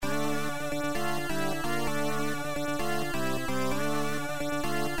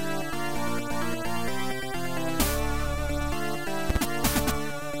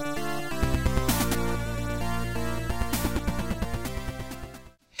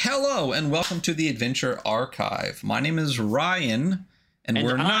Hello and welcome to the Adventure Archive. My name is Ryan, and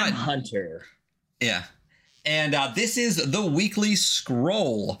we're not I'm Hunter. Yeah, and this is the Weekly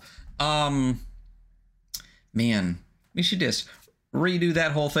Scroll. Man, we should just redo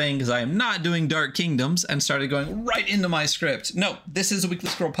that whole thing because I am not doing Dark Kingdoms and started going right into my script. No, this is a Weekly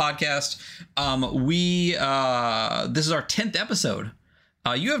Scroll podcast. This is our 10th episode.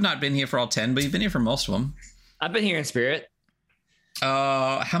 You have not been here for all 10, but you've been here for most of them. I've been here in spirit.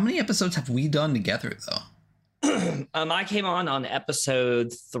 How many episodes have we done together though? I came on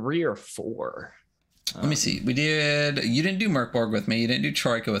episode 3 or 4. Let me see. You didn't do Merkborg with me. You didn't do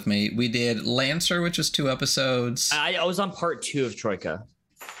Troika with me. We did Lancer, which was 2 episodes. I was on part 2 of Troika.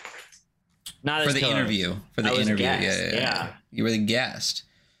 Not for the interview. For the interview. Yeah. You were the guest.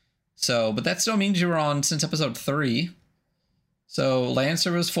 So, but that still means you were on since episode 3. So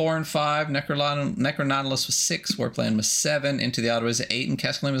Lancer was 4 and 5, Necronautilus was 6, Warplan was 7, Into the Outer was 8, and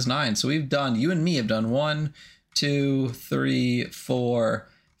Castellan was 9. So you and me have done 1, 2, 3, 4,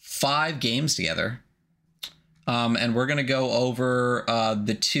 5 games together. And we're going to go over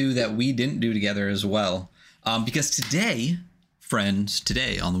the 2 that we didn't do together as well. Because today, friends,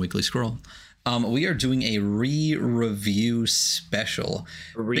 on the Weekly Scroll, we are doing a re-review special.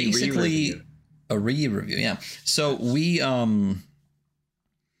 Basically, a re-review, yeah. So we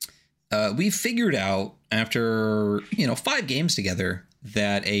figured out after 5 games together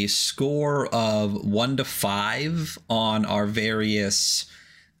that a score of 1 to 5 on our various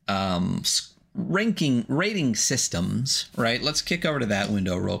rating systems, right? Let's kick over to that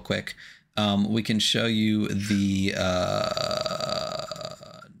window real quick. We can show you the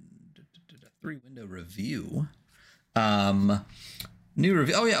 3-window review. New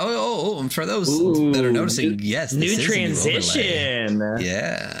review. Oh yeah. Oh. For those that are noticing, yes, new transition.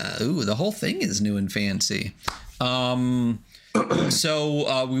 Yeah. Ooh, the whole thing is new and fancy. So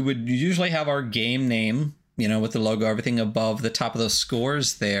we would usually have our game name, with the logo, everything above the top of those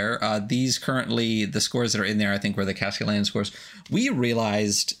scores there. These currently, the scores that are in there, I think, were the Castellan scores. We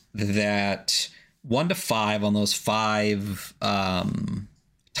realized that 1 to 5 on those 5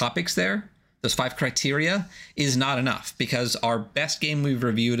 topics there, those 5 criteria, is not enough, because our best game we've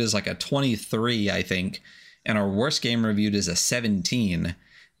reviewed is like a 23, I think, and our worst game reviewed is a 17.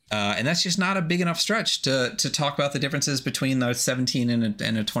 And that's just not a big enough stretch to talk about the differences between the 17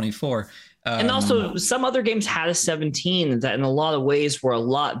 and a 24. And also, some other games had a 17 that in a lot of ways were a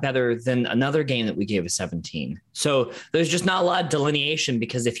lot better than another game that we gave a 17. So there's just not a lot of delineation,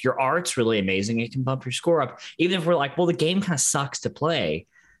 because if your art's really amazing, it can bump your score up. Even if we're like, well, the game kind of sucks to play.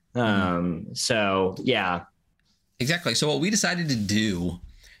 So, yeah. Exactly. So what we decided to do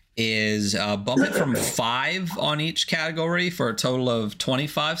is bump it from 5 on each category for a total of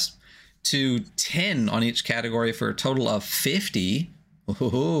 25 to 10 on each category for a total of 50.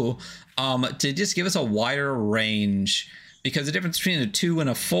 Ooh. To just give us a wider range, because the difference between a 2 and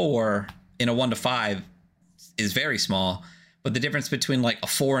a 4 in a 1 to 5 is very small, but the difference between like a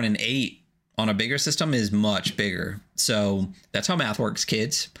 4 and an 8 on a bigger system is much bigger. So that's how math works,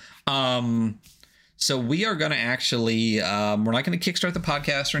 kids. So we are going to actually, we're not going to kickstart the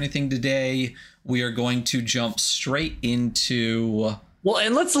podcast or anything today. We are going to jump straight into... Well,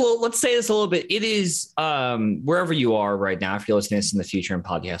 and let's say this a little bit. It is wherever you are right now, if you're listening to this in the future in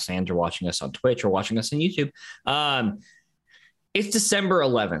podcast land, or watching us on Twitch or watching us on YouTube. It's December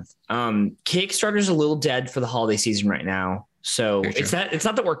 11th. Kickstarter's a little dead for the holiday season right now. So it's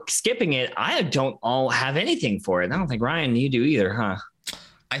not that we're skipping it. I don't all have anything for it. I don't think, Ryan, you do either, huh?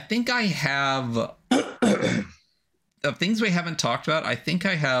 I think I have of things we haven't talked about. I think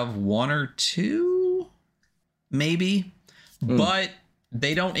I have 1 or 2, maybe, but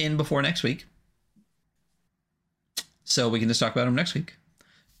they don't end before next week. So we can just talk about them next week.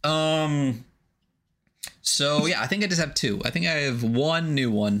 So yeah, I think I just have 2. I think I have 1 new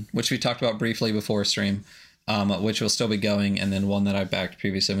one, which we talked about briefly before stream, which will still be going, and then 1 that I backed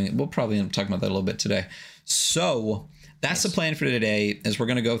previously. We'll probably end up talking about that a little bit today. So that's the plan for today, is we're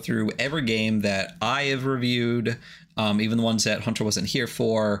going to go through every game that I have reviewed, even the ones that Hunter wasn't here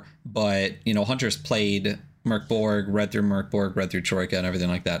for, but Hunter's played Merkborg, read through Troika and everything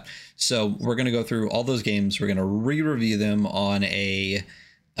like that. So we're going to go through all those games. We're going to re-review them on a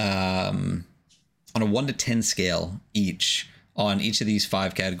 1 to 10 scale each on each of these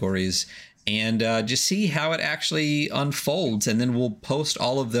 5 categories, and just see how it actually unfolds. And then we'll post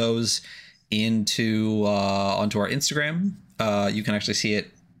all of those onto our Instagram. You can actually see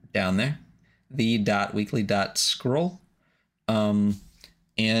it down there, the.weekly.scroll. And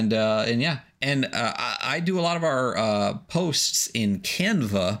yeah. And I do a lot of our posts in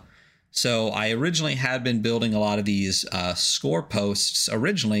Canva, So I originally had been building a lot of these score posts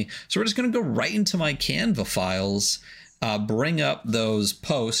originally. So we're just going to go right into my Canva files, bring up those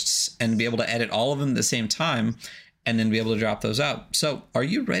posts and be able to edit all of them at the same time and then be able to drop those out. So are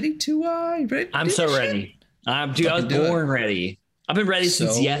you ready to I'm so ready. Dude, I was born ready. I've been ready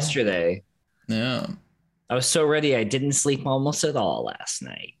since yesterday. Yeah. I was so ready. I didn't sleep almost at all last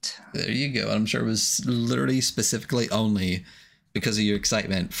night. There you go. I'm sure it was literally specifically only because of your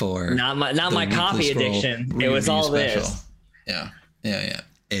excitement for not my copy addiction. It was all special. this. Yeah.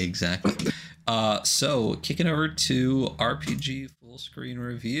 Exactly. So kicking over to RPG full screen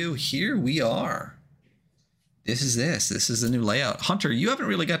review. Here we are. This is the new layout. Hunter, you haven't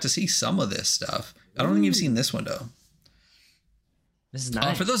really got to see some of this stuff. I don't think you've seen this window. This is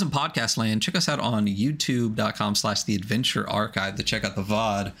nice. For those in podcast land, check us out on youtube.com/The Adventure Archive to check out the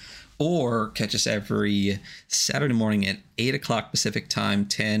VOD, or catch us every Saturday morning at 8 o'clock Pacific time,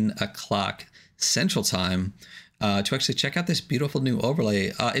 10 o'clock Central time, to actually check out this beautiful new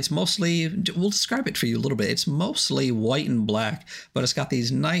overlay. It's mostly, we'll describe it for you a little bit. It's mostly white and black, but it's got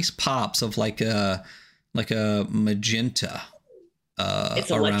these nice pops of like a magenta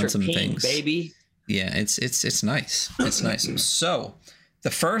around some pink, things. Baby. Yeah, it's nice. It's nice. So the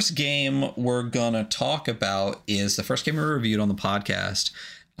first game we're gonna talk about is the first game we reviewed on the podcast,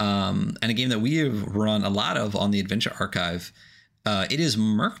 and a game that we have run a lot of on the Adventure Archive. It is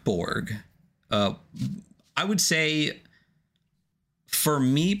Merkborg. I would say, for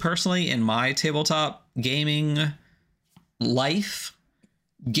me personally, in my tabletop gaming life,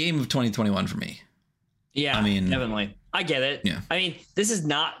 game of 2021 for me. Yeah, I mean, definitely. I get it. Yeah. I mean, this is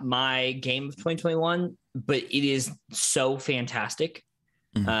not my game of 2021, but it is so fantastic.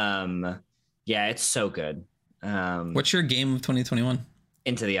 Mm-hmm. Yeah, it's so good. What's your game of 2021?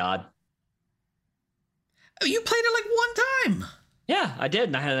 Into the Odd. Oh, you played it like one time. Yeah, I did,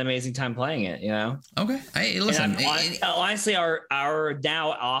 and I had an amazing time playing it. You know. Okay. Hey, listen. Honestly, our now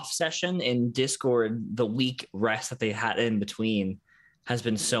off session in Discord, the week rest that they had in between, has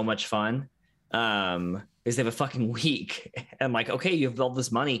been so much fun. Is they have a fucking week. I'm like, okay, you have all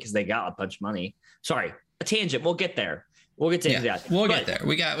this money because they got a bunch of money. Sorry, a tangent. We'll get there. We'll get to that. We'll get there.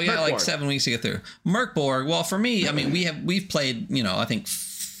 We got like 7 weeks to get through. Merkborg. Well, for me, I mean, we've played, I think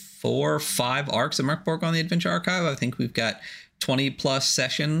 4 or 5 arcs of Merkborg on the Adventure Archive. I think we've got 20 plus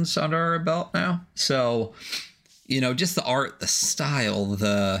sessions under our belt now. So, just the art, the style,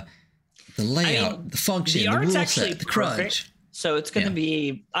 the layout, the function, the rule set, the crunch. So it's going to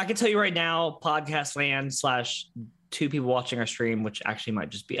be, I can tell you right now, podcast land / 2 people watching our stream, which actually might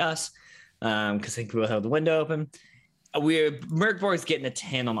just be us, because I think we'll have the window open. Merkborg's getting a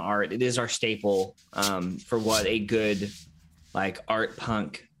 10 on the art. It is our staple for what a good art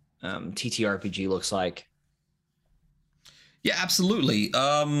punk TTRPG looks like. Yeah, absolutely.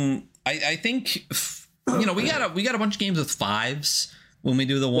 I think we got a bunch of games with 5s when we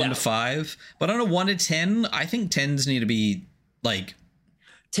do the 1 to 5, but on a 1 to 10, I think 10s need to be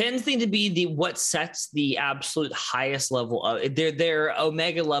 10s need to be what sets the absolute highest level of they're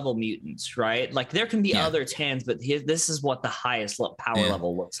omega level mutants, right? Like there can be other 10s, but this is what the highest power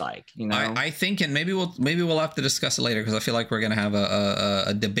level looks like. I think, and maybe we'll have to discuss it later because I feel like we're gonna have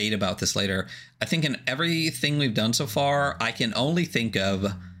a debate about this later. I think in everything we've done so far, I can only think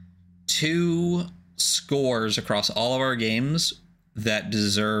of 2 scores across all of our games that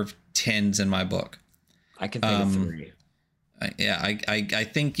deserve 10s in my book. I can think of 3. I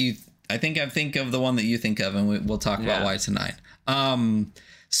think of the one that you think of, and we'll talk about why tonight.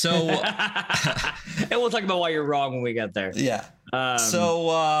 So and we'll talk about why you're wrong when we get there. Yeah.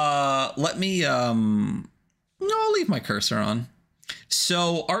 Let me I'll leave my cursor on.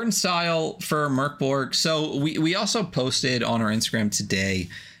 So art and style for Merkborg. So we also posted on our Instagram today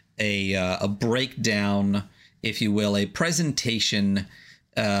a breakdown, if you will, a presentation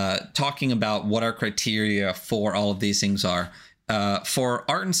talking about what our criteria for all of these things are. For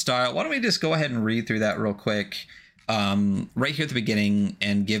art and style, why don't we just go ahead and read through that real quick right here at the beginning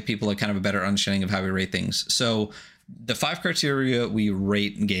and give people a kind of a better understanding of how we rate things. So the 5 criteria we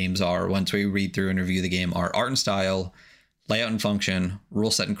rate games are, once we read through and review the game, are art and style, layout and function,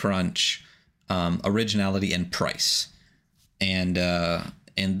 rule set and crunch, originality, and price. And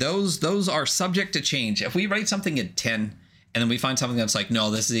those are subject to change. If we rate something at 10 and then we find something that's like,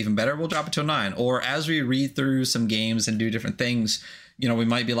 no, this is even better, we'll drop it to a 9. Or as we read through some games and do different things, we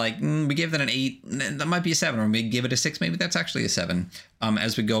might be like, we gave that an 8, that might be a 7, or maybe give it a 6, maybe that's actually a 7.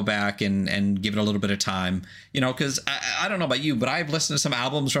 As we go back and give it a little bit of time, because I don't know about you, but I've listened to some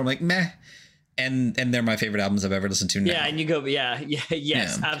albums where I'm like, meh, and they're my favorite albums I've ever listened to now. Yeah, and you go,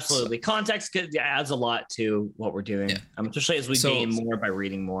 yes, absolutely. Context adds a lot to what we're doing, especially as we gain more by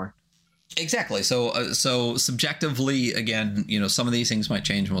reading more. Exactly. So subjectively, again, some of these things might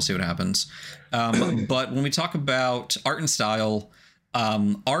change, and we'll see what happens. But when we talk about art and style,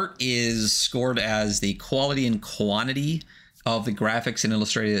 art is scored as the quality and quantity of the graphics and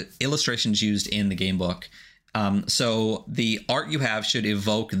illustrations used in the game book. So the art you have should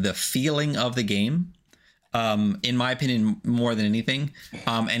evoke the feeling of the game, in my opinion, more than anything.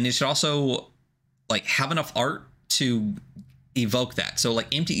 And it should also have enough art to evoke that. So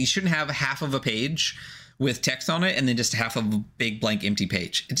empty, you shouldn't have half of a page with text on it and then just half of a big blank empty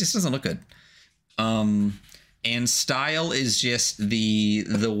page. It just doesn't look good. And style is just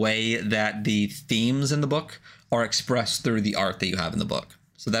the way that the themes in the book are expressed through the art that you have in the book.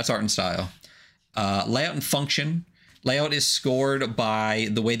 So that's art and style. Layout and function. Layout is scored by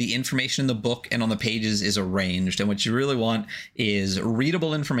the way the information in the book and on the pages is arranged. And what you really want is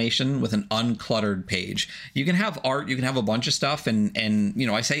readable information with an uncluttered page. You can have art, you can have a bunch of stuff. And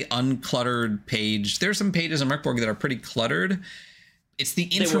I say uncluttered page. There's some pages in Merkborg that are pretty cluttered. It's the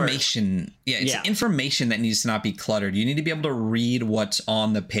information. It's the information that needs to not be cluttered. You need to be able to read what's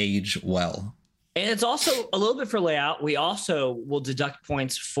on the page well. And it's also a little bit for layout. We also will deduct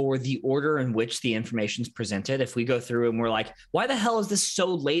points for the order in which the information is presented. If we go through and we're like, why the hell is this so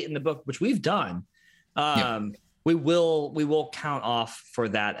late in the book, which we've done, we will count off for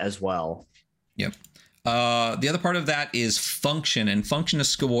that as well. Yep. The other part of that is function, and function is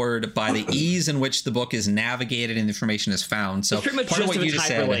scored by the ease in which the book is navigated and information is found. So it's pretty much part just of what you it's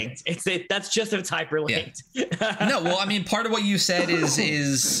just hyperlinked. said, That's just if it's hyperlinked. Yeah. No, well, I mean, part of what you said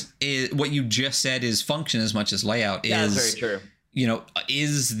is what you just said is function as much as layout. Yeah, that's very true.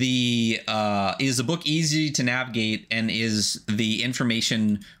 Is the book easy to navigate, and is the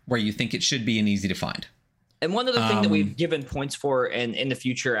information where you think it should be and easy to find? And one other thing that we've given points for, and in the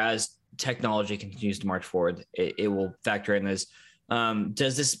future as technology continues to march forward, it will factor in as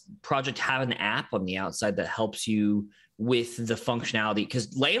does this project have an app on the outside that helps you with the functionality?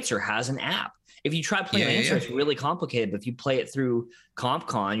 Because Lancer has an app. If you try playing Lancer, it's really complicated. But if you play it through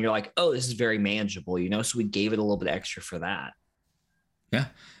CompCon, you're like, oh, this is very manageable, So we gave it a little bit extra for that. Yeah.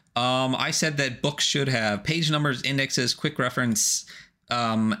 I said that books should have page numbers, indexes, quick reference,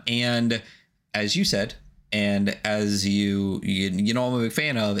 and as you said, and as you know I'm a big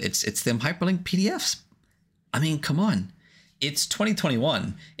fan of, it's them hyperlink PDFs. I mean, come on. It's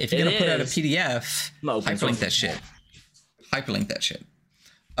 2021. If you're going to put out a PDF, hyperlink that shit. Hyperlink that shit.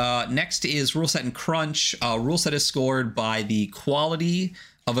 Next is rule set and crunch. Rule set is scored by the quality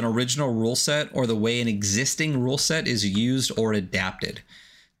of an original rule set or the way an existing rule set is used or adapted.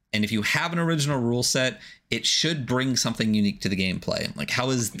 And if you have an original rule set, it should bring something unique to the gameplay. Like, how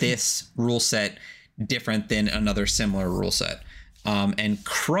is this rule set different than another similar rule set? And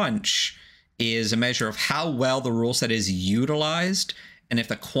crunch is a measure of how well the rule set is utilized and if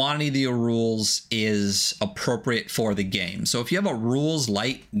the quantity of the rules is appropriate for the game. So if you have a rules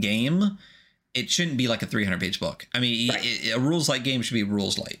light game, it shouldn't be like a 300-page book. I mean, a rules light game should be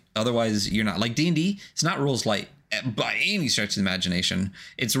rules light. Otherwise, you're not. Like D&D, it's not rules light by any stretch of the imagination.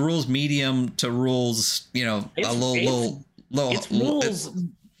 It's rules medium to rules, it's rules,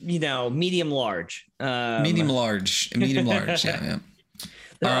 medium large. Medium large,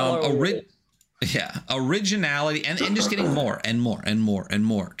 yeah. Originality, and just getting more and more and more and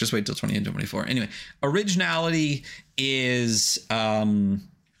more. Just wait till 2024. Anyway, originality is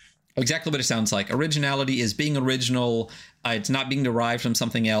exactly what it sounds like. Originality is being original. It's not being derived from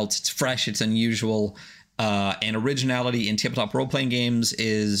something else. It's fresh. It's unusual. And originality in tabletop role-playing games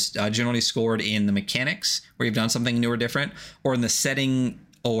is generally scored in the mechanics, where you've done something new or different, or in the setting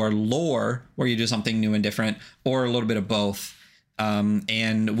or lore, where you do something new and different, or a little bit of both.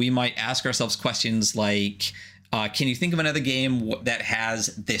 And we might ask ourselves questions like, can you think of another game that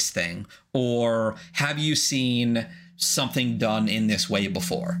has this thing? Or have you seen something done in this way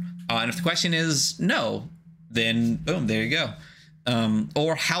before? And if the question is no, then boom, there you go.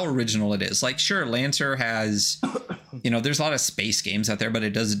 Or how original it is. Like, sure, Lancer has, there's a lot of space games out there,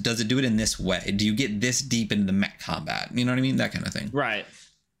 but does it do it in this way? Do you get this deep into the mech combat? You know what I mean? That kind of thing. Right.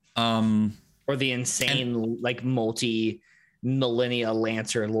 Or the insane, multi-millennia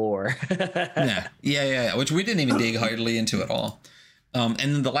Lancer lore. yeah. Which we didn't even dig hardly into at all. And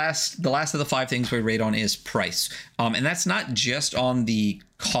then the last of the 5 things we rate on is price. And that's not just on the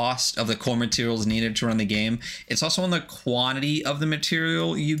cost of the core materials needed to run the game. It's also on the quantity of the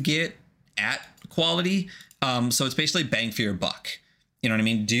material you get at quality. So it's basically bang for your buck. You know what I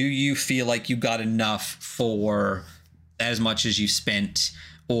mean? Do you feel like you got enough for as much as you spent,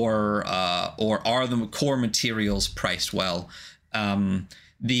 or are the core materials priced well?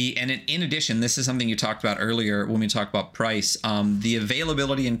 In addition, this is something you talked about earlier when we talked about price. The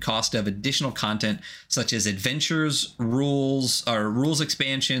availability and cost of additional content such as adventures, rules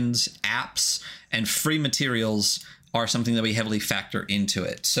expansions, apps, and free materials are something that we heavily factor into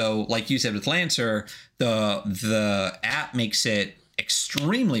it. So, like you said with Lancer, the app makes it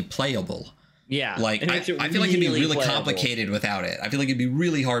extremely playable. Yeah, like I feel like it'd be really complicated without it. I feel like it'd be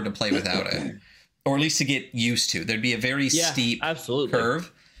really hard to play without it. Or at least to get used to. There'd be a very steep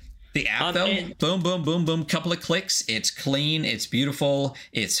curve. The app, though, boom, boom, boom, boom, couple of clicks. It's clean. It's beautiful.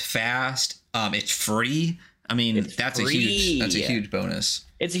 It's fast. It's free. I mean, that's a huge bonus.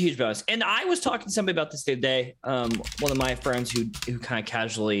 It's a huge bonus. And I was talking to somebody about this the other day. One of my friends who kind of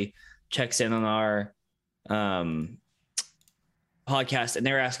casually checks in on our podcast, and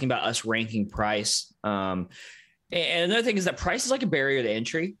they were asking about us ranking price. And another thing is that price is like a barrier to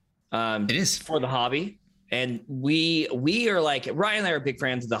entry. It is for the hobby, and we are like, Ryan and I are big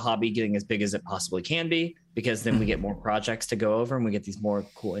fans of the hobby getting as big as it possibly can be, because then we get more projects to go over and we get these more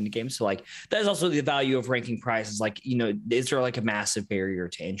cool indie games. So like that is also the value of ranking prices. Like, you know, is there like a massive barrier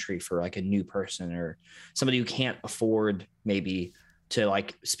to entry for like a new person or somebody who can't afford maybe to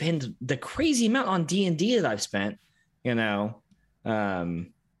like spend the crazy amount on D&D that I've spent, you know?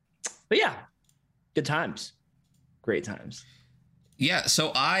 But yeah, good times, great times. Yeah,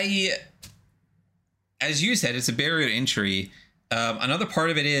 so as you said, it's a barrier to entry. Another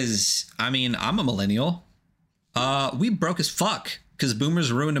part of it is, I mean, I'm a millennial. We broke as fuck because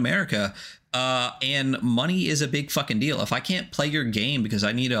boomers ruined America. And money is a big fucking deal. If I can't play your game because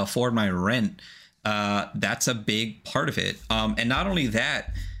I need to afford my rent, that's a big part of it. And not only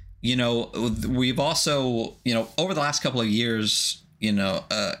that, you know, we've also, you know, over the last couple of years, you know,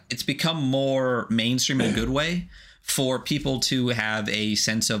 it's become more mainstream in a good way for people to have a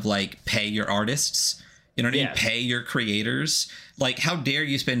sense of like pay your artists, you know what I mean? Pay your creators. Like, how dare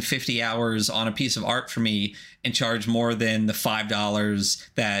you spend 50 hours on a piece of art for me and charge more than the $5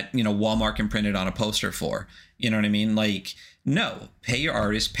 that, you know, Walmart can print it on a poster for, you know what I mean? Like, no, pay your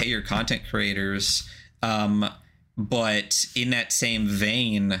artists, pay your content creators. But in that same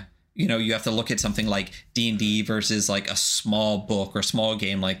vein, you know, you have to look at something like D&D versus like a small book or small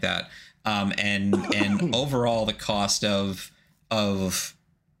game like that. And overall the cost of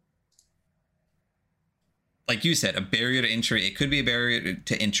like you said, a barrier to entry. It could be a barrier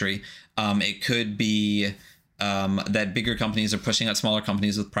to entry. It could be that bigger companies are pushing out smaller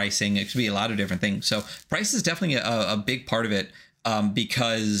companies with pricing. It could be a lot of different things. So price is definitely a big part of it,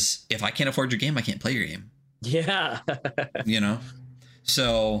 because if I can't afford your game, I can't play your game. Yeah. You know?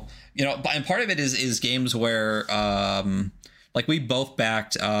 So, you know, and part of it is games where like we both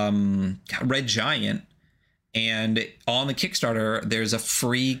backed Red Giant, and on the Kickstarter there's a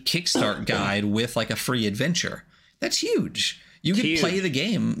free Kickstart guide with like a free adventure. That's huge. You could play the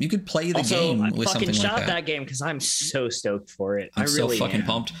game. You could play the game with something like that. Shot that game because I'm so stoked for it. I'm really so fucking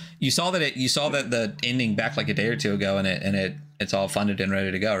pumped. You saw that the ending back like a day or two ago, and it's all funded and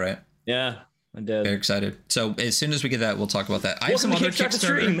ready to go, right? Yeah, I did. Very excited. So as soon as we get that, we'll talk about that. I have some other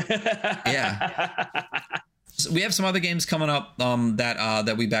Kickstarter. Yeah. So we have some other games coming up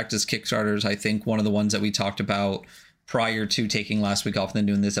that we backed as Kickstarters. I think one of the ones that we talked about prior to taking last week off and then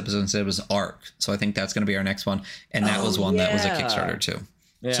doing this episode instead was Ark. So I think that's going to be our next one. And that was one that was a Kickstarter too.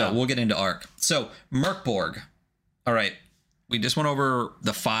 Yeah. So we'll get into Ark. So Merkborg. All right. We just went over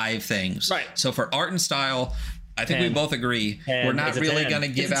the 5 things. Right. So for art and style, I think we both agree. We're not really going to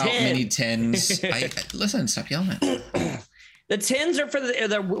give out many 10s. Listen, stop yelling at me. The 10s are for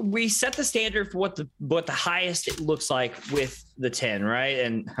we set the standard for what the highest it looks like with the 10, right?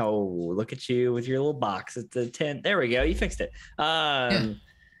 And look at you with your little box. It's the 10. There we go. You fixed it. Yeah.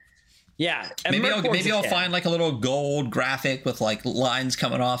 Maybe I'll find like a little gold graphic with like lines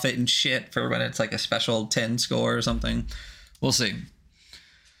coming off it and shit for when it's like a special 10 score or something. We'll see.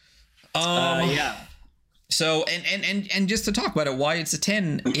 Yeah. So and just to talk about it, why it's a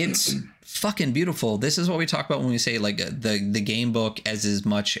 10, it's fucking beautiful. This is what we talk about when we say like the game book as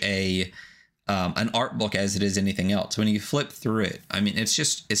much an art book as it is anything else. When you flip through it, I mean, it's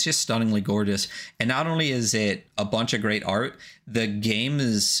just stunningly gorgeous. And not only is it a bunch of great art, the game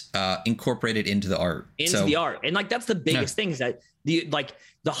is incorporated into the art. The art, and like that's the biggest thing is that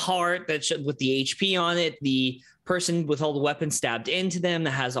the heart with the HP on it, the person with all the weapons stabbed into them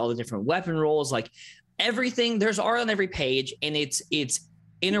that has all the different weapon rolls, like everything. There's art on every page, and it's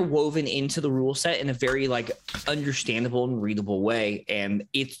interwoven into the rule set in a very like understandable and readable way, and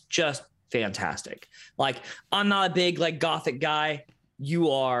it's just fantastic. Like, I'm not a big like gothic guy.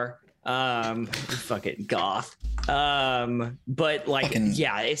 You are fucking goth. But like,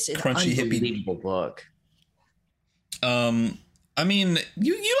 yeah, it's an crunchy unbelievable book. I mean,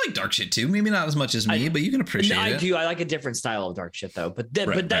 you like dark shit too. Maybe not as much as me, but you can appreciate it. I do. I like a different style of dark shit though. But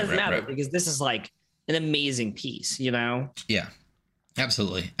doesn't matter because this is like an amazing piece, you know? Yeah,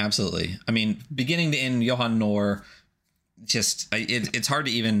 absolutely. I mean, beginning to end, Johan Noor, just it's hard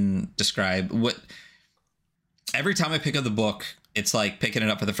to even describe what. Every time I pick up the book, it's like picking it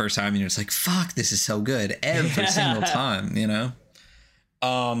up for the first time, and you're just like, "Fuck, this is so good!" Every single time, you know.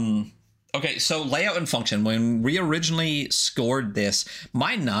 Okay, so layout and function. When we originally scored this,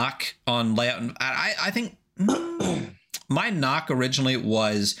 my knock on layout, and I think my knock originally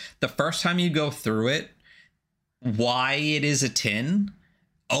was the first time you go through it, why it is a 10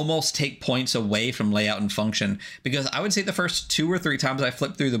 almost take points away from layout and function, because I would say the first 2 or 3 times I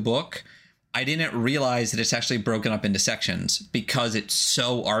flipped through the book, I didn't realize that it's actually broken up into sections because it's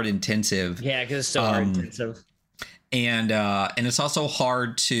so art intensive. Yeah, because it's so art intensive. And it's also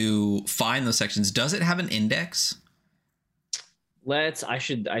hard to find those sections. Does it have an index? I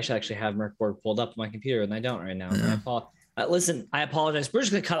should actually have Mercboard pulled up on my computer, and I don't right now. Yeah. Listen, I apologize. We're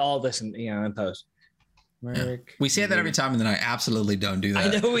just gonna cut all this in post. Yeah. We say that every time, and then I absolutely don't do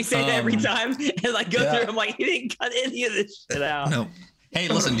that. I know we say that every time, and I go through. I'm like, he didn't cut any of this shit out. No. Hey,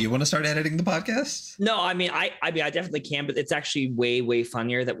 listen, do you want to start editing the podcast? No, I mean, I definitely can, but it's actually way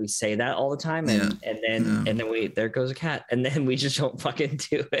funnier that we say that all the time, and then there goes a cat, and then we just don't fucking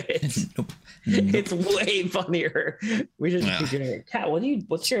do it. Nope. It's way funnier. We just keep doing it. Cat,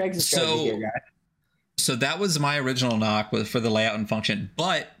 what's your exit strategy here, guy? So that was my original knock for the layout and function,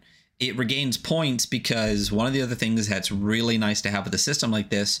 but it regains points because one of the other things that's really nice to have with a system like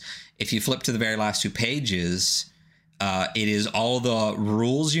this, if you flip to the very last 2 pages, it is all the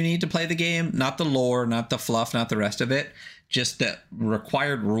rules you need to play the game, not the lore, not the fluff, not the rest of it, just the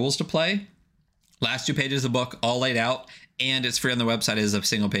required rules to play. Last 2 pages of the book, all laid out, and it's free on the website as a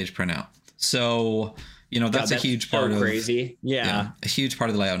single page printout. So, you know, that's a huge part of crazy. Yeah, a huge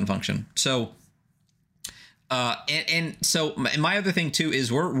part of the layout and function. So, and so my other thing too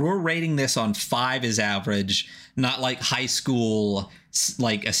is we're rating this on 5 is average, not like high school,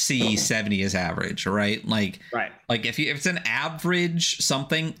 like a C 70 is average, right? Like if it's an average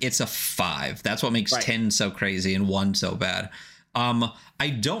something, it's a 5. That's what makes 10 so crazy and 1 so bad. I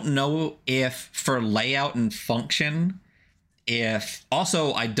don't know if for layout and function, I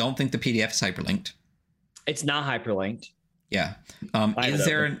don't think the PDF is hyperlinked. It's not hyperlinked. Yeah.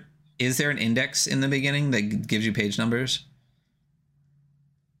 Is there an index in the beginning that gives you page numbers?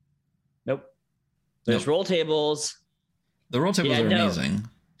 Nope. There's roll tables. The roll tables are amazing.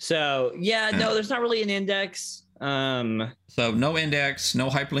 So no, there's not really an index. So no index, no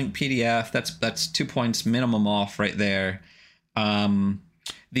hyperlink PDF. That's 2 points minimum off right there.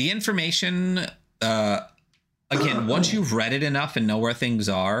 The information, again, once you've read it enough and know where things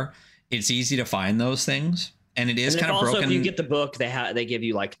are, it's easy to find those things. And it is kind of broken. Also, if you get the book, they give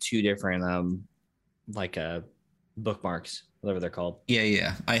you like 2 different bookmarks, whatever they're called.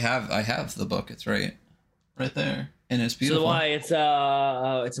 Yeah. I have the book. It's right there, and it's beautiful. So why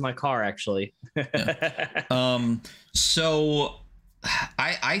it's in my car actually. Yeah. So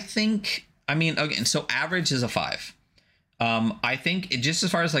I think, I mean, again, so average is a 5. I think just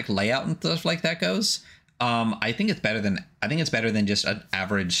as far as like layout and stuff like that goes, I think it's better than just an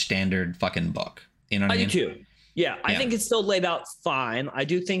average standard fucking book. You know what I mean? I do too. Yeah, I think it's still laid out fine. I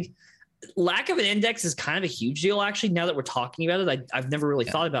do think lack of an index is kind of a huge deal, actually. Now that we're talking about it, I've never really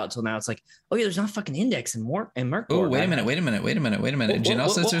thought about it until now. It's like, oh yeah, there's not a fucking index in Merc. Oh, wait a minute. Janelle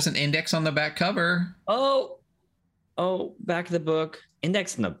says there's an index on the back cover. Oh, back of the book.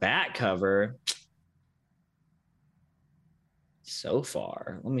 Index on the back cover. So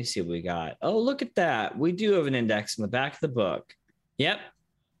far, let me see what we got. Oh, look at that. We do have an index in the back of the book. Yep.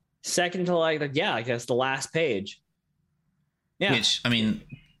 Second to I guess the last page. Yeah. Which, I mean,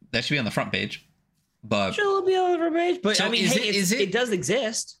 that should be on the front page. But should be on the front page. But so I mean, it does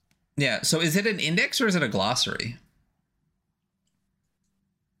exist. Yeah. So is it an index or is it a glossary?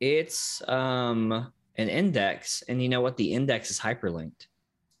 It's an index. And you know what? The index is hyperlinked.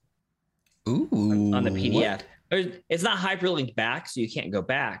 Ooh. On the PDF. It's not hyperlinked back, so you can't go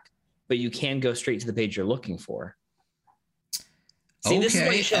back, but you can go straight to the page you're looking for. See, this is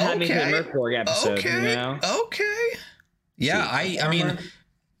what you should have me for the Mercborg episode. You know? Okay. Yeah, I mean,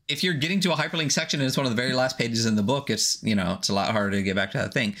 if you're getting to a hyperlink section and it's one of the very last pages in the book, it's a lot harder to get back to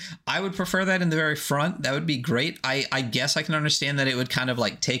that thing. I would prefer that in the very front. That would be great. I guess I can understand that it would kind of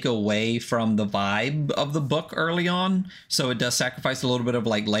like take away from the vibe of the book early on. So it does sacrifice a little bit of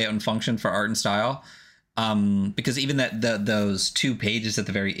like layout and function for art and style. Because even those 2 pages at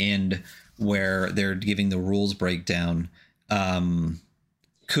the very end where they're giving the rules breakdown,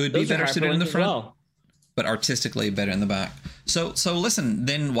 could be better suited in the front. Well. but artistically better in the back. So listen,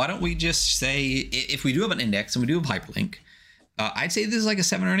 then why don't we just say, if we do have an index and we do have hyperlink, I'd say this is like a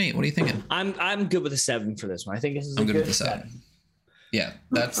 7 or an 8. What are you thinking? I'm good with a 7 for this one. I think this is I'm a good good with a 7. Yeah,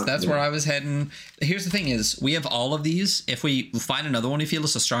 that's where I was heading. Here's the thing is, we have all of these. If we find another one, you feel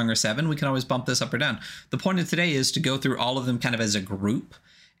it's a stronger 7, we can always bump this up or down. The point of today is to go through all of them kind of as a group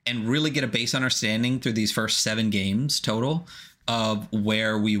and really get a base understanding through these first 7 games total of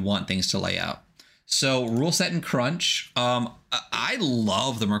where we want things to lay out. So rule set and crunch. I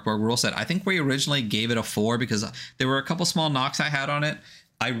love the Merkborg rule set. I think we originally gave it a 4 because there were a couple small knocks I had on it.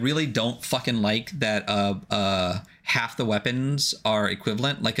 I really don't fucking like that half the weapons are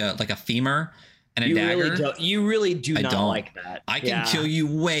equivalent, like a femur and a dagger. You really do not like that. I can kill you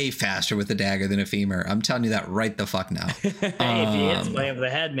way faster with a dagger than a femur. I'm telling you that right the fuck now. Hey, if you hit somebody over the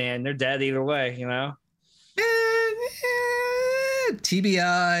head, man, they're dead either way, you know?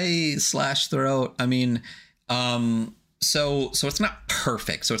 TBI/throat. I mean, so it's not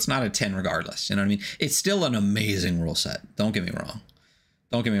perfect. So it's not a 10 regardless. You know what I mean? It's still an amazing rule set. Don't get me wrong.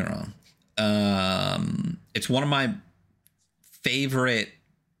 It's one of my favorite.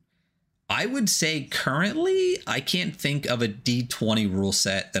 I would say currently, I can't think of a D20 rule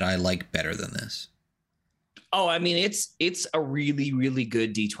set that I like better than this. Oh, I mean, it's a really, really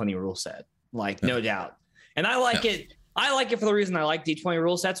good D20 rule set, like no doubt. And I like it. I like it for the reason I like D20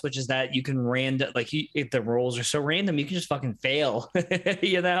 rule sets, which is that you can if the rolls are so random, you can just fucking fail.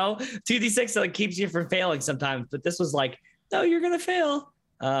 You know, 2d6 like keeps you from failing sometimes, but this was like, no, you're gonna fail.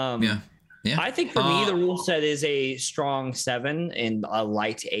 Yeah. I think for me, the rule set is a strong 7 and a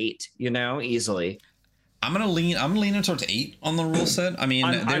light 8. You know, easily. I'm leaning towards 8 on the rule set. I mean,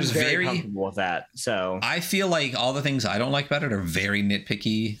 I'm very comfortable with that. So I feel like all the things I don't like about it are very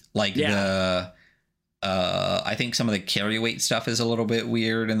nitpicky. Like I think some of the carry weight stuff is a little bit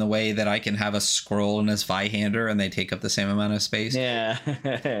weird in the way that I can have a scroll and a Zweihander and they take up the same amount of space.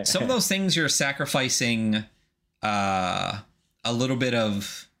 Yeah. Some of those things you're sacrificing a little bit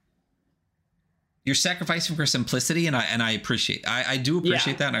of. You're sacrificing for simplicity, and I appreciate. I do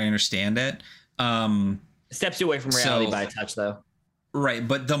appreciate that, and I understand it. Steps you away from reality by a touch, though. Right,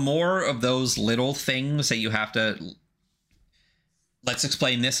 but the more of those little things that you have to. Let's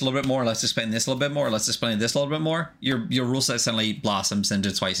explain this a little bit more. Let's explain this a little bit more. Let's explain this a little bit more. Your rule set suddenly blossoms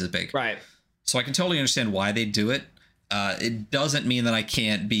into twice as big. Right. So I can totally understand why they do it. It doesn't mean that I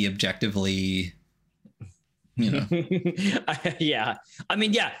can't be objectively. You know. Yeah. I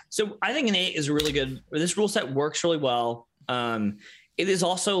mean, yeah. So I think an 8 is really good. This rule set works really well. It is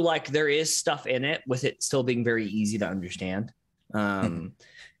also like there is stuff in it with it still being very easy to understand. And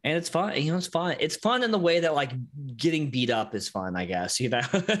it's fun. You know, it's fun. It's fun in the way that like getting beat up is fun, I guess. You know,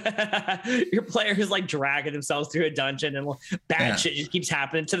 your player is like dragging themselves through a dungeon and bad shit just keeps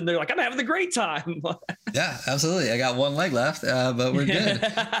happening to them. They're like, I'm having a great time. Yeah, absolutely. I got one leg left, but we're good.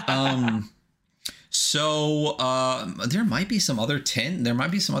 So there might be some other 10. There might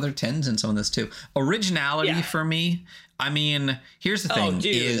be some other 10s in some of this too. Originality for me. I mean, here's the thing: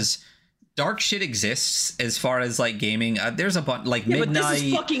 is dark shit exists as far as like gaming. There's a bunch like Midnight. But this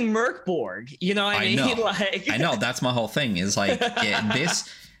is fucking Merkborg. You know what I mean? Know. Like, I know. That's my whole thing. Is like this.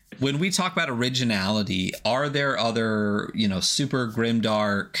 When we talk about originality, are there other super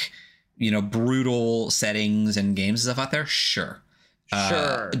grimdark, brutal settings and games and stuff out there? Sure.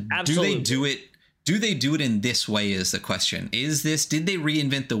 Absolutely. Do they do it in this way is the question. Did they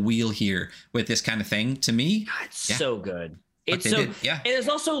reinvent the wheel here with this kind of thing? To me, God, it's so good. It's so and it's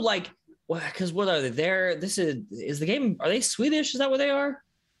also like, because what are they? This is the game. Are they Swedish? Is that what they are?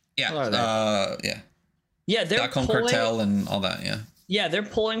 Yeah. Yeah. They're Stockholm Cartel and all that. Yeah. Yeah, they're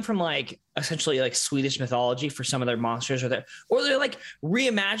pulling from like essentially like Swedish mythology for some of their monsters, or they're like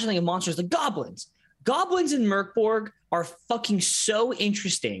reimagining of monsters like goblins. Goblins in Merkborg are fucking so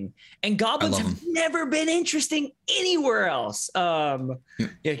interesting, and goblins have never been interesting anywhere else.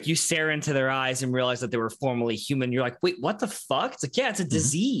 You stare into their eyes and realize that they were formerly human. You're like, wait, what the fuck? It's like, yeah, it's a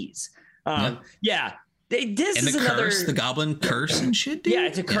disease. This is another curse, the goblin curse and shit. Dude? Yeah,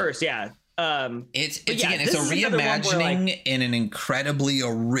 it's a curse. Yeah. It's a reimagining in an incredibly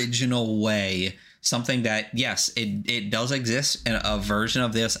original way. Something that it does exist in a version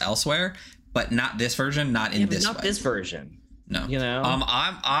of this elsewhere. But not this version, not in this way. Not this version. No. You know?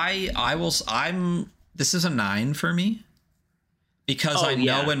 This is a 9 for me. Because I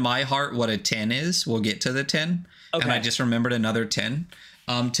know in my heart what a 10 is. We'll get to the 10. Okay. And I just remembered another 10.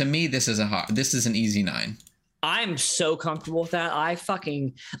 To me, this is an easy 9. I'm so comfortable with that. I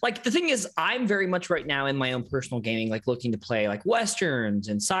fucking like, the thing is, I'm very much right now in my own personal gaming, like looking to play like Westerns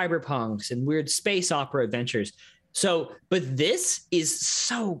and cyberpunks and weird space opera adventures. So, but this is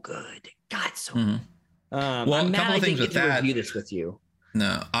so good. God, so Well, I'm a mad couple I of things didn't with get to that. review this with you.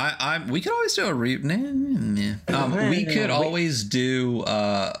 No, we could always do a we could always do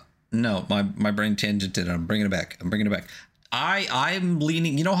no, my brain tangented. I'm bringing it back. I'm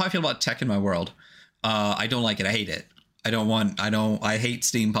leaning. You know how I feel about tech in my world. I don't like it. I hate it. I hate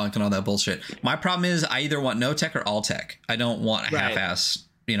steampunk and all that bullshit. My problem is I either want no tech or all tech. I don't want half-ass,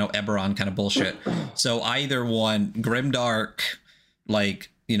 Eberron kind of bullshit. So I either want grimdark, like,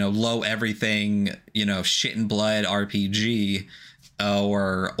 low everything, shit and blood RPG,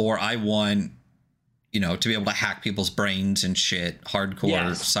 or I want, to be able to hack people's brains and shit,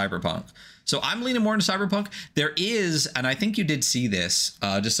 hardcore cyberpunk. So I'm leaning more into cyberpunk. There is, and I think you did see this,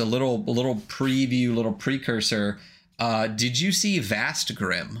 just a little preview, little precursor. Did you see Vast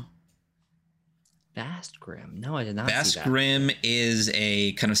Grim? Vast Grim? No, I did not see that. Vast Grim is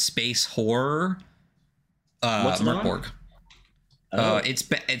a kind of space horror. What's it Merkborg.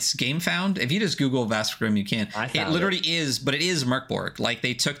 It's game found. If you just Google Vast Grim, you can. It literally is, but it is Merkborg. Like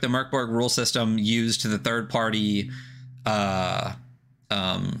they took the Merkborg rule system used to the third party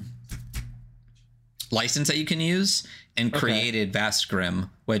license that you can use and created Vast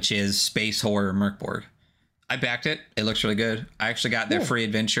Grim, which is space horror Merkborg. I backed it. It looks really good. I actually got their free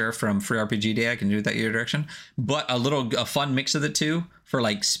adventure from Free RPG Day. I can do that your direction, but a fun mix of the two for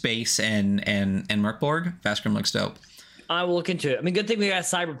like space and Merkborg. Vast Grim looks dope. I will look into it. I mean, good thing we got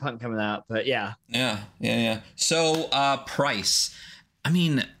Cyberpunk coming out, but yeah. So price. I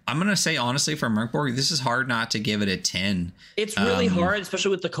mean, I'm going to say honestly for Merkborg, this is hard not to give it a 10. It's really hard, especially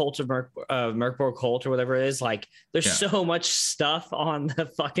with the cult of Merkborg cult or whatever it is. Like, there's so much stuff on the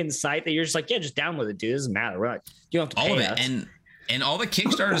fucking site that you're just like, just download it, dude. It doesn't matter. Right? You don't have to pay all of it. And all the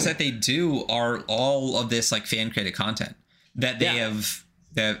Kickstarters that they do are all of this like fan created content that they have.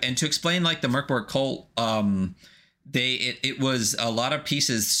 And to explain like the Merkborg cult, it was a lot of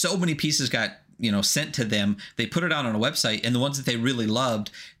pieces. So many pieces got sent to them. They put it out on a website, and the ones that they really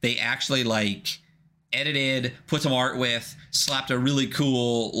loved, they actually like edited, put some art with, slapped a really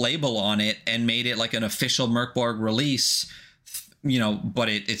cool label on it, and made it like an official Merkborg release. But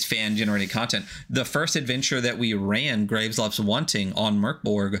it's fan generated content. The first adventure that we ran, Graves Loves Wanting, on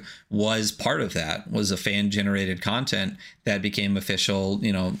Merkborg was part of that. Was a fan generated content that became official,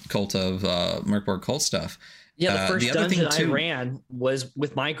 cult of Merkborg cult stuff. Yeah, the first dungeon I ran was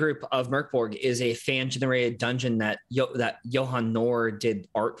with my group of Merkborg is a fan-generated dungeon that Johan Noor did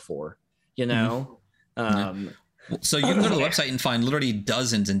art for, So you can go to the website and find literally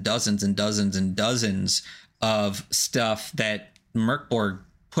dozens and dozens and dozens and dozens of stuff that Merkborg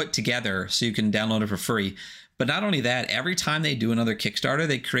put together so you can download it for free. But not only that, every time they do another Kickstarter,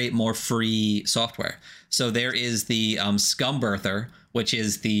 they create more free software. So there is the Scumbirther, which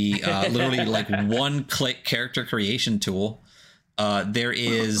is the literally like one-click character creation tool. There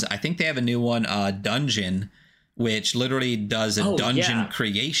is, I think they have a new one, Dungeon, which literally does a dungeon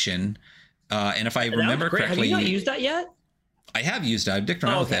creation. And if I remember correctly, have you not used that yet? I have used it. I've dicked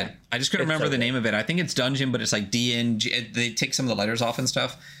around with it. I just couldn't remember the name of it. I think it's Dungeon, but it's like DNG. They take some of the letters off and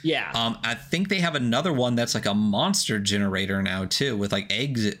stuff. Yeah. I think they have another one that's like a monster generator now too, with like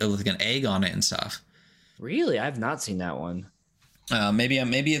eggs, with like an egg on it and stuff. Really, I've not seen that one. Maybe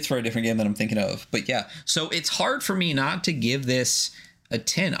it's for a different game that I'm thinking of. But yeah, so it's hard for me not to give this a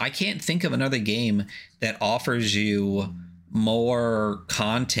 10. I can't think of another game that offers you more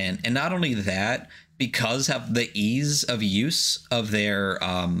content, and not only that, because of the ease of use of their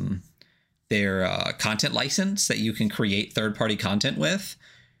content license that you can create third-party content with.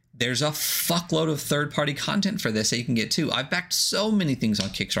 There's a fuckload of third-party content for this that you can get too. I've backed so many things on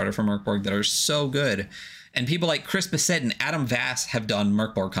Kickstarter from Merkborg that are so good, and people like Chris Bissett and Adam Vass have done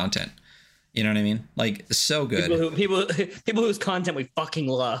Merkborg content. You know what I mean? Like, so good. People whose content we fucking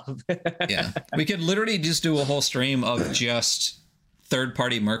love. Yeah, we could literally just do a whole stream of just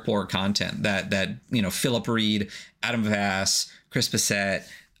third-party Merkborg content that Philip Reed, Adam Vass, Chris Bissett,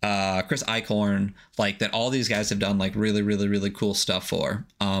 Chris Eichhorn, like that. All these guys have done like really, really, really cool stuff for.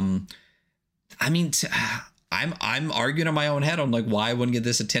 I'm arguing in my own head on like why I wouldn't give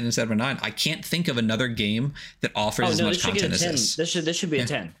this a 10 instead of a 9. I can't think of another game that offers as much content as this. This should be a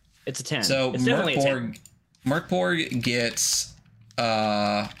 10. It's a 10. So it's definitely a 10. Merkborg gets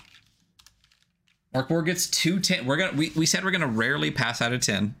Merkborg gets 2 10. We said we're gonna rarely pass out of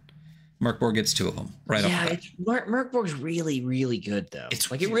 10. Merkborg gets 2 of them right off the bat. Merkborg's really, really good though. It's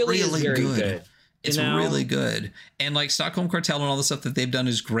like it really is very good. It's really good. And like Stockholm Cartel and all the stuff that they've done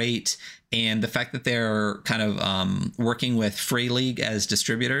is great. And the fact that they're kind of working with Free League as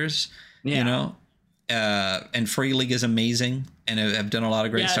distributors, and Free League is amazing and have done a lot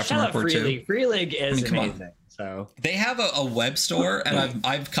of great stuff for Merkborg too. Free League is amazing. So they have a web store, and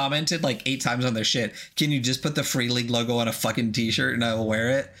I've commented like 8 times on their shit. Can you just put the Free League logo on a fucking t-shirt and I will wear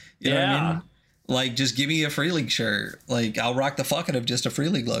it? You know what I mean? Like, just give me a Free League shirt. Like, I'll rock the fuck out of just a Free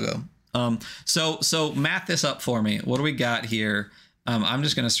League logo. So math this up for me. What do we got here? I'm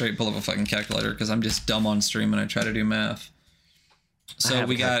just gonna straight pull up a fucking calculator because I'm just dumb on stream and I try to do math. So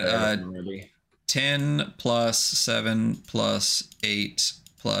we got 10 plus 7 plus 8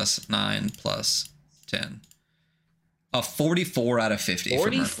 plus 9 plus 10. A 44 out of 50.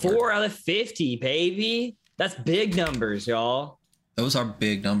 44 out of 50, baby. That's big numbers, y'all. Those are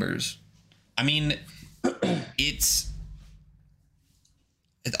big numbers. I mean, it's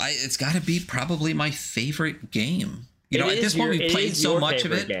got to be probably my favorite game. You know, at this point we've played so much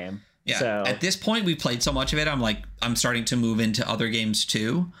of it. Yeah. So. At this point we played so much of it. I'm starting to move into other games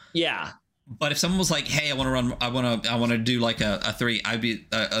too. Yeah. But if someone was like, "Hey, I want to do like a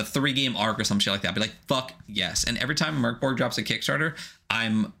 3-game arc or some shit like that," I'd be like, "Fuck yes!" And every time Merkborg drops a Kickstarter,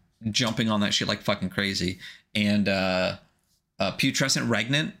 I'm jumping on that shit like fucking crazy. And Putrescent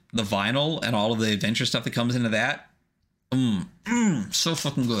Regnant, the vinyl, and all of the adventure stuff that comes into that, so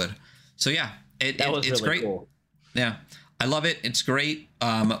fucking good. So yeah, it's really great. Cool. Yeah, I love it. It's great.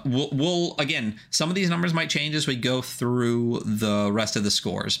 We'll again, some of these numbers might change as we go through the rest of the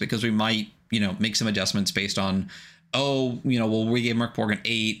scores because we might, make some adjustments based on, we gave Merkborg an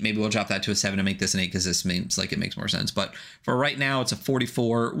 8. Maybe we'll drop that to a 7 to make this an 8 because this means like it makes more sense. But for right now, it's a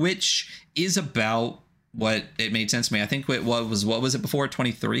 44, which is about what it made sense to me. I think what was it before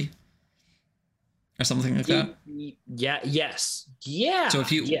 23 or something like that? Yeah. Yes. Yeah. So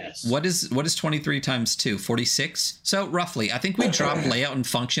if you, what is 23 times 2? 46. So roughly, I think we dropped layout and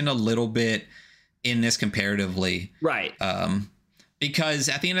function a little bit in this comparatively. Right. Because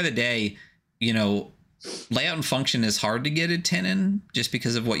at the end of the day, layout and function is hard to get a 10 in just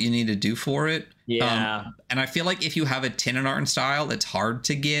because of what you need to do for it. Yeah. And I feel like if you have a 10 in art and style, it's hard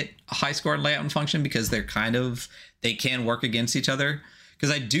to get a high score in layout and function because they can work against each other. Because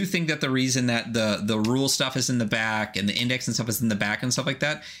I do think that the reason that the rule stuff is in the back and the index and stuff is in the back and stuff like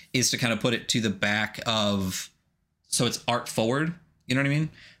that is to kind of put it to the back of, so it's art forward. You know what I mean?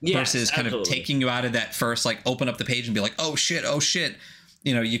 Yes, versus kind of taking you out of that first, like open up the page and be like, oh shit.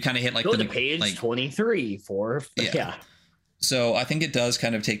 You kind of hit like go to page like 23 for yeah. So I think it does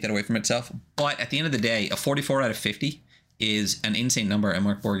kind of take that away from itself. But at the end of the day, a 44 out of 50 is an insane number, and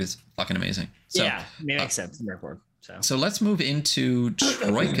Merkborg is fucking amazing. So, yeah, it makes sense. Merkborg. So let's move into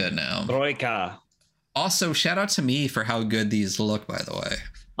Troika now. Troika. Also, shout out to me for how good these look, by the way.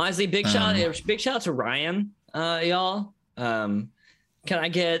 Honestly, big shout out to Ryan, y'all. Can I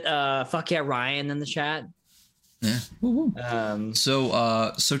get fuck yeah Ryan in the chat? Yeah.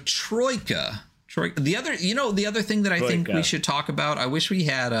 So Troika. The other thing that I think we should talk about. I wish we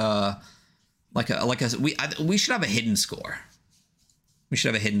had we should have a hidden score. We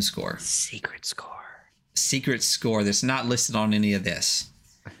should have a hidden score. Secret score that's not listed on any of this.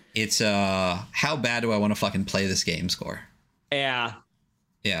 It's how bad do I want to fucking play this game score. Yeah.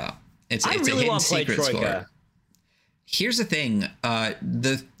 It's I a really hidden want to play secret Troika. score. Here's the thing.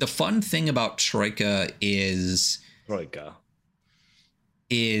 The fun thing about Troika is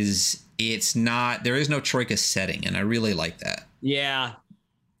it's not, there is no Troika setting, and I really like that. Yeah.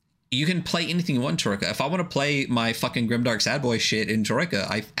 You can play anything you want in Troika. If I want to play my fucking Grimdark Sad Boy shit in Troika,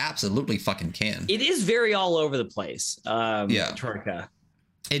 I absolutely fucking can. It is very all over the place. Yeah. Troika.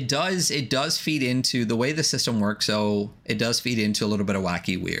 It does feed into the way the system works, so it does feed into a little bit of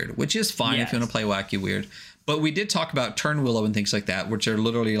wacky weird, which is fine if you want to play wacky weird. But we did talk about Turn Willow and things like that, which are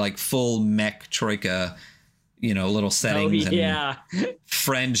literally like full mech Troika, little settings and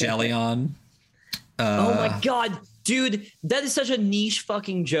Frangelion. Oh my god, dude, that is such a niche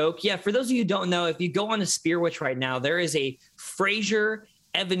fucking joke. Yeah, for those of you who don't know, if you go on to Spearwitch right now, there is a Frasier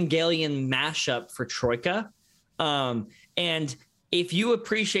Evangelion mashup for Troika. And if you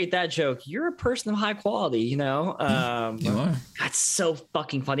appreciate that joke, you're a person of high quality, you are. That's so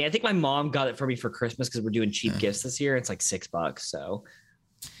fucking funny. I think my mom got it for me for Christmas because we're doing cheap gifts this year. It's like $6, so.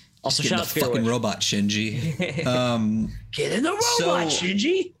 Also, shout out to fucking robot, Shinji. Get in the robot,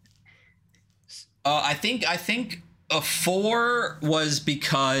 Shinji. I think a 4 was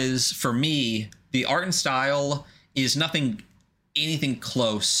because for me the art and style is anything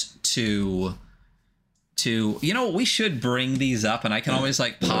close to we should bring these up, and I can always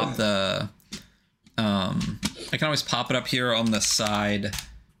like pop the I can always pop it up here on the side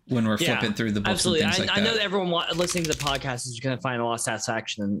when we're flipping through the books. Absolutely. And things like I that. know that everyone listening to the podcast is going to find a lot of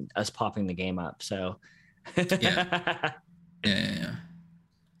satisfaction in us popping the game up. So yeah.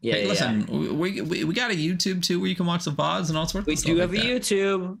 Hey, listen, we got a YouTube too where you can watch the VODs and all sorts of stuff. We do have a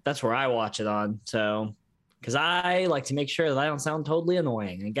YouTube. That's where I watch it on. So because I like to make sure that I don't sound totally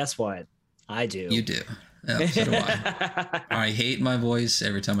annoying. And guess what? I do. You do. Yeah, so do I. I hate my voice.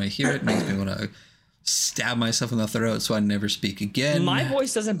 Every time I hear it, makes me want to stab myself in the throat so I never speak again. My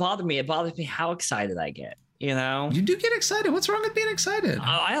voice doesn't bother me. It bothers me how excited I get. You know? You do get excited. What's wrong with being excited?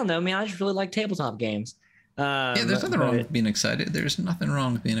 I don't know, man. I just really like tabletop games. Yeah, there's nothing wrong with being excited. There's nothing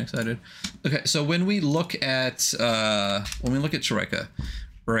wrong with being excited. Okay, so when we look at Troika,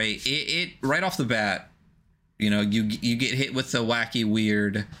 right? It right off the bat, you know, you get hit with the wacky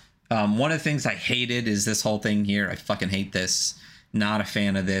weird. One of the things I hated is this whole thing here. I fucking hate this. Not a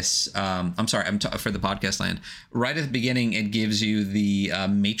fan of this. I'm sorry. For the podcast land. Right at the beginning, it gives you the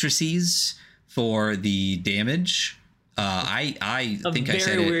matrices for the damage. I think I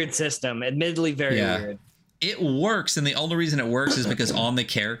said it. Very weird system. Admittedly, very weird. It works, and the only reason it works is because on the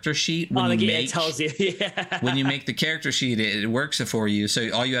character sheet, it tells you. When you make the character sheet, it works it for you.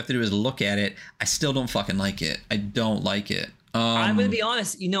 So all you have to do is look at it. I still don't fucking like it. I don't like it. I'm gonna be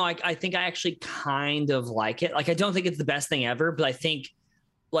honest. You know, I think I actually kind of like it. Like, I don't think it's the best thing ever, but I think,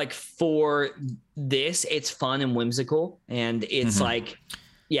 like, for this, it's fun and whimsical, and it's like,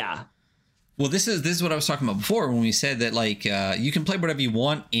 yeah. Well, this is what I was talking about before when we said that, like, you can play whatever you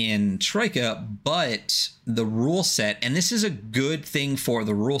want in Troika, but the rule set, and this is a good thing for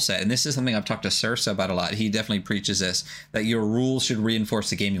the rule set, and this is something I've talked to Sursa about a lot. He definitely preaches this, that your rules should reinforce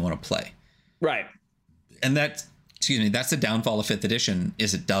the game you want to play. Right. And that's the downfall of 5th edition,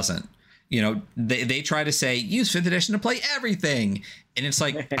 is it doesn't. You know, they try to say, use 5th edition to play everything. And it's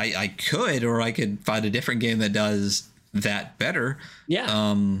like, I could, or I could find a different game that does that better.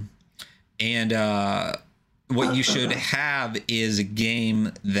 Yeah. And what you should have is a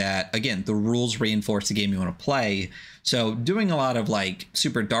game that, again, the rules reinforce the game you want to play. So doing a lot of, like,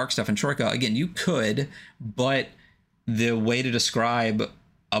 super dark stuff in Troika, again, you could, but the way to describe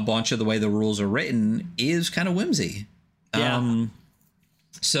a bunch of the way the rules are written is kind of whimsy. Yeah.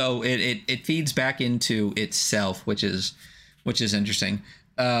 So it feeds back into itself, which is interesting.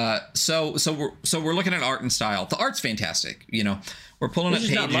 So we're looking at art and style. The art's fantastic. You know, we're pulling up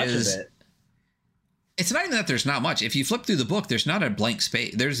pages. Not much of it. It's not even that there's not much. If you flip through the book, there's not a blank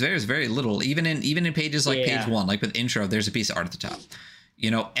space. There's very little. Even in pages like page 1, like with intro, there's a piece of art at the top.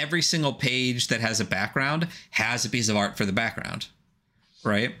 You know, every single page that has a background has a piece of art for the background,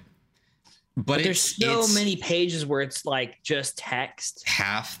 right? But there's so many pages where it's like just text.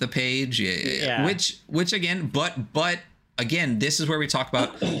 Half the page, yeah. Which again, but again, this is where we talk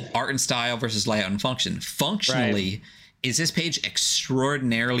about art and style versus layout and function. Functionally, is this page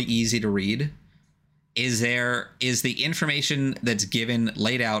extraordinarily easy to read? Is the information that's given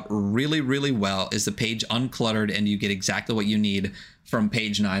laid out really, really well? Is the page uncluttered and you get exactly what you need from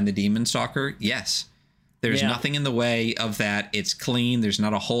page 9, the Demon Stalker? Yes. There's nothing in the way of that. It's clean. There's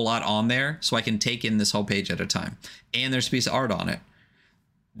not a whole lot on there, so I can take in this whole page at a time. And there's a piece of art on it.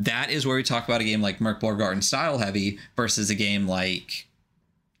 That is where we talk about a game like Merkborg art and style heavy versus a game like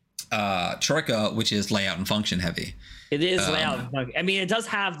Troika, which is layout and function heavy. It is layout and function. I mean, it does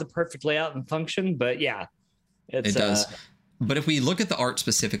have the perfect layout and function, but yeah. It does. But if we look at the art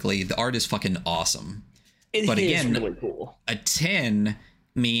specifically, the art is fucking awesome. It is really cool. A 10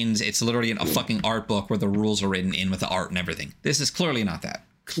 means it's literally a fucking art book where the rules are written in with the art and everything. This is clearly not that.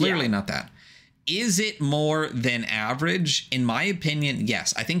 Clearly not that. Is it more than average? In my opinion,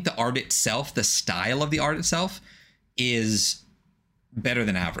 yes. I think the art itself, the style of the art itself, is better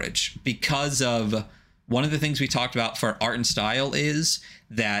than average because of one of the things we talked about for art and style is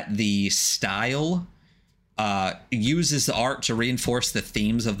that the style uses the art to reinforce the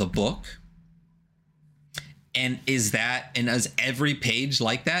themes of the book. And is every page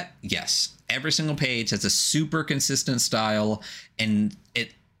like that? Yes. Every single page has a super consistent style, and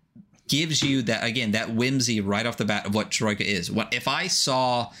it gives you that, again, that whimsy right off the bat of what Troika is. If I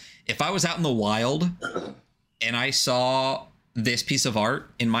was out in the wild and I saw this piece of art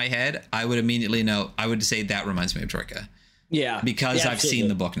in my head, I would immediately know. I would say that reminds me of Troika. Yeah. Because I've seen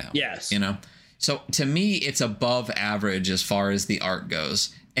the book now. Yes. You know? So to me, it's above average as far as the art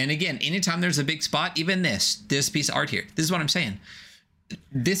goes. And again, anytime there's a big spot, even this piece of art here, this is what I'm saying.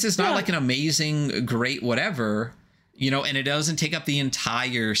 This is not like an amazing, great, whatever, you know, and it doesn't take up the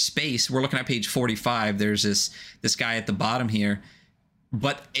entire space. We're looking at page 45. There's this guy at the bottom here,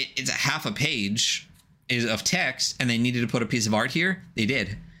 but it's a half a page of text, and they needed to put a piece of art here. They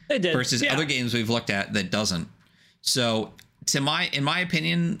did. They did. Versus other games we've looked at that doesn't. So in my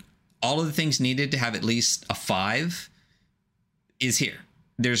opinion, all of the things needed to have at least a 5 is here.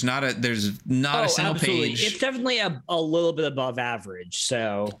 There's not a single page. It's definitely a little bit above average.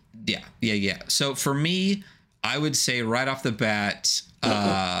 So yeah. So for me, I would say right off the bat,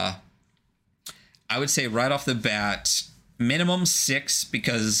 I I would say right off the bat, minimum 6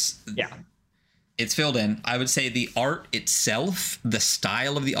 because it's filled in. I would say the art itself, the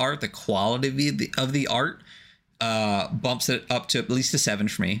style of the art, the quality of the art bumps it up to at least a 7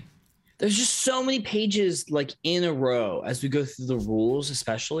 for me. There's just so many pages like in a row as we go through the rules,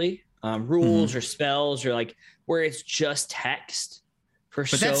 especially rules or spells or like where it's just text for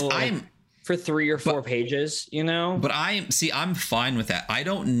for 3 or 4 pages, you know. But I'm fine with that. I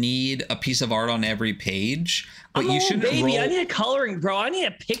don't need a piece of art on every page. But you shouldn't baby. I need a coloring, bro. I need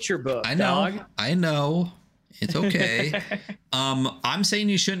a picture book. I know. Dog. I know. It's okay. I'm saying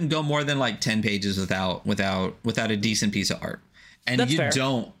you shouldn't go more than like 10 pages without a decent piece of art. And That's fair.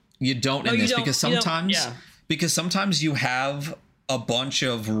 You don't in this because sometimes you have a bunch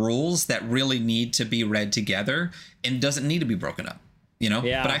of rules that really need to be read together and doesn't need to be broken up. You know,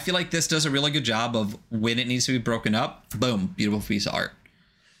 but I feel like this does a really good job of when it needs to be broken up. Boom, beautiful piece of art.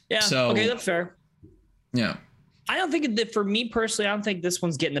 Yeah. So, okay, that's fair. Yeah. I don't think that for me personally, I don't think this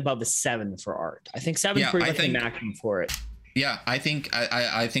one's getting above a 7 for art. I think 7 is pretty much the maximum for it. Yeah, I think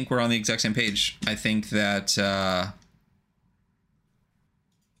we're on the exact same page. I think that a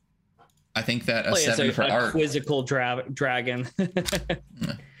 7 for art. Quizzical dragon.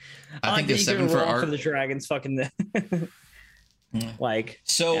 I think a 7 for art. For the dragons, fucking. Like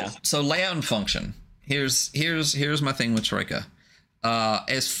so layout and function. Here's my thing with Troika.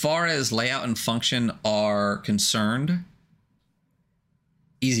 As far as layout and function are concerned,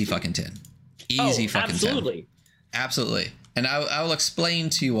 easy fucking 10. Easy fucking absolutely. 10. Absolutely. And I will explain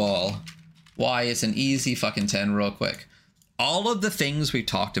to you all why it's an easy fucking 10 real quick. All of the things we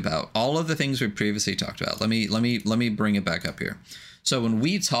talked about, all of the things we previously talked about. Let me bring it back up here. So when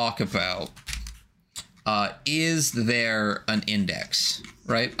we talk about is there an index,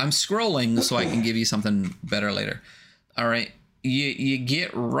 right? I'm scrolling so I can give you something better later. All right. You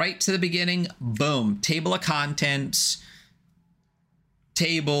get right to the beginning. Boom. Table of contents,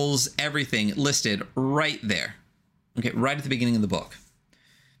 tables, everything listed right there. Okay. Right at the beginning of the book.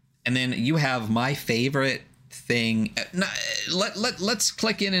 And then you have my favorite thing. Let's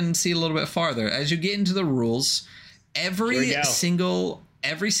click in and see a little bit farther. As you get into the rules, every single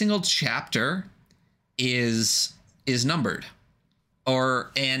chapter is numbered,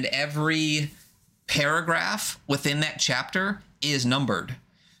 and every paragraph within that chapter is numbered.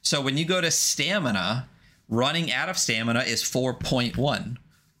 So when you go to stamina, running out of stamina is 4.1,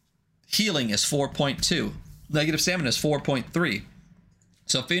 healing is 4.2, negative stamina is 4.3.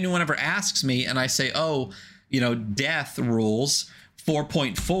 So if anyone ever asks me and I say, death rules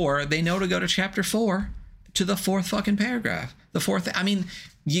 4.4, they know to go to chapter 4 to the 4th fucking paragraph. The 4th, I mean,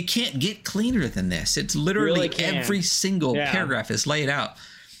 you can't get cleaner than this. It's literally every single paragraph is laid out.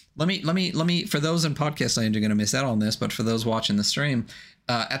 Let me, for those in podcast land, you're going to miss out on this, but for those watching the stream,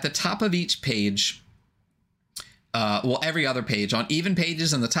 at the top of each page, every other page, on even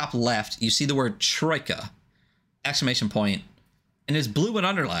pages in the top left, you see the word Troika, ! And it's blue and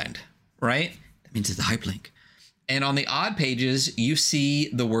underlined, right? That means it's a hyperlink. And on the odd pages, you see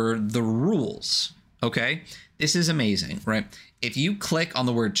the word the rules. Okay, this is amazing, right? If you click on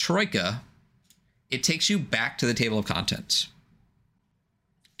the word Troika, it takes you back to the table of contents.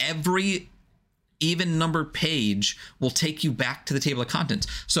 Every even numbered page will take you back to the table of contents.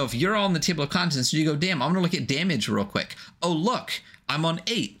 So if you're on the table of contents, you go, damn, I'm going to look at damage real quick. Oh, look, I'm on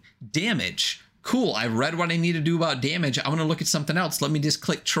 8. Damage. Cool. I read what I need to do about damage. I want to look at something else. Let me just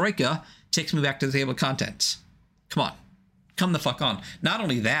click Troika. Takes me back to the table of contents. Come on. Come the fuck on. Not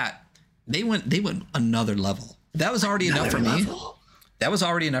only that, they went another level. That was already enough for me. That was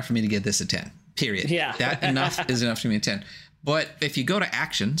already enough for me to get this a 10. Period. Yeah. That enough is enough for me a 10. But if you go to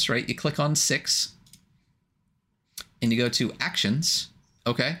actions, right, you click on 6 and you go to actions.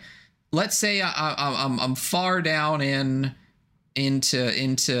 Okay. Let's say I'm far down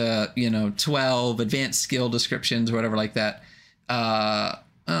into 12 advanced skill descriptions or whatever like that.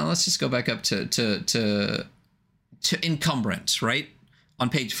 Let's just go back up to encumbrance, right? On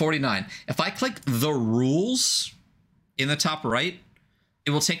page 49. If I click the rules in the top right,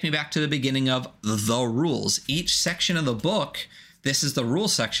 it will take me back to the beginning of the rules. Each section of the book, this is the rule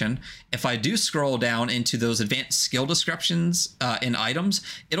section. If I do scroll down into those advanced skill descriptions in items,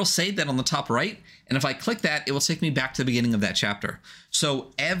 it'll say that on the top right. And if I click that, it will take me back to the beginning of that chapter. So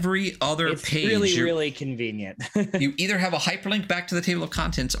every other page, it's really convenient. You either have a hyperlink back to the table of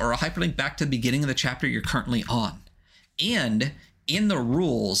contents or a hyperlink back to the beginning of the chapter you're currently on. And in the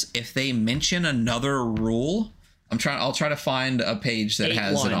rules, if they mention another rule, I'll try to find a page that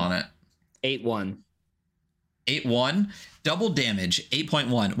has it on it. 8.1. 8.1. Double damage,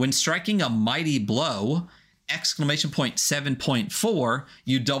 8.1. When striking a mighty blow, exclamation point 7.4,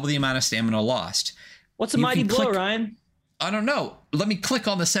 you double the amount of stamina lost. What's a mighty blow, Ryan? I don't know. Let me click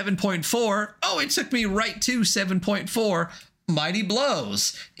on the 7.4. Oh, it took me right to 7.4. Mighty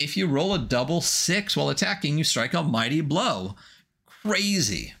blows. If you roll a double 6 while attacking, you strike a mighty blow.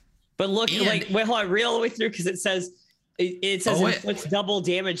 Crazy. But look, wait, hold on, read all the way through because it says it's double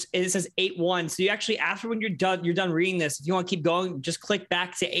damage. And it says 8-1. So you actually, after when you're done reading this, if you want to keep going, just click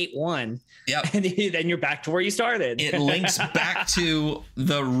back to 8-1. Yep. And then you're back to where you started. It links back to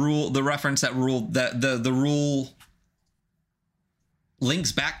the rule, the reference that rule that the rule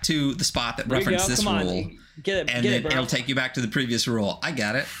links back to the spot that referenced this rule. Get it, and then it'll take you back to the previous rule. I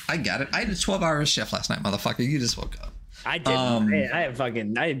got it. I had a 12-hour shift last night, motherfucker. You just woke up. I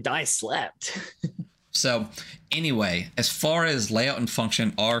didn't. I slept. So anyway, as far as layout and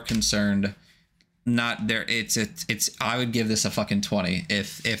function are concerned, not there. It's. I would give this a fucking 20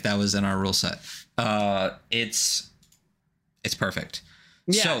 if that was in our rule set. It's perfect.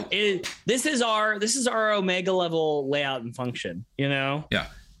 Yeah. So this is our Omega level layout and function. You know. Yeah.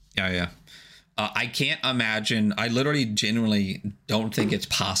 I can't imagine. I literally genuinely don't think it's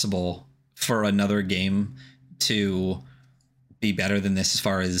possible for another game to be better than this as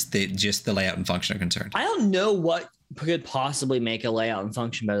far as just the layout and function are concerned. I don't know what could possibly make a layout and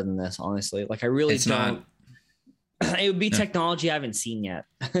function better than this, honestly. Like, I really don't. It would be technology I haven't seen yet.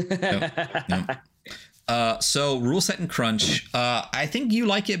 No. So rule set and crunch. I think you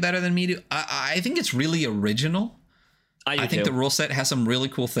like it better than me do. I think it's really original. I think the rule set has some really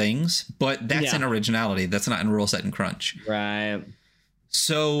cool things, but that's in originality. That's not in rule set and crunch. Right.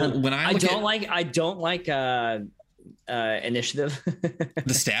 So when I don't like initiative.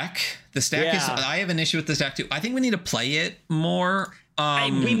 the stack is. I have an issue with the stack too. I think we need to play it more.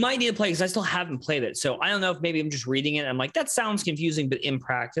 We might need to play because I still haven't played it. So I don't know if maybe I'm just reading it. And I'm like, that sounds confusing, but in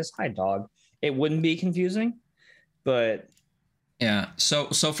practice, hi dog, it wouldn't be confusing. But yeah. So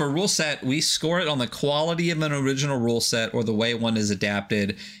for rule set, we score it on the quality of an original rule set or the way one is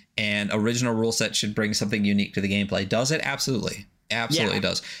adapted. And original rule set should bring something unique to the gameplay. Does it? Absolutely. Absolutely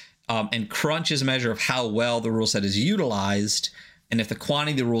does. And crunch is a measure of how well the rule set is utilized and if the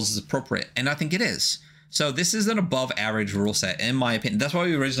quantity of the rules is appropriate. And I think it is. So this is an above average rule set, in my opinion. That's why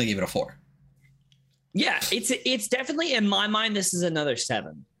we originally gave it a 4. Yeah, it's definitely, in my mind, this is another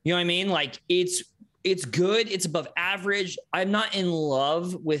 7. You know what I mean? Like, it's good. It's above average. I'm not in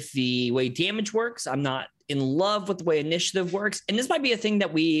love with the way damage works. I'm not in love with the way initiative works. And this might be a thing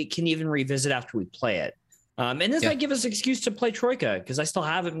that we can even revisit after we play it. And this might give us an excuse to play Troika because I still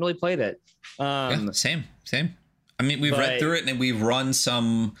haven't really played it. Same. I mean, we've read through it and we've run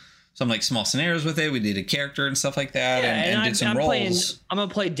some like small scenarios with it. We did a character and stuff like that, and did some roles. I'm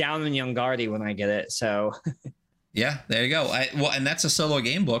gonna play Down in Youngardi when I get it. So yeah, there you go. And that's a solo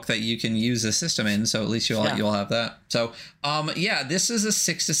game book that you can use the system in. So at least you'll have that. So this is a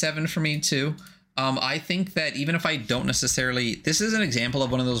 6 to 7 for me too. I think that even if I don't necessarily, this is an example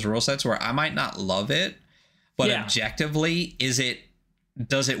of one of those rule sets where I might not love it. But objectively,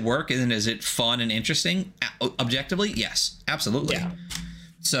 does it work? And is it fun and interesting? Objectively, yes, absolutely. Yeah.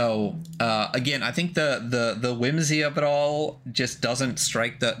 So again, I think the whimsy of it all just doesn't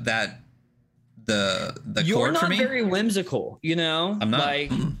strike the You're chord for me. You're not very whimsical, you know. I'm not.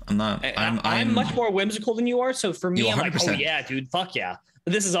 I'm not. I'm much more whimsical than you are. So for me, I'm like, oh yeah, dude, fuck yeah,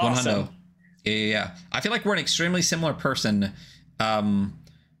 this is awesome. Yeah. I feel like we're an extremely similar person.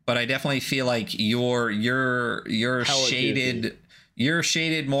 But I definitely feel like you're shaded goofy. You're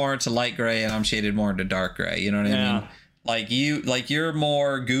shaded more to light gray and I'm shaded more into dark gray. You know what I mean? Like you're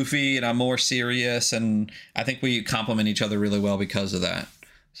more goofy and I'm more serious, and I think we complement each other really well because of that.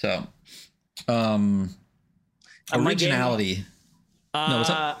 So originality. No, what's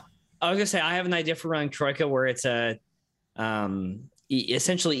up? I was gonna say I have an idea for running Troika where it's a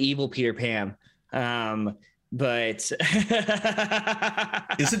essentially evil Peter Pan. But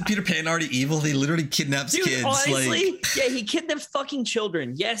isn't Peter Pan already evil? He literally kidnaps kids. Honestly, he kidnaps fucking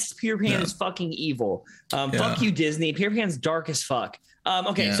children. Yes, Peter Pan is fucking evil. Fuck you, Disney. Peter Pan's dark as fuck.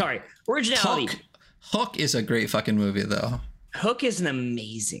 Sorry. Originality. Hook is a great fucking movie, though. Hook is an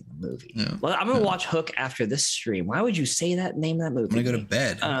amazing movie. Yeah. Well, I'm gonna watch Hook after this stream. Why would you say that? Name that movie. I'm gonna go to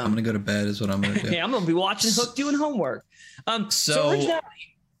bed. I'm gonna go to bed. Is what I'm gonna do. Yeah, I'm gonna be watching Hook doing homework. So originality.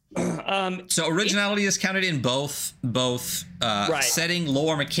 So originality is counted in both setting,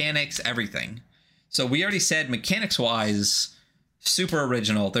 lore, mechanics, everything. So we already said mechanics wise, super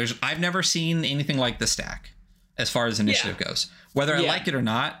original. I've never seen anything like the stack as far as initiative goes. Whether I like it or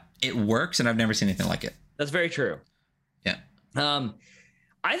not, it works, and I've never seen anything like it. That's very true. Yeah.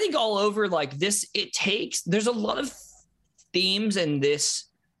 I think all over like this, there's a lot of themes in this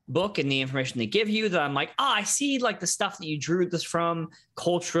book and the information they give you that I'm like, oh, I see like the stuff that you drew this from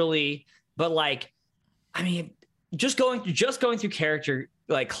culturally, but like, I mean, just going through character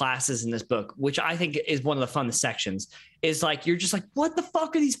like classes in this book, which I think is one of the funnest sections, is like you're just like, what the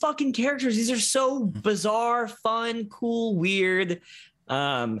fuck are these fucking characters? These are so bizarre, fun, cool, weird.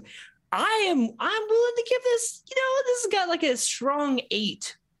 I'm willing to give this, this has got like a strong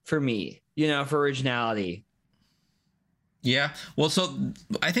 8 for me, for originality. Yeah. Well, so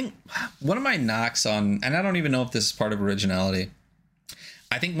I think one of my knocks on, and I don't even know if this is part of originality,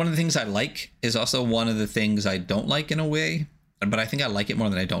 I think one of the things I like is also one of the things I don't like in a way, but I think I like it more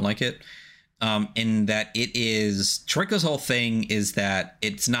than I don't like it. In that it is, Troika's whole thing is that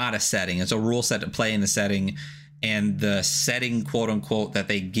it's not a setting. It's a rule set to play in the setting. And the setting, quote unquote, that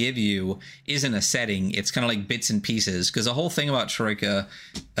they give you isn't a setting. It's kind of like bits and pieces. Because the whole thing about Troika,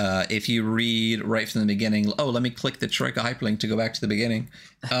 if you read right from the beginning, let me click the Troika hyperlink to go back to the beginning.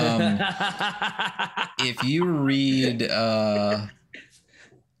 If you read...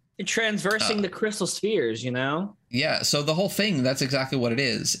 transversing the crystal spheres, Yeah, so the whole thing, that's exactly what it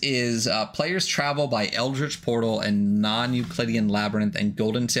is players travel by Eldritch Portal and non-Euclidean Labyrinth and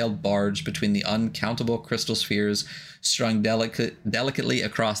golden-sailed barge between the uncountable crystal spheres strung delicately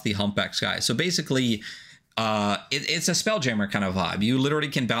across the humpback sky. So basically, it's a Spelljammer kind of vibe. You literally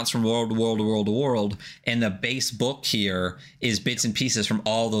can bounce from world to world to world to world, and the base book here is bits and pieces from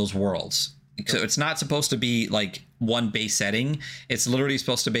all those worlds. So it's not supposed to be like one base setting. It's literally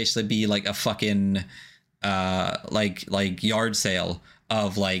supposed to basically be like a fucking like yard sale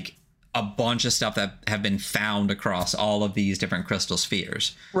of like a bunch of stuff that have been found across all of these different crystal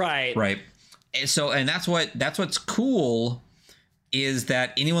spheres. Right. And that's what's cool is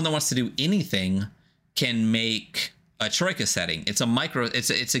that anyone that wants to do anything can make a Troika setting. It's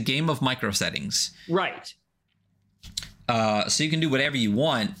a game of micro settings. Right. So you can do whatever you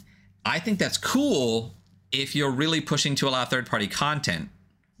want. I think that's cool if you're really pushing to allow third-party content,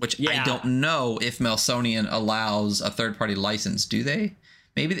 which I don't know if Melsonian allows a third-party license. Do they?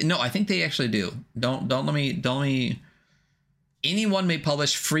 Maybe. No, I think they actually do. Don't let me. Anyone may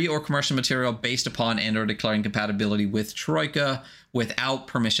publish free or commercial material based upon and/or declaring compatibility with Troika without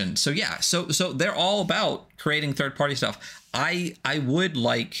permission. So yeah, so they're all about creating third-party stuff. I would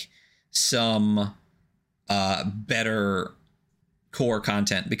like some better core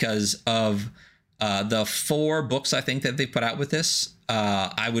content because of the 4 books I think that they put out with this.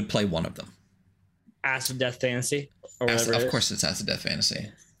 I would play one of them. Acid Death Fantasy, or whatever. Of course, it's Acid Death Fantasy.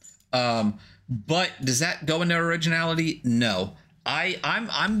 But does that go into originality? No.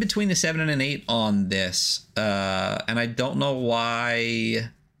 I'm between a 7 and an 8 on this, and I don't know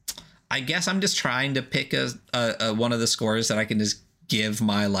why. I guess I'm just trying to pick a one of the scores that I can just give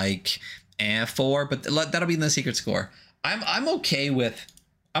my like 4, but that'll be in the secret score. I'm okay with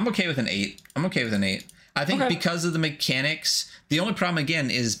an 8. I'm okay with an 8. I think because of the mechanics, the only problem again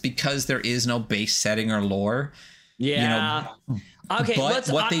is because there is no base setting or lore. Yeah. Okay. But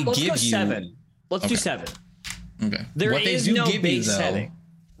let's go 7. Let's do 7. Okay. There is no base setting.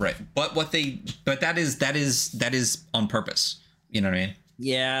 Right. But that is on purpose. You know what I mean?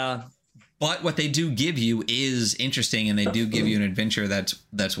 Yeah. But what they do give you is interesting, and they do give you an adventure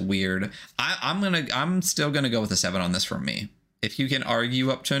that's weird. I'm still gonna go with a 7 on this for me. If you can argue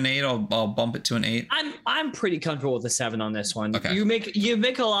up to an 8, I'll bump it to an 8. I'm pretty comfortable with a 7 on this one. Okay. You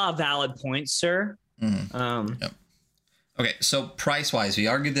make a lot of valid points, sir. Mm-hmm. Yep. Okay, so price wise, we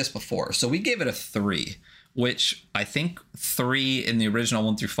argued this before. So we gave it a 3, which I think 3 in the original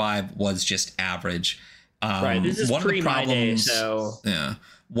 1 through 5 was just average. Right. This is pre my day, so yeah.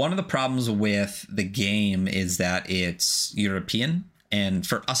 One of the problems with the game is that it's European, and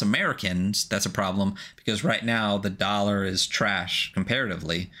for us Americans, that's a problem because right now the dollar is trash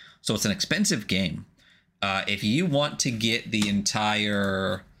comparatively. So it's an expensive game. If you want to get the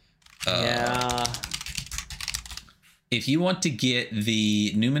entire... If you want to get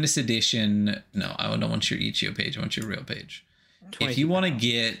the Numinous Edition... No, I don't want your Ichio page. I want your real page. If you want to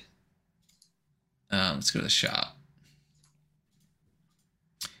get... let's go to the shop.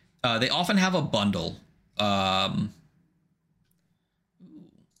 They often have a bundle.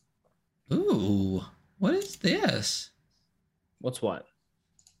 Ooh, what is this? What's what?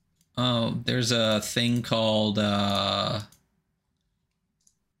 Oh, there's a thing called the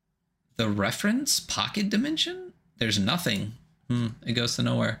reference pocket dimension. There's nothing. It goes to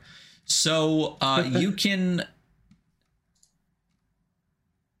nowhere. So you can.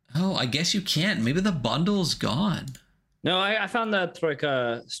 Oh, I guess you can't. Maybe the bundle's gone. No, I found the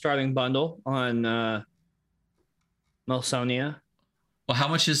Troika starting bundle on Melsonia. Well, how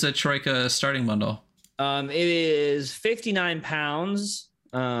much is the Troika starting bundle? It is £59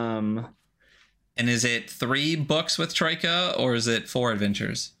 Um, And is it 3 books with Troika, or is it 4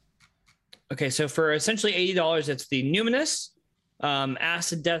 adventures? okay, so for essentially $80, it's the Numinous,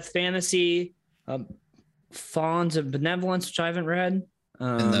 Acid Death Fantasy, Fawns of Benevolence, which I haven't read.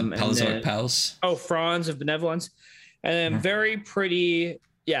 And the Paleozoic Pals. Oh, Fawns of Benevolence. And then very pretty,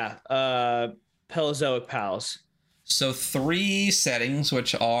 Paleozoic Pals. So 3 settings,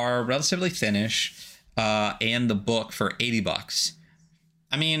 which are relatively thinnish, and the book for $80.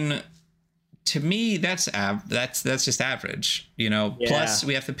 I mean, to me, that's just average, you know. Yeah. Plus,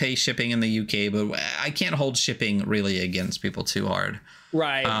 we have to pay shipping in the UK, but I can't hold shipping really against people too hard,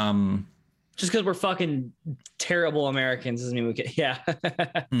 right? Just because we're fucking terrible Americans doesn't mean we can. Yeah.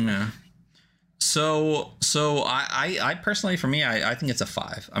 Yeah. So I personally, for me, I think it's a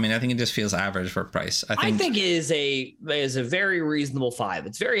 5. I mean, I think it just feels average for price. I think it is a very reasonable 5.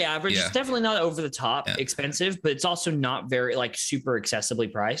 It's very average. Yeah. It's definitely not over the top expensive, but it's also not very like super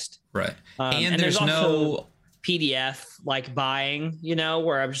accessibly priced. Right. And there's no PDF like buying, you know,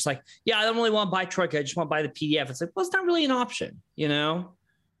 where I'm just like, yeah, I don't really want to buy Troika. I just want to buy the PDF. It's like, well, it's not really an option, you know?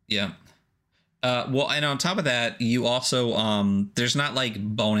 Yeah. Well, and on top of that, you also there's not like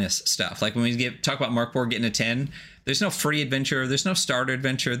bonus stuff. Like when we talk about Markborg getting a 10, there's no free adventure, there's no starter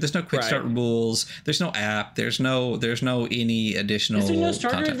adventure, there's no quick start rules, there's no app, there's no any additional. Is there no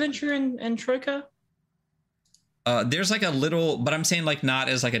starter content. Adventure in Troika? There's like a little, but I'm saying like not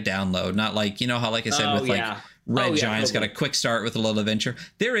as like a download, not like, you know how like I said with like Red Giant's got a quick start with a little adventure.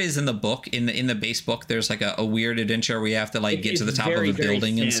 There is in the book, in the base book, there's like a weird adventure where you have to like get to the top of a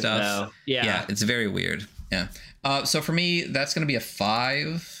building and stuff. Though. Yeah, it's very weird. Yeah. So for me, that's gonna be a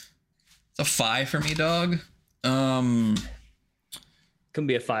 5. It's a 5 for me, dog. Can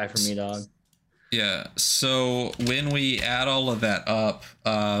be a 5 for me, dog. Yeah, so when we add all of that up,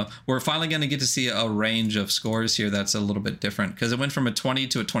 we're finally going to get to see a range of scores here that's a little bit different, because it went from a 20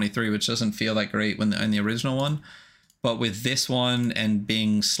 to a 23, which doesn't feel that great in the original one. But with this one and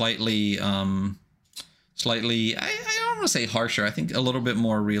being slightly, I don't want to say harsher, I think a little bit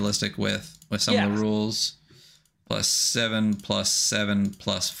more realistic with some of the rules. +7, +7,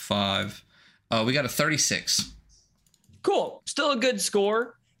 +5. We got a 36. Cool. Still a good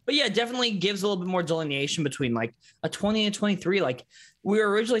score. But yeah, definitely gives a little bit more delineation between like a 20 and 23. Like we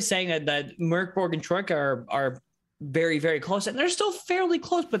were originally saying that Merkborg and Troika are very, very close, and they're still fairly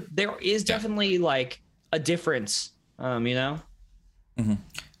close, but there is definitely like a difference, you know? Mm-hmm.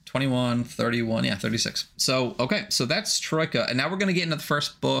 21, 31, 36. So, okay, so that's Troika. And now we're going to get into the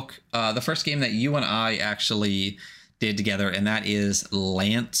first book, the first game that you and I actually did together, and that is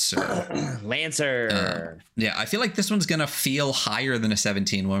Lancer. Lancer. Yeah, I feel like this one's gonna feel higher than a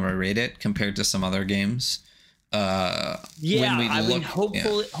 17 when we rate it compared to some other games. Hopefully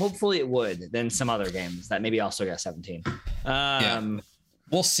it would than some other games that maybe also got 17.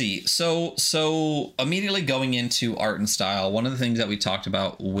 We'll see. So immediately going into art and style, one of the things that we talked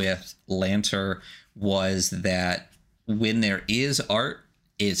about with Lancer was that when there is art,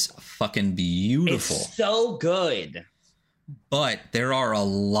 it's fucking beautiful. It's so good. But there are a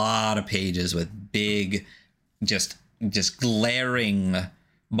lot of pages with big, just glaring,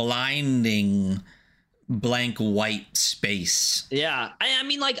 blinding, blank white space. Yeah. I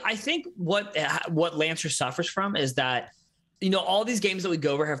mean, like, I think what Lancer suffers from is that, you know, all these games that we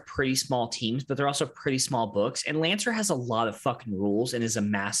go over have pretty small teams, but they're also pretty small books. And Lancer has a lot of fucking rules and is a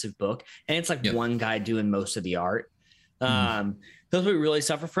massive book. And it's like one guy doing most of the art. Those we really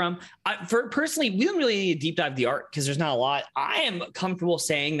suffer from. Personally, we don't really need to deep dive the art because there's not a lot. I am comfortable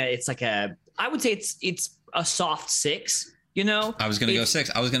saying that it's like I would say it's a soft 6, you know? I was going to go 6.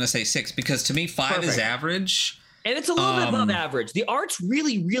 I was going to say 6 because to me, 5 is average. And it's a little bit above average. The art's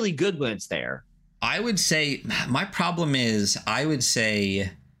really, really good when it's there. I would say my problem is I would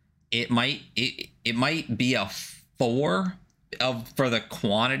say it might be a 4 for the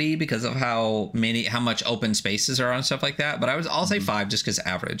quantity because of how much open spaces are on stuff like that. But I'll say 5 just because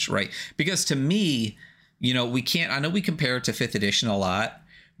average, right? Because to me, you know, I know we compare it to 5th edition a lot,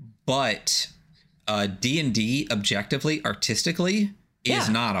 but D&D objectively, artistically is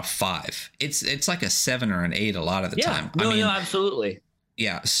not a 5. It's like a 7 or an 8 a lot of the time. No, absolutely.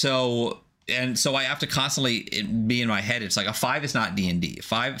 Yeah. So I have to constantly be in my head. It's like a 5 is not D&D.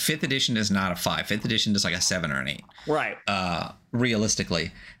 5th edition is not a 5. 5th edition is like a 7 or an 8. Right.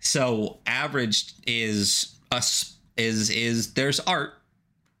 Realistically. So average is there's art.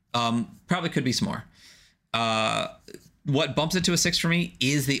 Probably could be some more. What bumps it to a 6 for me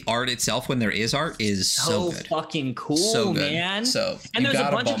is the art itself. When there is art, is so good. Fucking cool, man. And there's a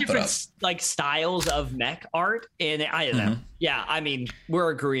bunch of different like styles of mech art, and I don't know. Yeah, I mean,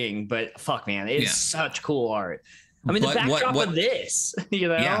 we're agreeing, but fuck, man, it's such cool art. I mean, the backdrop of this, you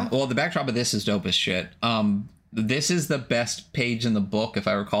know? Yeah, well, the backdrop of this is dope as shit. This is the best page in the book, if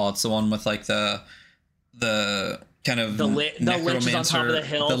I recall. It's the one with like the kind of the lich is on top of the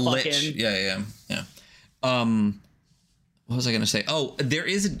hill. The lich. Yeah. What was I going to say? Oh, there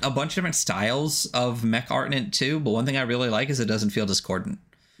is a bunch of different styles of mech art in it too. But one thing I really like is it doesn't feel discordant.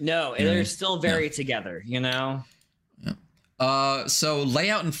 No, they're still very together, you know? Yeah. So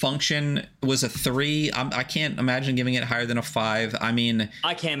layout and function was a 3. I can't imagine giving it higher than a 5. I mean,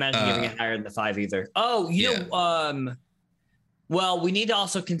 I can't imagine giving it higher than a 5 either. Oh, you know, well, we need to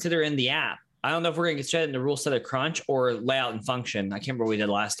also consider in the app. I don't know if we're going to get straight into rule set of crunch or layout and function. I can't remember what we did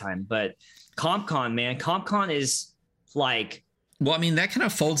last time, but CompCon, man, CompCon is like, well, I mean, that kind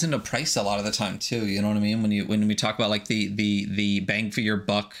of folds into price a lot of the time too. You know what I mean? When we talk about like the bang for your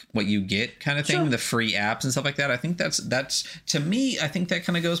buck, what you get kind of thing, sure. The free apps and stuff like that. I think that's to me, I think that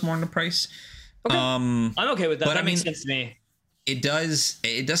kind of goes more into price. Okay. I'm okay with that. But that makes sense to me. It does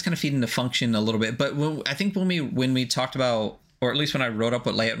kind of feed into function a little bit. But I think when we talked about, or at least when I wrote up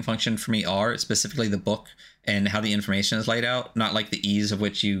what layout and function for me are, specifically the book and how the information is laid out, not like the ease of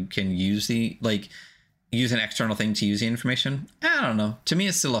which you can use use an external thing to use the information. I don't know. To me,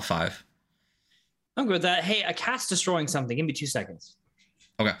 it's still a 5. I'm good with that. Hey, a cat's destroying something. Give me 2 seconds.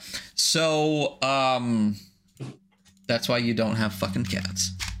 Okay. So, that's why you don't have fucking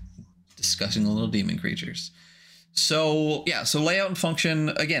cats. Discussing little demon creatures. So, yeah. So layout and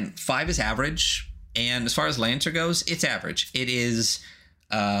function, again, 5 is average. And as far as Lancer goes, it's average. It is,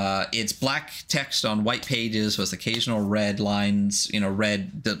 it's black text on white pages with occasional red lines,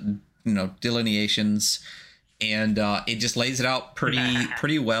 delineations, and it just lays it out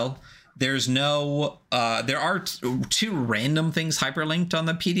pretty well. There's no there are 2 random things hyperlinked on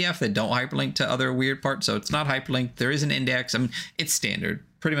the PDF that don't hyperlink to other weird parts, so it's not hyperlinked. There is an index. I mean, it's standard,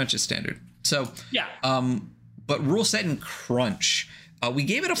 pretty much it's standard. So yeah. But rule set and crunch, we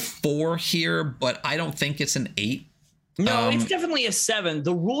gave it a 4 here, but I don't think it's an 8. No, it's definitely a 7.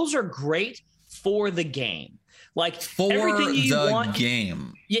 The rules are great for the game. Like for everything you want,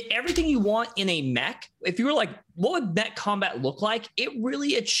 game. Yeah, everything you want in a mech. If you were like, what would mech combat look like? It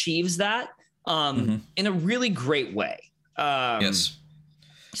really achieves that in a really great way. Yes.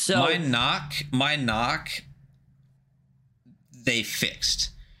 So my knock, they fixed,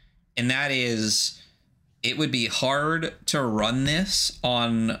 and that is, it would be hard to run this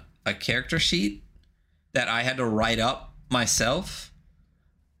on a character sheet that I had to write up myself.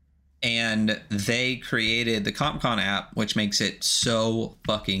 And they created the CompCon app, which makes it so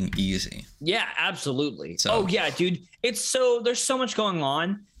fucking easy. Yeah, absolutely. So, oh yeah, dude. There's so much going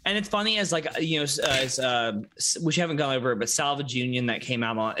on. And it's funny as like, which you haven't gone over, but Salvage Union that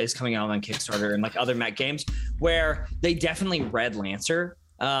is coming out on Kickstarter and like other mech games where they definitely read Lancer.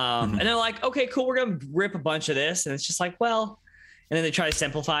 And they're like, okay, cool. We're going to rip a bunch of this. And it's just like, well, and then they try to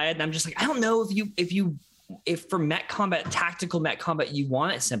simplify it. And I'm just like, I don't know if for mech combat, tactical mech combat, you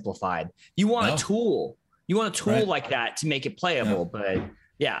want it simplified. You want a tool. You want a tool like that to make it playable. But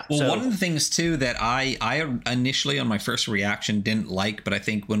yeah. Well, one of the things too that I initially on my first reaction didn't like, but I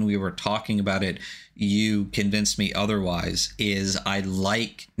think when we were talking about it, you convinced me otherwise, is I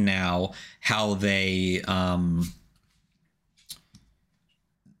like now how they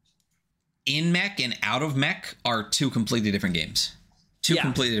in mech and out of mech are 2 completely different games.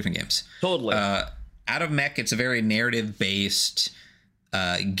 Completely different games. Totally. Out of mech, it's a very narrative-based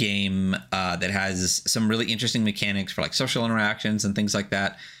game that has some really interesting mechanics for like social interactions and things like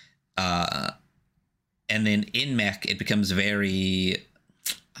that. And then in mech, it becomes very,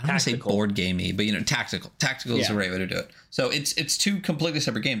 I don't want to say board gamey, but tactical. Tactical is the right way to do it. So it's 2 completely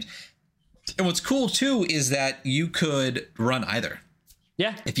separate games. And what's cool too is that you could run either.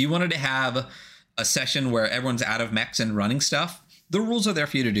 Yeah. If you wanted to have a session where everyone's out of mechs and running stuff, the rules are there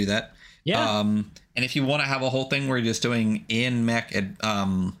for you to do that. Yeah. And if you want to have a whole thing where you're just doing in mech and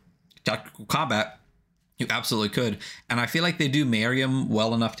tactical combat, you absolutely could. And I feel like they do marry them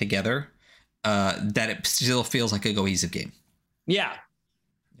well enough together that it still feels like a cohesive game. Yeah.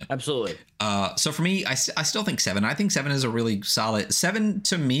 Absolutely. So for me, I still think 7. I think 7 is a really solid. 7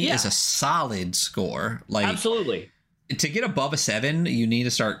 to me is a solid score. Like, absolutely. To get above a 7, you need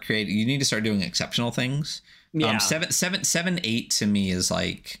to start doing exceptional things. Yeah. 7, 8 to me is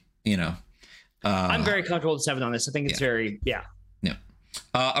like, I'm very comfortable with 7 on this. I think it's very,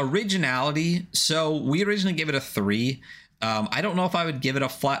 originality. So we originally gave it a 3. I don't know if I would give it a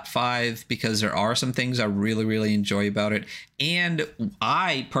flat 5 because there are some things I really, really enjoy about it. And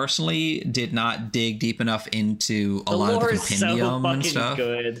I personally did not dig deep enough into a lot of the compendium and stuff.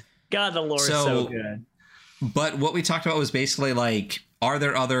 Good. God, the lore is so good. But what we talked about was basically like, Are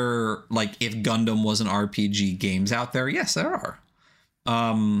there other, like, if Gundam was an RPG games out there? Yes, there are.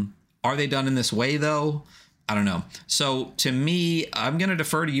 Are they done in this way, though? I don't know. So to me, I'm going to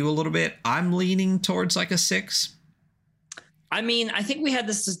defer to you a little bit. I'm leaning towards like a 6. I mean, I think we had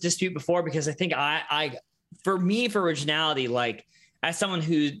this dispute before because I think for me, for originality, like as someone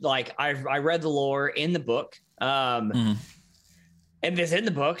who like I read the lore in the book, and it's in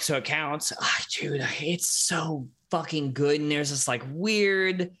the book, so it counts. Dude, it's so fucking good. And there's this like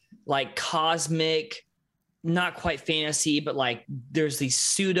weird, like cosmic, not quite fantasy, but like there's these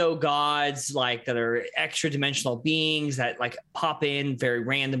pseudo gods like that are extra dimensional beings that like pop in very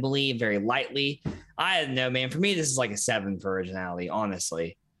randomly, very lightly. I don't know, man. For me, this is like a 7 for originality,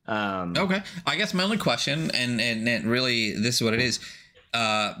 honestly. Okay. I guess my only question, and really this is what it is,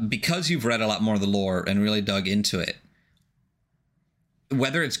 because you've read a lot more of the lore and really dug into it,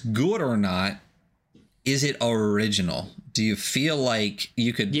 whether it's good or not, is it original? Do you feel like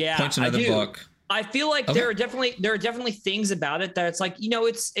you could point to another book? I feel like there are definitely things about it that it's like,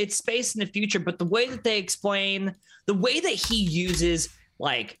 it's space in the future, but the way that they explain, the way that he uses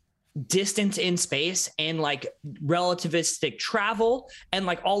like distance in space and like relativistic travel and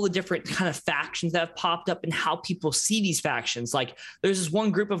like all the different kind of factions that have popped up and how people see these factions. Like there's this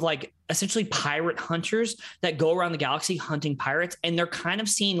one group of like essentially pirate hunters that go around the galaxy hunting pirates, and they're kind of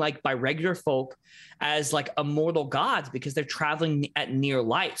seen like by regular folk as like immortal gods because they're traveling at near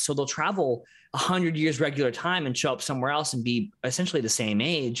light. So they'll travel 100 years regular time and show up somewhere else and be essentially the same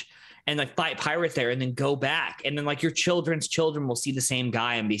age and like fight pirates there and then go back. And then like your children's children will see the same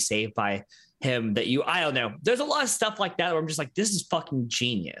guy and be saved by him I don't know. There's a lot of stuff like that where I'm just like, this is fucking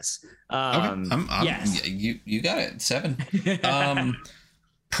genius. Yes. You got it. 7.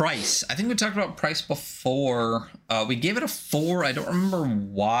 Price. I think we talked about price before. We gave it a 4. I don't remember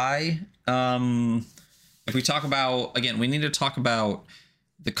why. If we talk about, again, we need to talk about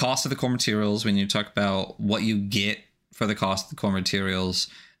the cost of the core materials. We need to talk about what you get for the cost of the core materials,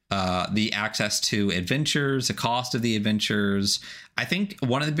 the access to adventures, the cost of the adventures. I think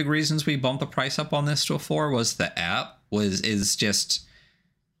one of the big reasons we bumped the price up on this to a 4 was the app is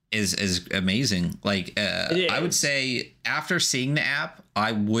amazing. Like I would say after seeing the app,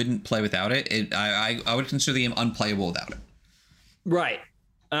 I wouldn't play without it. I would consider the game unplayable without it. Right.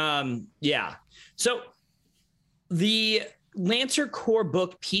 Yeah. So the Lancer core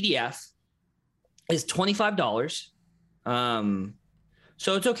book PDF is $25.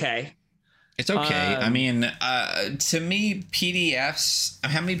 So it's okay. It's okay. I mean, to me, PDFs,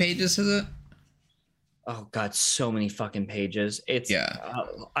 how many pages is it? Oh God, so many fucking pages. It's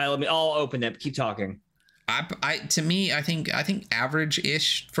I'll open it. Keep talking. To me, I think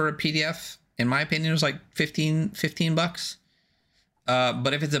average-ish for a PDF, in my opinion, is like $15.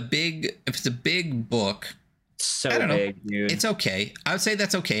 But if it's a big book, so I don't big, know. Dude. It's okay. I would say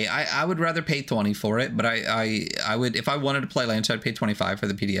that's okay. I would rather pay 20 for it, but I would, if I wanted to play Lancer, I'd pay 25 for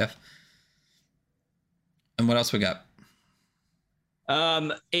the PDF. And what else we got?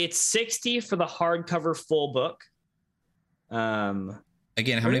 It's 60 for the hardcover full book.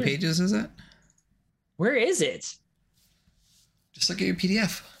 Again, how many pages is it? Where is it? Just look at your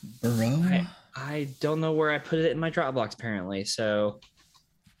PDF, bro. I don't know where I put it in my Dropbox apparently, so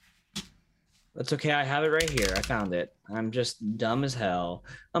that's okay. I have it right here. I found it. I'm just dumb as hell.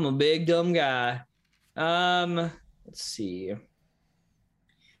 I'm a big dumb guy. Let's see.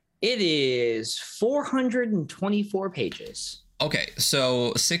 It is 424 pages. Okay,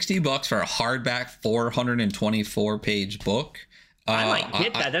 so $60 for a hardback 424 page book. I might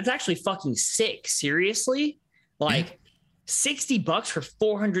get that. That's actually fucking sick. Seriously? Like $60 for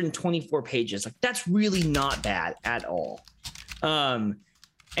 424 pages. Like that's really not bad at all. And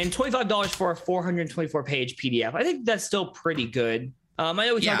 $25 for a 424 page PDF. I think that's still pretty good. I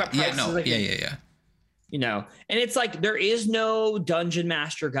know we talk about prices. Yeah. You know, and it's like there is no dungeon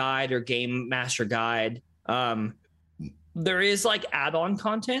master guide or game master guide. There is like add-on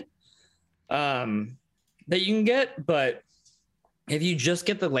content that you can get, but if you just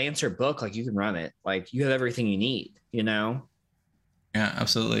get the Lancer book, like you can run it. Like you have everything you need, you know? Yeah,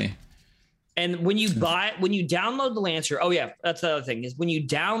 absolutely. And when you download the Lancer, oh yeah, that's the other thing is when you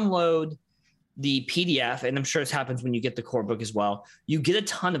download the PDF, and I'm sure this happens when you get the core book as well, you get a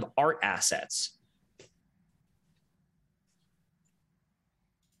ton of art assets.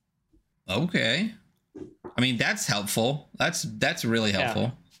 Okay. I mean, that's helpful. That's really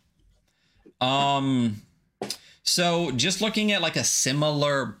helpful. Yeah. So just looking at like a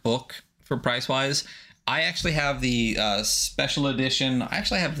similar book for price wise, I actually have the special edition. I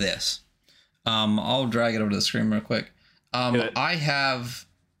actually have this. I'll drag it over to the screen real quick. I have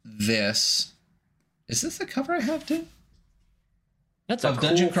this. Is this the cover I have too? That's a of cool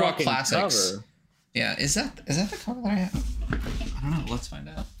Dungeon Crawl fucking Classics. cover. Yeah, is that the cover that I have? I don't know. Let's find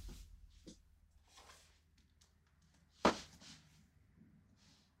out.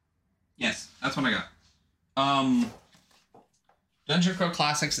 Yes, that's what I got. Dungeon Crawl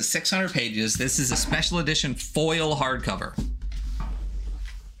Classics is 600 pages. This is a special edition foil hardcover.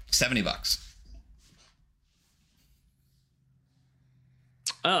 $70.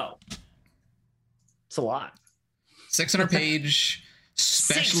 Oh, it's a lot. 600 page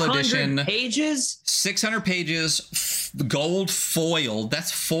special edition. 600 pages? 600 pages, gold foil.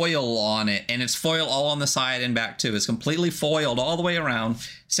 That's foil on it, and it's foil all on the side and back too. It's completely foiled all the way around.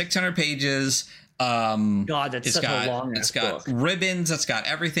 600 pages. God, that's such a long It's got book. ribbons. It's got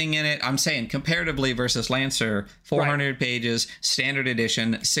everything in it. I'm saying comparatively versus Lancer, 400 pages, standard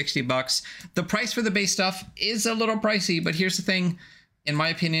edition, $60. The price for the base stuff is a little pricey, but here's the thing. In my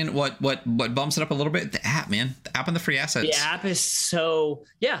opinion, what bumps it up a little bit? The app, man. The app and the free assets. The app is so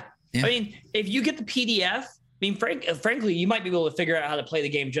yeah. I mean, if you get the PDF, I mean, frankly, you might be able to figure out how to play the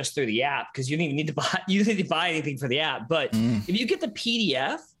game just through the app because you don't even need to buy anything for the app. But if you get the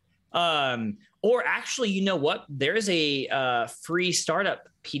PDF, or actually, you know what? There's a free startup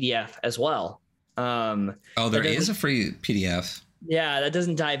PDF as well. There is a free PDF. Yeah, that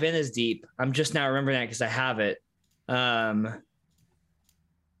doesn't dive in as deep. I'm just now remembering that because I have it.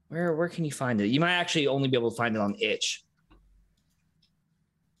 Where can you find it? You might actually only be able to find it on itch.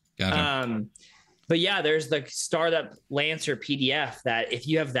 Gotcha. But yeah, there's the startup Lancer PDF that if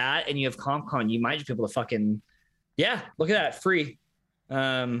you have that and you have CompCon, you might just be able to fucking look at that free.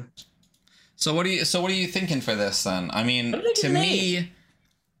 So what are you thinking for this then? I mean, to me,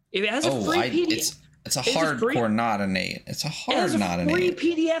 if it has a free PDF. It's a hardcore, not an 8. It's a hard, not an 8.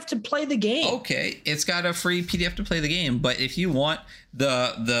 Free PDF to play the game. Okay, it's got a free PDF to play the game, but if you want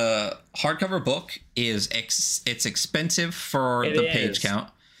the hardcover book it's expensive for the page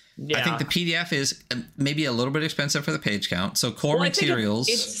count. Yeah. I think the PDF is maybe a little bit expensive for the page count. So core materials.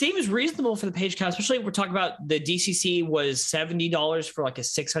 It seems reasonable for the page count, especially if we're talking about the DCC was $70 for like a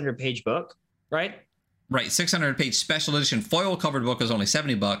 600 page book, right? Right, 600 page special edition foil covered book is only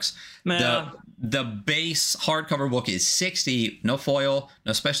 $70. The base hardcover book is $60. No foil,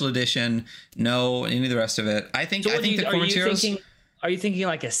 no special edition, no any of the rest of it. I think the core materials. Are you thinking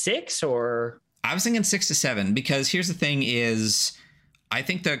like a 6 or? I was thinking 6 to 7 because here's the thing: is I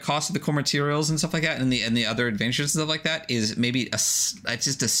think the cost of the core materials and stuff like that, and the other adventures and stuff like that, is maybe it's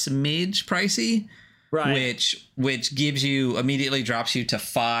just a smidge pricey. Right. Which gives you immediately drops you to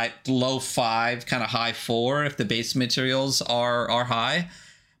low 5, kind of high 4 if the base materials are high.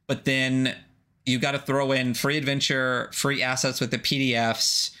 But then you got to throw in free adventure, free assets with the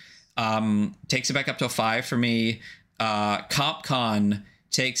PDFs. Takes it back up to a 5 for me. CompCon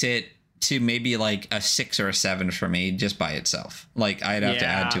takes it to maybe like a 6 or a 7 for me just by itself. Like I'd have to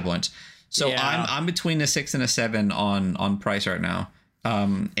add 2 points. So I'm between a 6 and a 7 on price right now.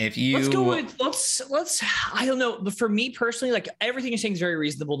 If you let's I don't know, but for me personally, like everything you're saying is very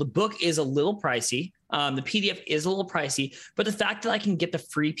reasonable. The book is a little pricey. The PDF is a little pricey, but the fact that I can get the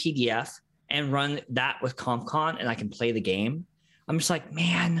free PDF and run that with CompCon and I can play the game, I'm just like,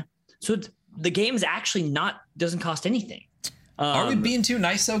 man. So the game is actually doesn't cost anything. Are we being too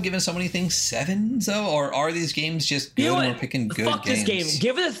nice though, giving so many things 7s though, or are these games just good and we're picking good games? Fuck this game.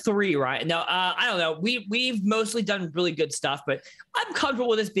 Give it a 3 right now. I don't know. We've mostly done really good stuff, but I'm comfortable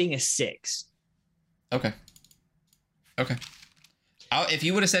with this being a 6. Okay. If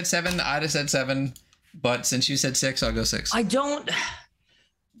you would have said 7, I'd have said 7. But since you said 6, I'll go 6. I don't.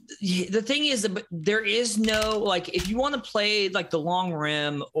 The thing is, there is no like if you want to play like the long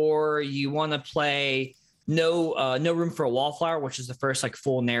rim or you want to play. No Room for a Wallflower, which is the first like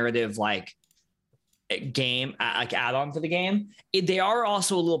full narrative like game like add-on for the game. They are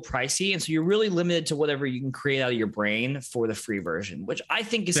also a little pricey, and so you're really limited to whatever you can create out of your brain for the free version, which I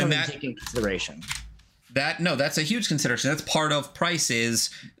think is something to take into consideration. That's a huge consideration. That's part of price is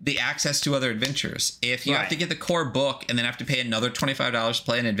the access to other adventures. If you have to get the core book and then have to pay another $25 to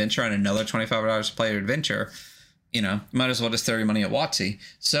play an adventure and another $25 to play an adventure, might as well just throw your money at WotC.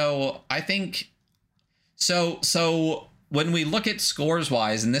 So I think. So when we look at scores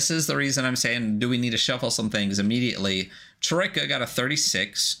wise, and this is the reason I'm saying, do we need to shuffle some things immediately? Troika got a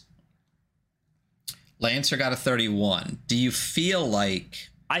 36. Lancer got a 31. Do you feel like?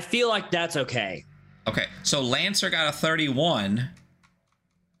 I feel like that's okay. Okay. So Lancer got a 31.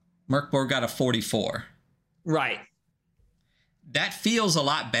 Merkborg got a 44. Right. That feels a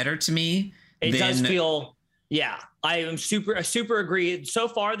lot better to me. It does feel Yeah, I am super agree. So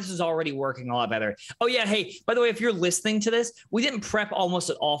far, this is already working a lot better. Oh yeah, hey, by the way, if you're listening to this, we didn't prep almost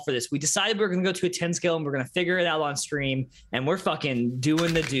at all for this. We decided we are going to go to a 10 scale and we're going to figure it out on stream, and we're fucking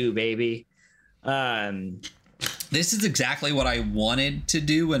doing the do, baby. This is exactly what I wanted to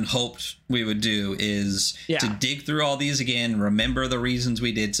do and hoped we would do, is to dig through all these again, remember the reasons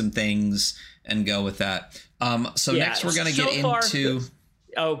we did some things, and go with that. So next we're going to get into...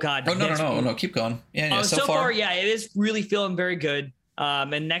 Oh God! Oh no! Keep going. Yeah. So far, yeah, it is really feeling very good.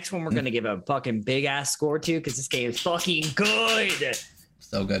 And next one we're gonna give a fucking big ass score to, because this game is fucking good.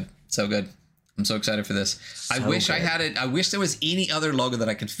 So good. I'm so excited for this. I wish I had it. I wish there was any other logo that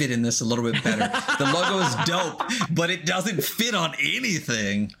I could fit in this a little bit better. The logo is dope, but it doesn't fit on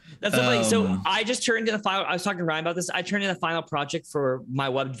anything. That's so funny. So I just turned in the final. I was talking to Ryan about this. I turned in a final project for my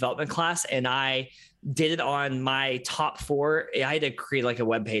web development class, and I did it on my top 4. I had to create like a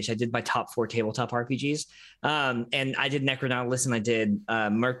web page. I did my top 4 tabletop RPGs. And I did Necronautilus and I did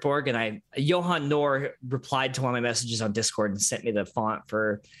Merkborg, and Johan Noor replied to one of my messages on Discord and sent me the font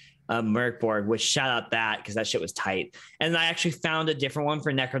for Merkborg, which shout out that, because that shit was tight. And I actually found a different one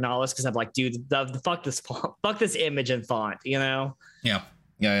for Necronautilus, because I'm like, dude, fuck this image and font, you know? Yeah.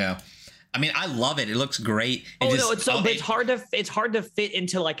 I mean, I love it. It looks great. It's hard to fit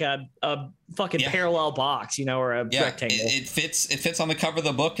into like a fucking parallel box, you know, or a rectangle. It fits on the cover of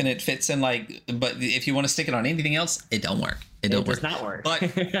the book, and it fits in like. But if you want to stick it on anything else, it don't work. It does not work. But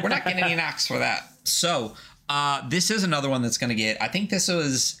we're not getting any knocks for that. So this is another one that's going to get. I think this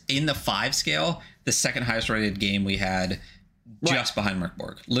was in the 5 scale, the second highest rated game we had. Just behind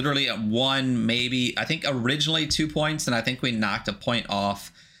Merkborg, literally at 1, maybe. I think originally 2 points, and I think we knocked a point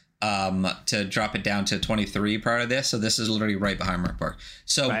off to drop it down to 23 prior to this. So this is literally right behind Merkborg.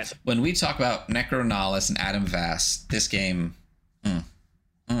 So when we talk about Necronautilus and Adam Vass, this game,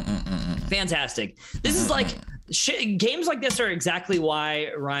 fantastic. This is like games like this are exactly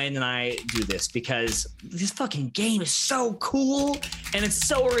why Ryan and I do this, because this fucking game is so cool and it's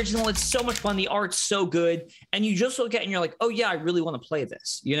so original. It's so much fun. The art's so good, and you just look at it and you're like, oh yeah, I really want to play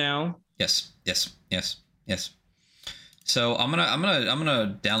this. You know? Yes. So I'm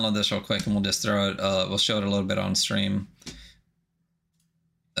gonna download this real quick, and we'll just throw it. We'll show it a little bit on stream.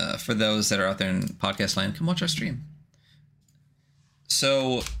 For those that are out there in podcast land, come watch our stream.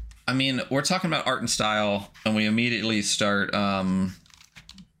 So, I mean, we're talking about art and style, and we immediately start.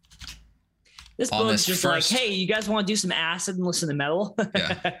 This book's just like, hey, you guys want to do some acid and listen to metal?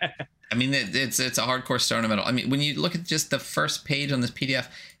 Yeah. I mean, it's a hardcore stoner metal. I mean, when you look at just the first page on this PDF,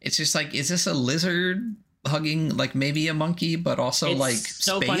 it's just like, is this a lizard hugging like maybe a monkey, but also it's like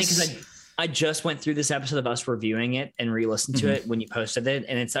so space? Funny because I just went through this episode of us reviewing it and re-listened to it when you posted it,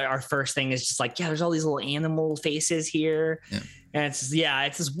 and it's our first thing is just like, yeah, there's all these little animal faces here, and it's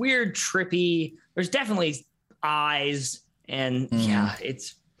this weird trippy. There's definitely eyes, and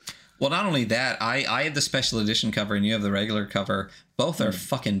it's. Well, not only that, I have the special edition cover and you have the regular cover. Both are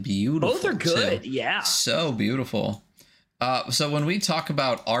fucking beautiful. Both are good, yeah. So beautiful. So when we talk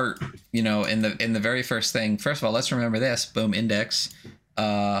about art, you know, in the very first thing, first of all, let's remember this. Boom, index.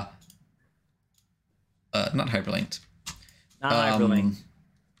 Not hyperlinked. Not hyperlinked.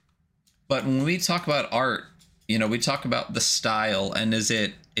 But when we talk about art, you know, we talk about the style, and is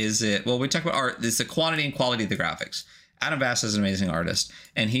it well, we talk about art, it's the quantity and quality of the graphics. Adam Vass is an amazing artist,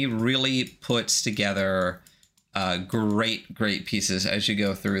 and he really puts together great pieces as you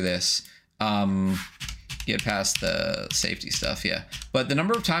go through this. Get past the safety stuff, but the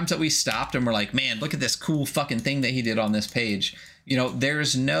number of times that we stopped and we're like, man, look at this cool fucking thing that he did on this page. You know,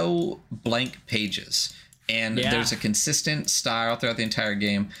 there's no blank pages, and there's a consistent style throughout the entire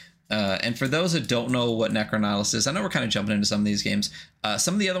game. And for those that don't know what Necronautilus is, I know we're kind of jumping into some of these games.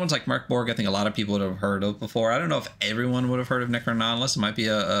 Some of the other ones, like Merkborg, I think a lot of people would have heard of before. I don't know if everyone would have heard of Necronautilus. It might be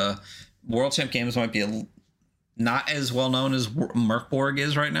a World Champ Games might be not as well known as Merkborg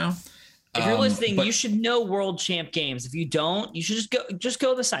is right now. If you're listening, you should know World Champ Games. If you don't, you should just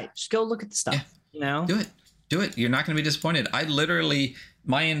go to the site. Just go look at the stuff. Yeah. You know, do it. You're not going to be disappointed. I literally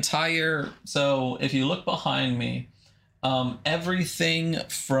so if you look behind me. Everything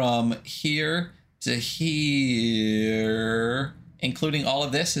from here to here, including all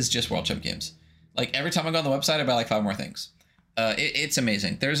of this, is just World Champ Games. Like every time I go on the website, I buy like 5 more things. It's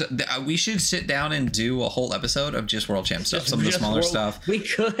amazing. We should sit down and do a whole episode of just World Champ stuff. Some of the smaller stuff. We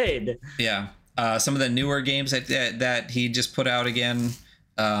could. Yeah. Some of the newer games that he just put out again.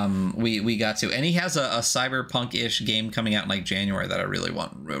 We got to, and he has a cyberpunk-ish game coming out in like January that I really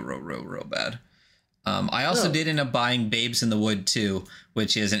want real bad. I also did end up buying Babes in the Wood 2,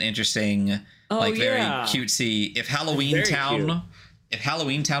 which is an interesting, very cutesy. If Halloween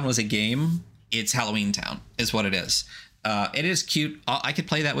Town was a game, it's Halloween Town is what it is. It is cute. I could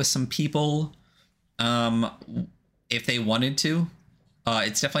play that with some people if they wanted to.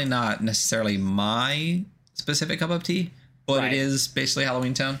 It's definitely not necessarily my specific cup of tea, but It is basically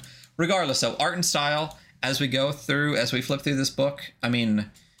Halloween Town. Regardless, so art and style, as we flip through this book, I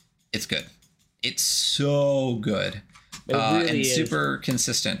mean, it's good. It's so good. It really and is. Super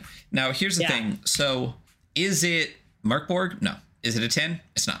consistent. Now, here's the thing. So, is it Merkborg? No. Is it a 10?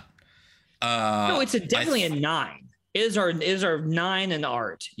 It's not. No, it's definitely a 9. Is our 9 in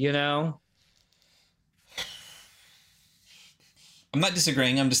art, you know? I'm not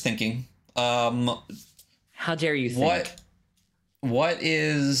disagreeing. I'm just thinking. How dare you think? What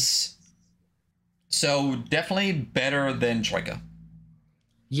is... So, definitely better than Troika.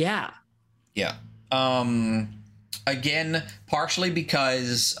 Yeah. Yeah. Again, partially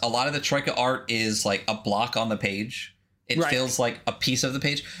because a lot of the Troika art is like a block on the page. It feels like a piece of the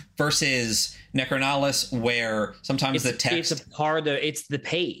page versus Necronalis, where sometimes the text... It's the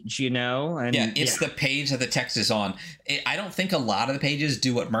page, you know? And it's the page that the text is on. I don't think a lot of the pages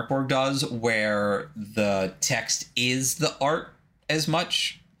do what Merkborg does, where the text is the art as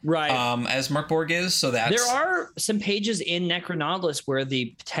much. Right. As Merkborg is. So that's... There are some pages in Necronalis where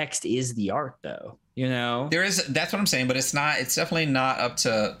the text is the art, though. You know, that's what I'm saying, but it's definitely not up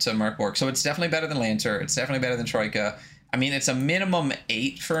to Merkborg. So it's definitely better than Lancer. It's definitely better than Troika. I mean, it's a minimum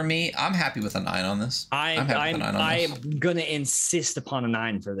 8 for me. I'm happy with a 9 on this. I'm gonna insist upon a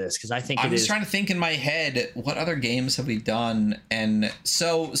 9 for this because I think I'm just trying to think in my head, what other games have we done? And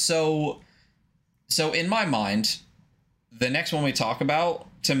so in my mind, the next one we talk about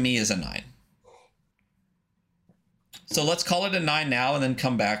to me is a 9. So let's call it a 9 now and then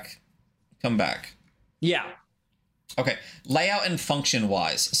come back. Yeah. Okay. Layout and function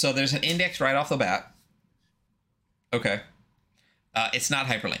wise. So there's an index right off the bat. Okay. It's not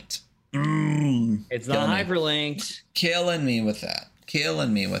hyperlinked. It's not hyperlinked. Killing me with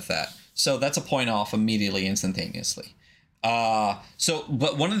that. So that's a point off immediately, instantaneously. But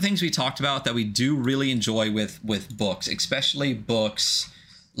one of the things we talked about that we do really enjoy with books, especially books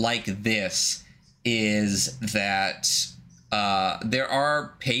like this, is that there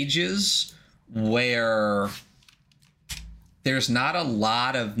are pages where there's not a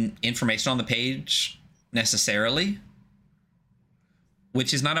lot of information on the page necessarily,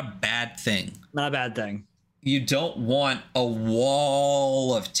 which is not a bad thing. Not a bad thing. You don't want a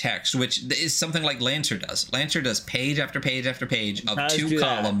wall of text, which is something like Lancer does. Lancer does page after page after page of 2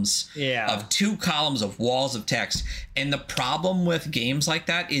 columns. Of 2 columns of walls of text. And the problem with games like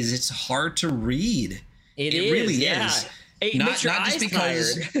that is it's hard to read. It really is. It makes your eyes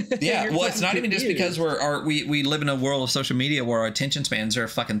tired. Well, it's not even just because we live in a world of social media where our attention spans are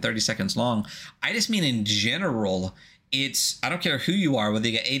fucking 30 seconds long. I just mean in general, I don't care who you are, whether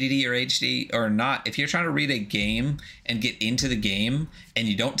you get ADD or HD or not. If you're trying to read a game and get into the game and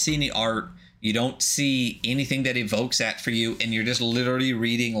you don't see any art, you don't see anything that evokes that for you, and you're just literally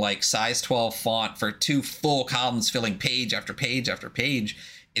reading like size 12 font for 2 full columns filling page after page after page,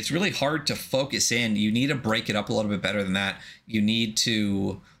 it's really hard to focus in. You need to break it up a little bit better than that. You need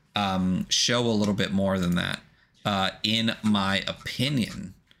to show a little bit more than that, in my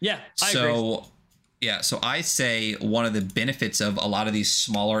opinion. Yeah, I agree. Yeah, so I say one of the benefits of a lot of these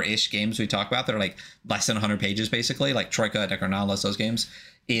smaller-ish games we talk about that are like less than 100 pages, basically, like Troika, Necronalis, those games,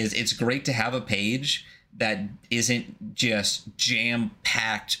 is it's great to have a page that isn't just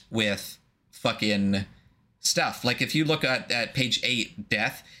jam-packed with fucking stuff. Like if you look at page 8,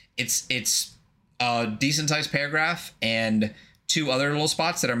 Death, it's a decent-sized paragraph and 2 other little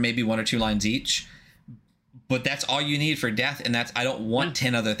spots that are maybe 1 or 2 lines each. But that's all you need for Death, and I don't want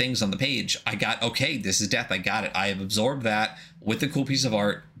 10 other things on the page. This is Death, I got it. I have absorbed that with a cool piece of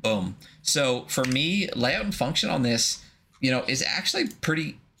art, boom. So for me, layout and function on this, is actually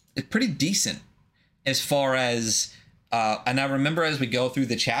pretty decent as far as, and I remember as we go through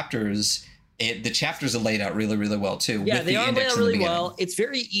the chapters, the chapters are laid out really, really well too. Yeah, they are laid out really well. It's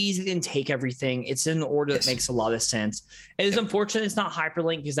very easy to take everything. It's in an order that makes a lot of sense. It is unfortunate it's not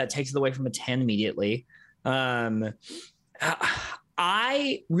hyperlinked because that takes it away from a 10 immediately. I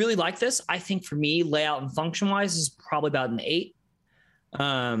really like this. I think for me, layout and function wise is probably about an 8.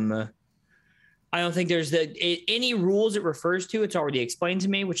 I don't think there's any rules it refers to. It's already explained to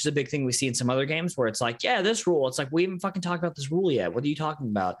me, which is a big thing we see in some other games where it's like, yeah, this rule. It's like, we haven't fucking talked about this rule yet. What are you talking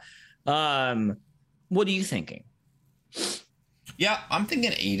about? What are you thinking? Yeah, I'm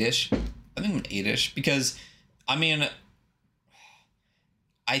thinking 8-ish. I think 8-ish because, I mean,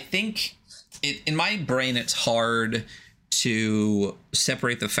 I think in my brain, it's hard to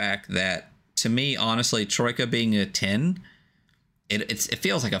separate the fact that, to me, honestly, Troika being a 10 it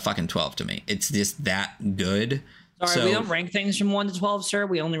feels like a fucking 12 to me. It's just that good. Sorry, we don't rank things from 1 to 12, sir.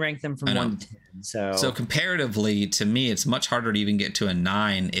 We only rank them from 1 to 10. So comparatively, to me, it's much harder to even get to a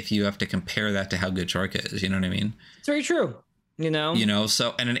 9 if you have to compare that to how good Chorka is. You know what I mean? It's very true.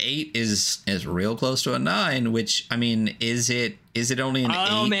 So and an 8 is real close to a 9, which, I mean, is it only an 8?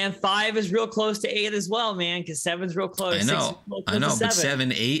 Oh man, 5 is real close to 8 as well, man, because 7's real close. I know, but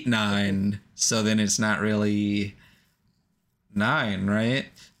 7, 8, 9. So then it's not really 9, right?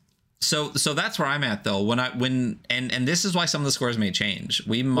 So that's where I'm at though. And this is why some of the scores may change.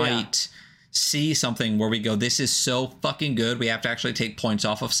 We might see something where we go, this is so fucking good, we have to actually take points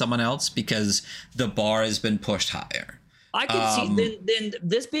off of someone else because the bar has been pushed higher. I could see then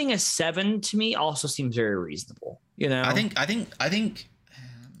this being a 7 to me also seems very reasonable. I think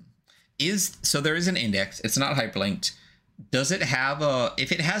there is an index. It's not hyperlinked. Does it have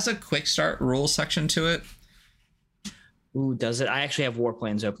if it has a quick start rules section to it? Ooh, does it? I actually have War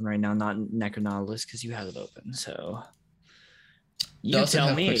Plans open right now, not Necronautilus, because you have it open. So you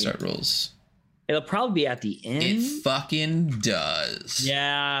tell me. Quick start rules. It'll probably be at the end. It fucking does.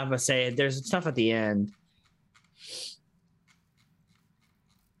 Yeah, but say there's stuff at the end.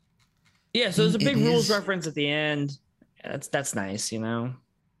 Yeah, so there's a big rules reference at the end. That's nice, Yeah,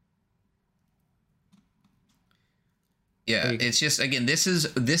 it's just, again, this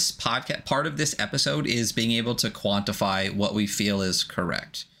podcast, part of this episode is being able to quantify what we feel is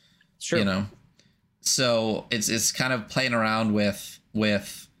correct. Sure. So it's kind of playing around with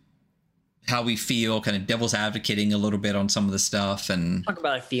how we feel, kind of devil's advocating a little bit on some of the stuff and talk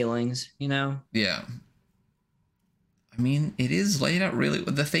about our feelings, Yeah. I mean, it is laid out really.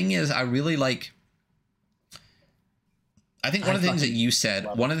 The thing is, I really like. I think one of the things that you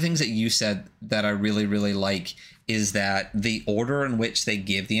said that I really, really like is that the order in which they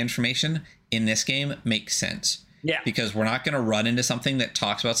give the information in this game makes sense. Yeah. Because we're not going to run into something that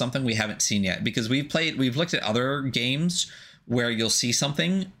talks about something we haven't seen yet. Because we've looked at other games where you'll see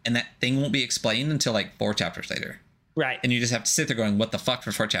something and that thing won't be explained until like 4 chapters later. Right. And you just have to sit there going, what the fuck,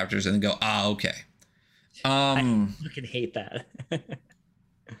 for 4 chapters, and then go, okay. I fucking hate that.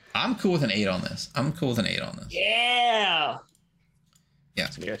 I'm cool with an 8 on this. Yeah. Yeah.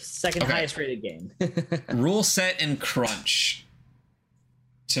 It's your second highest rated game. Rule set and crunch.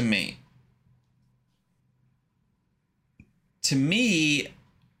 To me,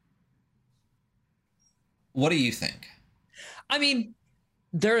 what do you think? I mean,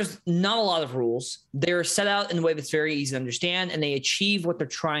 there's not a lot of rules. They're set out in a way that's very easy to understand, and they achieve what they're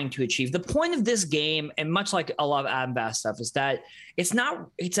trying to achieve. The point of this game, and much like a lot of Adam Bass stuff, is that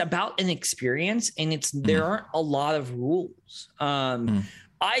it's about an experience, and there aren't a lot of rules.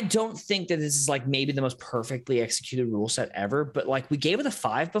 I don't think that this is like maybe the most perfectly executed rule set ever, but like we gave it a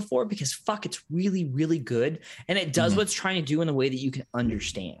 5 before because it's really, really good. And it does what it's trying to do in a way that you can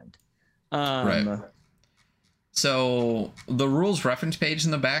understand. Right. So the rules reference page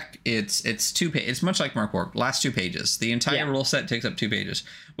in the back, it's 2 pages. It's much like Mark Work, last 2 pages. The entire rule set takes up 2 pages,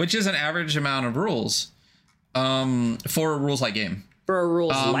 which is an average amount of rules for a rules light game. For a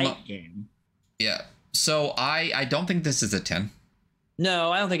rules light game. Yeah. So I don't think this is a 10.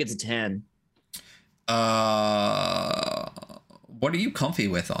 No, I don't think it's a 10. What are you comfy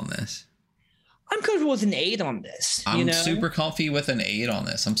with on this? I'm comfortable with an 8 on this. I'm super comfy with an 8 on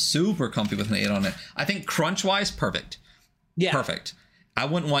this. I think crunch wise, perfect. Yeah. Perfect. I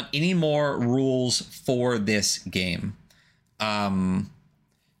wouldn't want any more rules for this game. And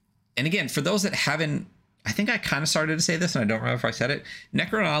again, for those that haven't, I think I kind of started to say this and I don't remember if I said it.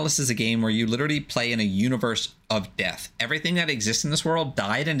 Necronautilus is a game where you literally play in a universe of death. Everything that exists in this world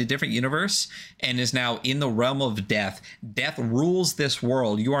died in a different universe and is now in the realm of death. Death rules this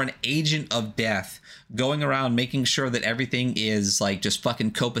world. You are an agent of death going around making sure that everything is like just fucking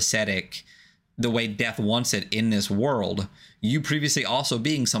copacetic the way death wants it in this world. You previously also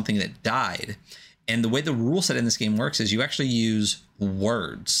being something that died. And the way the rule set in this game works is you actually use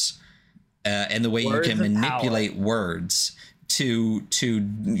words. And the way you can manipulate words to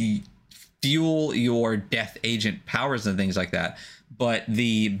fuel your death agent powers and things like that. But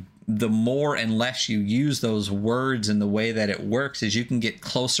the more and less you use those words, and the way that it works is you can get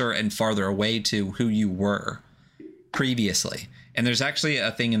closer and farther away to who you were previously. And there's actually a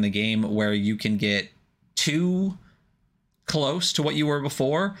thing in the game where you can get too close to what you were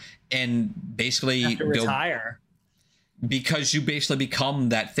before and basically retire. Because you basically become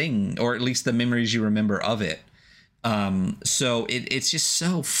that thing, or at least the memories you remember of it. So it's just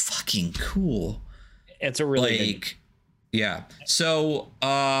so fucking cool. It's a really good. Yeah. So,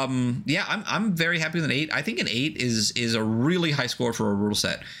 yeah, I'm very happy with an 8. I think an 8 is a really high score for a rule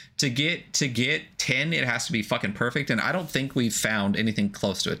set. To get 10, it has to be fucking perfect, and I don't think we've found anything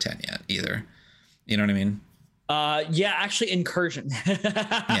close to a 10 yet either. You know what I mean? Yeah, actually, Incursion.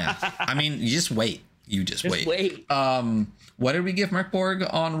 Yeah. I mean, you just wait. You just wait. What did we give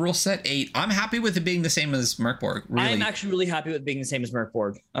Merkborg on rule set? 8. I'm happy with it being the same as Merkborg. Really. I'm actually really happy with being the same as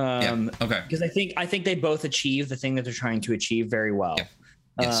Merkborg. Yeah. Okay. Because I think they both achieve the thing that they're trying to achieve very well. Yep.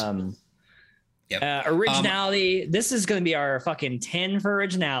 Yes. Yep. Originality. This is going to be our fucking 10 for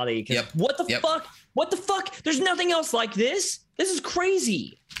originality. Yep. What the fuck? What the fuck? There's nothing else like this. This is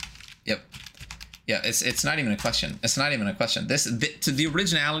crazy. Yep. Yeah. It's not even a question. It's not even a question. To the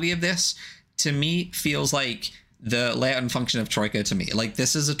originality of this, to me, feels like the layout and function of Troika to me. Like,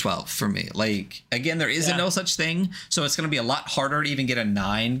 this is a 12 for me. Like, again, there is no such thing, so it's going to be a lot harder to even get a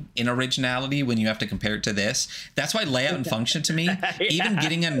 9 in originality when you have to compare it to this. That's why layout and function to me, even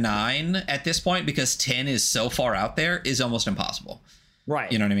getting a 9 at this point, because 10 is so far out there, is almost impossible.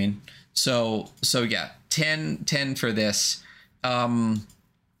 Right. You know what I mean? So yeah, 10 for this.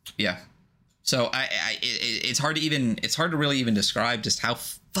 Yeah. So it's hard to really even describe just how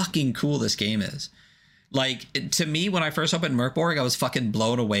fucking cool this game is. Like, to me, when I first opened Merkborg, I was fucking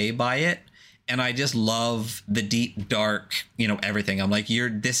blown away by it. And I just love the deep, dark, everything. I'm like,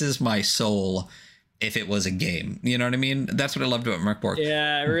 this is my soul if it was a game. You know what I mean? That's what I loved about Merkborg.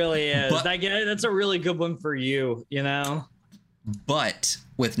 Yeah, it really is. That's a really good one for you, But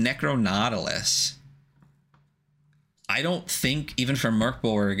with Necronautilus, I don't think, even for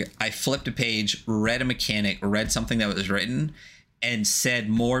Merkborg, I flipped a page, read a mechanic, read something that was written, and said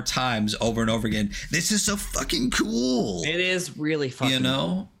more times over and over again, this is so fucking cool. It is really fucking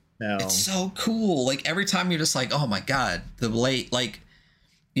cool. No. It's so cool. Like, every time you're just like, oh my God, I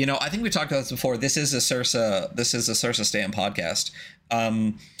think we talked about this before. This is a Sursa Stan podcast.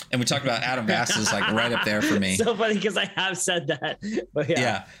 And we talked about Adam Bass is like right up there for me. So funny because I have said that. But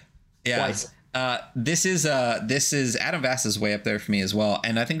yeah. Twice. This is Adam Bass is way up there for me as well.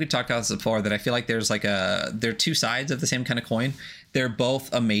 And I think we talked about this before, that I feel like there's they're two sides of the same kind of coin. They're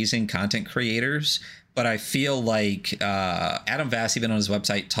both amazing content creators, but I feel like Adam Bass, even on his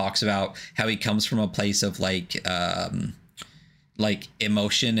website, talks about how he comes from a place of like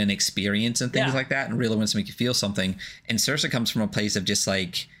emotion and experience and things like that, and really wants to make you feel something. And Sursa comes from a place of just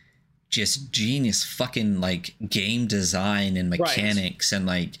genius fucking like game design and mechanics, and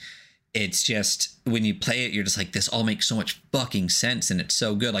like, it's just, when you play it, you're just like, this all makes so much fucking sense, and it's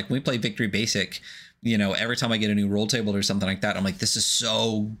so good. Like, when we play Victory Basic, every time I get a new roll table or something like that, I'm like, this is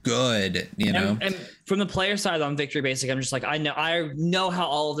so good, And from the player side on Victory Basic, I'm just like, I know how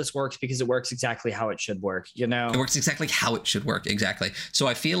all of this works, because it works exactly how it should work, It works exactly how it should work, exactly. So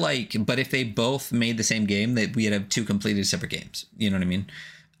I feel like, but if they both made the same game, that we'd have two completely separate games. You know what I mean?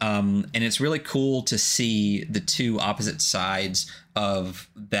 And it's really cool to see the two opposite sides of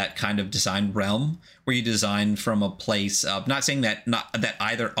that kind of design realm, where you design from a place of, not saying that that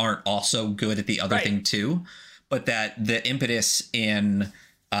either aren't also good at the other thing too, but that the impetus in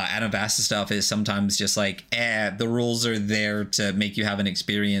Adam Bass's stuff is sometimes just like, the rules are there to make you have an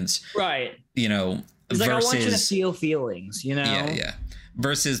experience, right? It's versus, like, I want you to feel feelings, Yeah.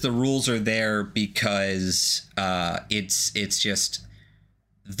 Versus the rules are there because it's just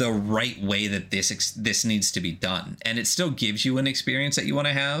the right way that this needs to be done, and it still gives you an experience that you want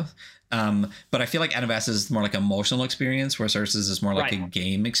to have, but I feel like Adam Bass is more like emotional experience, where Sursa's is more like a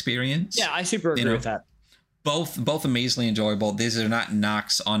game experience. Yeah, I super agree with that. Both amazingly enjoyable. These are not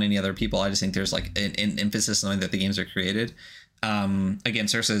knocks on any other people. I just think there's like an emphasis on the way that the games are created. Again,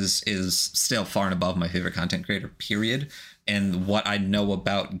 Sursa is still far and above my favorite content creator, period. And what I know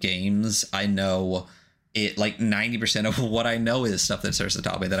about games, I know it, like 90% of what I know is stuff that Sursa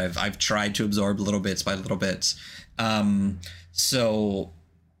taught me, that I've tried to absorb little bits by little bits. So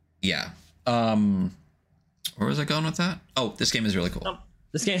yeah. Where was I going with that? Oh, this game is really cool.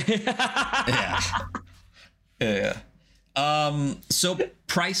 This game. Yeah. So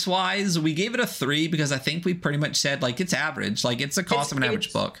price wise, we gave it a 3 because I think we pretty much said like it's average, like it's the cost of an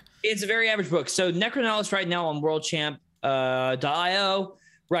average book. It's a very average book. So Necronautilus right now on worldchamp.io.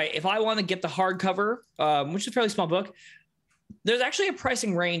 Right. If I want to get the hardcover, which is a fairly small book, there's actually a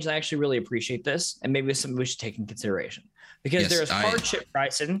pricing range. I actually really appreciate this, and maybe something we should take in consideration, because there's hardship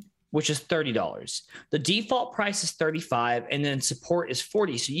pricing, which is $30. The default price is $35, and then support is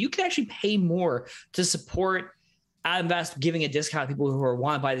 $40. So you can actually pay more to support Adam Bass, giving a discount to people who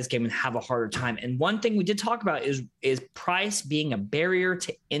want to buy this game and have a harder time. And one thing we did talk about is price being a barrier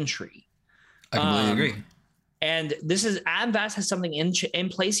to entry. I completely agree. And this is, Adam Bass has something in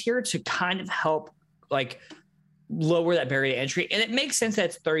place here to kind of help like lower that barrier to entry. And it makes sense that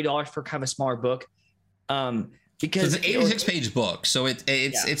it's $30 for kind of a smaller book. Because it's an 86-page book, so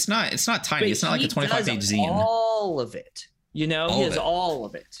it's not tiny. It's not like a 25-page zine. All of it, he has all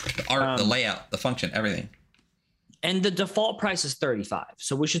of it. The art, the layout, the function, everything. And the default price is $35.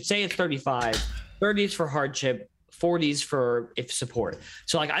 So we should say it's $35. $30 is for hardship, $40 for if support.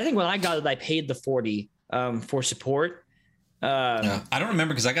 So like I think when I got it, I paid the $40 for support. I don't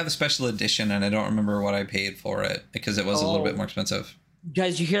remember because I got the special edition and I don't remember what I paid for it because it was a little bit more expensive.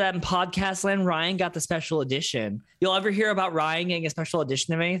 Guys, you hear that in podcast land? Ryan got the special edition. You'll ever hear about Ryan getting a special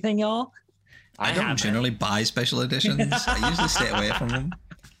edition of anything, y'all? I don't generally buy special editions. I usually stay away from them.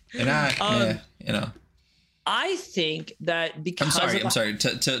 And I think that because I'm sorry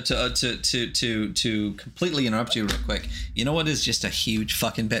to completely interrupt you real quick. You know what is just a huge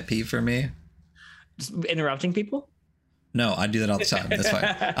fucking pet peeve for me? Interrupting people? No, I do that all the time. That's fine.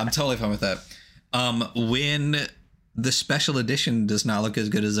 I'm totally fine with that. When the special edition does not look as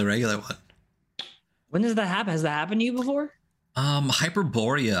good as the regular one. When does that happen? Has that happened to you before?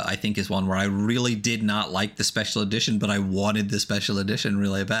 Hyperborea, I think, is one where I really did not like the special edition, but I wanted the special edition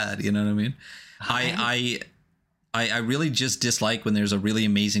really bad. You know what I mean? I really just dislike when there's a really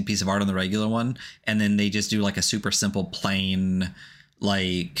amazing piece of art on the regular one, and then they just do like a super simple, plain,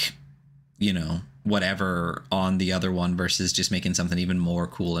 like, whatever on the other one versus just making something even more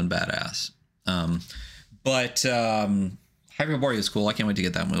cool and badass. But Hyperborea is cool. I can't wait to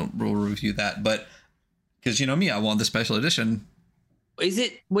get that. We'll review that. But because me, I want the special edition. Is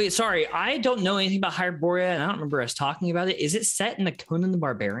it? Wait, sorry. I don't know anything about Hyperborea, and I don't remember us talking about it. Is it set in the Conan the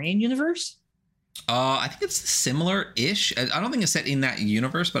Barbarian universe? I think it's similar-ish. I don't think it's set in that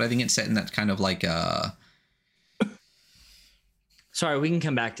universe, but I think it's set in that kind of like. Sorry, we can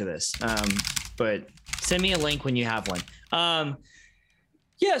come back to this. But send me a link when you have one.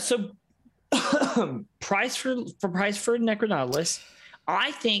 Yeah. So. price for Necronautilus,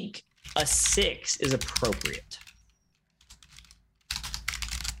 I think a 6 is appropriate.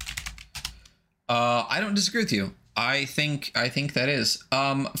 I don't disagree with you. I think that is.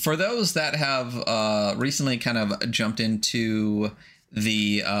 For those that have recently kind of jumped into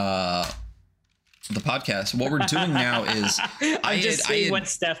the podcast, what we're doing now is I just see what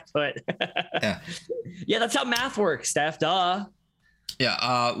Steph put. Yeah, that's how math works, Steph. Duh.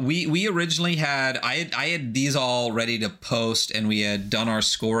 Yeah, we originally had I had these all ready to post, and we had done our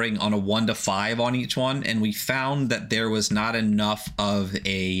scoring on a 1 to 5 on each one, and we found that there was not enough of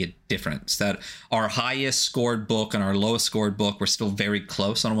a difference. That our highest scored book and our lowest scored book were still very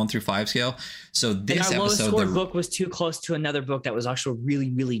close on a 1 through 5 scale. So this and our lowest episode, scored book was too close to another book that was actually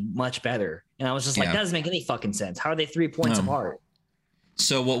really, really much better, and I was just like, that doesn't make any fucking sense. How are they 3 points apart?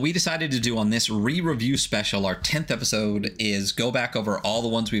 So what we decided to do on this re-review special, our 10th episode, is go back over all the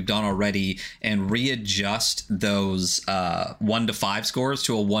ones we've done already and readjust those 1 to 5 scores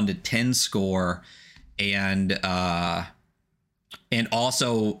to a 1 to 10 score. And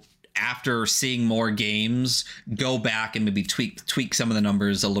also, after seeing more games, go back and maybe tweak some of the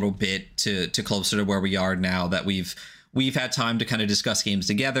numbers a little bit to closer to where we are now that we've had time to kind of discuss games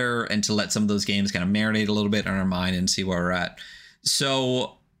together and to let some of those games kind of marinate a little bit in our mind and see where we're at.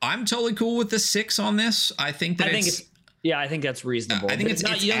 So I'm totally cool with the 6 on this. I think that's reasonable. I think it's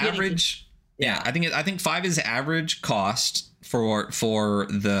average. I think 5 is average cost for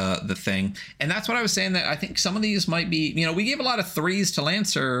the thing. And that's what I was saying, that I think some of these might be, we gave a lot of 3s to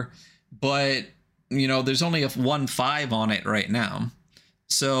Lancer, but there's only a 1.5 on it right now.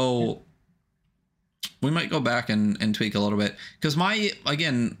 So we might go back and tweak a little bit, because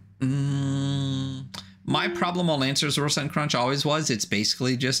my problem on Lancer's Zero Cent Crunch always was it's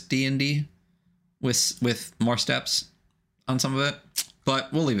basically just D&D with more steps on some of it,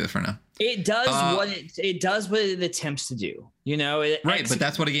 but we'll leave it for now. It does what it attempts to do, right? But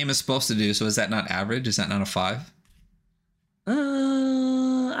that's what a game is supposed to do. So is that not average? Is that not a 5?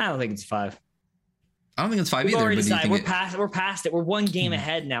 I don't think it's 5. I don't think it's 5 We've either. Already decided. We're past it. We're 1 game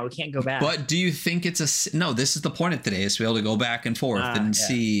ahead now. We can't go back. But do you think it's no? This is the point of today, is to be able to go back and forth and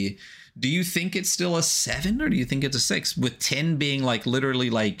see. Do you think it's still a 7 or do you think it's a 6? With 10 being like literally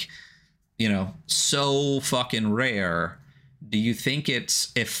like, so fucking rare. Do you think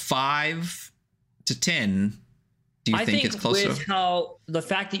it's 5 to 10? Do you think it's closer? With how the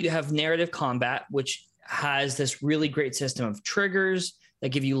fact that you have narrative combat, which has this really great system of triggers that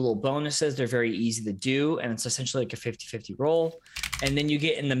give you little bonuses. They're very easy to do, and it's essentially like a 50-50 roll. And then you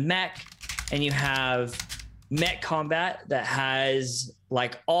get in the mech, and you have mech combat that has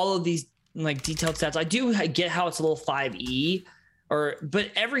like all of these like detailed stats. I do get how it's a little 5e, but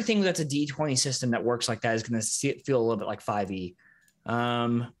everything that's a D20 system that works like that is going to feel a little bit like 5e.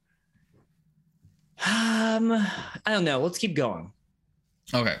 I don't know. Let's keep going.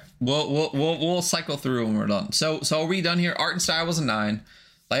 Okay, we'll cycle through when we're done. So are we done here? Art and style was a 9.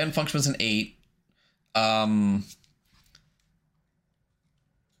 Layout and function was an 8.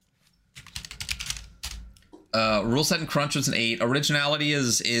 Rule set and crunch was an 8. Originality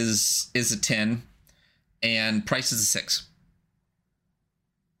is a 10, and price is a 6.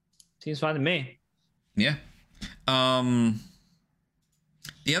 Seems fine to me. Yeah.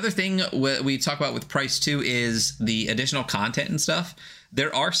 The other thing we talk about with price too is the additional content and stuff.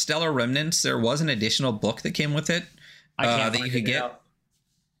 There are Stellar Remnants. There was an additional book that came with it that you could get.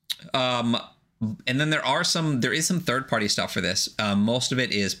 And then there is some third-party stuff for this. Most of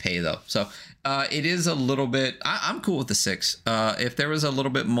it is pay though, so it is a little bit. I'm cool with the 6. If there was a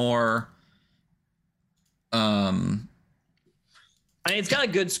little bit more, I mean, it's got a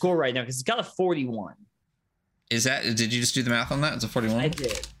good score right now because it's got a 41. Is that? Did you just do the math on that? It's a 41. I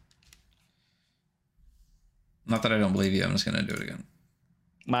did. Not that I don't believe you. I'm just gonna do it again.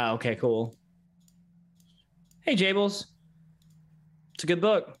 Wow. Okay. Cool. Hey, Jables. It's a good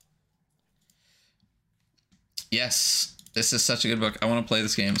book. Yes, this is such a good book. I want to play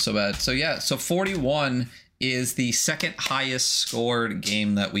this game so bad. So yeah, so 41 is the second highest scored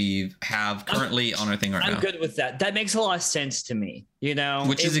game that we have currently on our thing right now. I'm good with that. That makes a lot of sense to me, you know?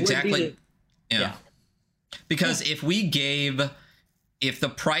 Which is exactly, yeah. Because if the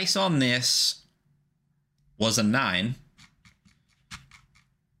price on this was a 9,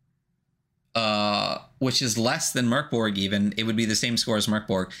 which is less than Merkborg even, it would be the same score as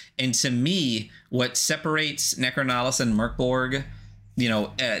Merkborg. And to me, what separates Necronalis and Merkborg,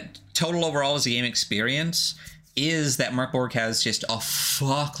 total overall as a game experience, is that Merkborg has just a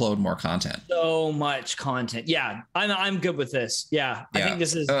fuckload more content. So much content. Yeah, I'm good with this. Yeah, I think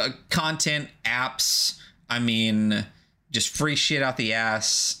this is content, apps. I mean, just free shit out the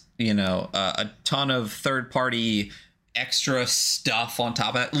ass. A ton of third-party extra stuff on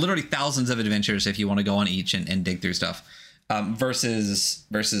top of it. Literally thousands of adventures if you want to go on each and dig through stuff. Versus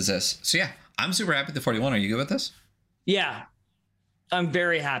this. So yeah, I'm super happy with the 41. Are you good with this? Yeah, I'm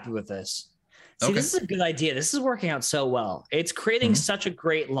very happy with this. See, This is a good idea. This is working out so well. It's creating such a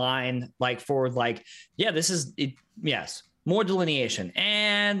great line, this is it. Yes, more delineation,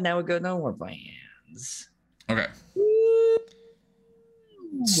 and now we go no more plans. Okay.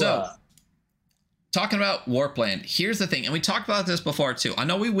 So, talking about Warpland, here's the thing, and we talked about this before too. I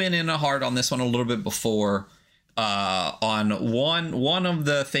know we went in hard on this one a little bit before. On one of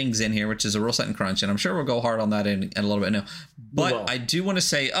the things in here, which is a rule set and crunch, and I'm sure we'll go hard on that in a little bit now. But I do want to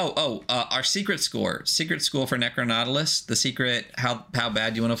say, our secret score for Necronautilus, the secret how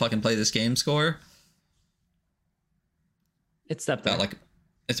bad you want to fucking play this game score. It's about like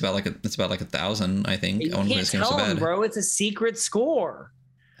 1,000, I think. You can't tell them, bro. It's a secret score.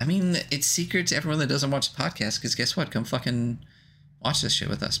 I mean, it's secret to everyone that doesn't watch the podcast, because guess what? Come fucking watch this shit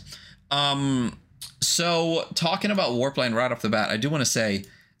with us. So talking about Warpland right off the bat, I do want to say,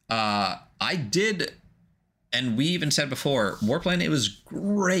 I did, and we even said before, Warpland, it was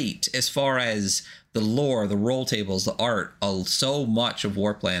great as far as the lore, the roll tables, the art. So much of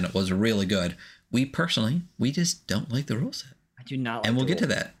Warpland was really good. We just don't like the rule set. I do not like and we'll get to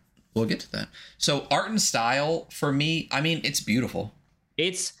that. We'll get to that. So art and style, for me, I mean, it's beautiful.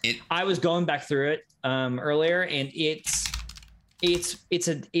 I was going back through it earlier, and it's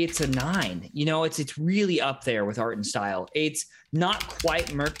a 9. It's really up there with art and style. It's not quite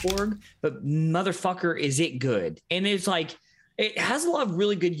Merkborg, but motherfucker, is it good. And it's like, it has a lot of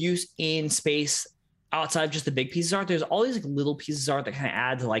really good use in space outside of just the big pieces of art. There's all these little pieces of art that kind of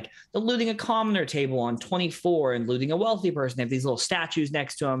add to the looting a commoner table on 24 and looting a wealthy person. They have these little statues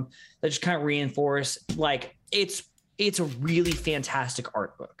next to them that just kind of reinforce, it's a really fantastic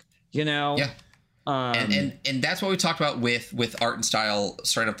art book, Yeah. And that's what we talked about with art and style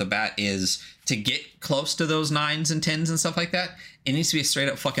straight up the bat, is to get close to those 9s and 10s and stuff like that, it needs to be a straight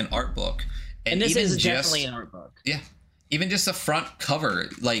up fucking art book. And this is definitely an art book. Yeah. Even just the front cover,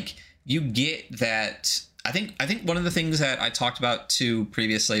 you get that. I think one of the things that I talked about too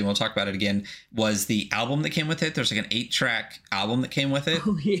previously, and we'll talk about it again, was the album that came with it. There's an 8-track album that came with it.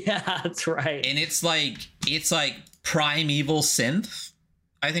 Oh yeah, that's right. And it's like primeval synth.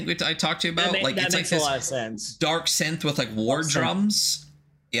 I think I talked to you about. That makes a lot of sense. Dark synth with war drums.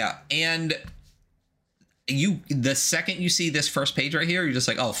 Yeah, and the second you see this first page right here, you're just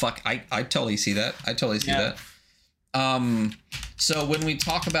like, oh fuck, I totally see that. I totally see that. So when we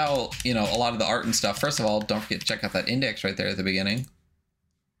talk about a lot of the art and stuff, first of all, don't forget to check out that index right there at the beginning.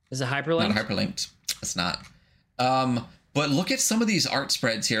 Is it hyperlinked? Not hyperlinked. It's not. But look at some of these art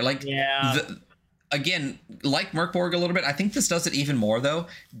spreads here. again, like Merkborg a little bit, I think this does it even more though.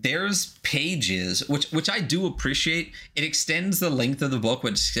 There's pages, which I do appreciate. It extends the length of the book,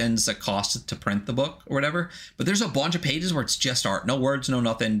 which extends the cost to print the book or whatever. But there's a bunch of pages where it's just art, no words, no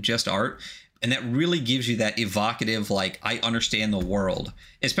nothing, just art. And that really gives you that evocative, like, I understand the world,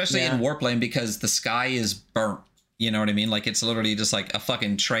 especially in Warplane, because the sky is burnt. You know what I mean? Like, it's literally just like a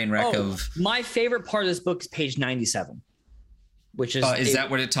fucking train wreck of. My favorite part of this book is page 97, which is. Is that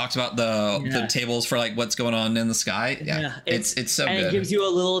what it talks about the tables for like what's going on in the sky? Yeah. It's so good. And it gives you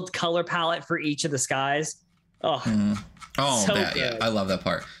a little color palette for each of the skies. Oh, oh, so that, yeah. I love that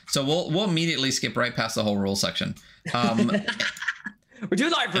part. So we'll immediately skip right past the whole rule section. We're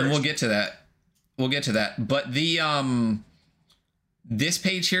doing art first. And we'll get to that. But this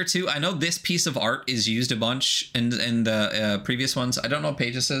page here too, I know this piece of art is used a bunch in the previous ones. I don't know what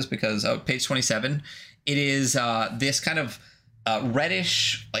page this is because page 27. It is this kind of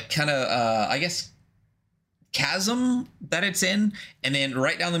reddish, like kind of I guess chasm that it's in, and then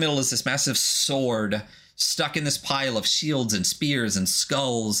right down the middle is this massive sword stuck in this pile of shields and spears and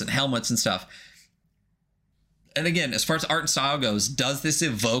skulls and helmets and stuff. And again, as far as art and style goes, does this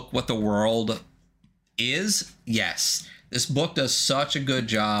evoke what the world is? Yes. This book does such a good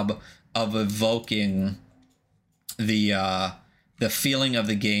job of evoking the feeling of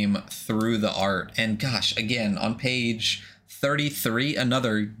the game through the art. And gosh, again, on page 33,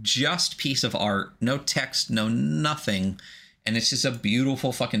 another just piece of art, no text, no nothing. And it's just a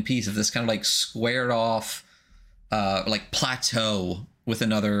beautiful fucking piece of this kind of like squared off like plateau with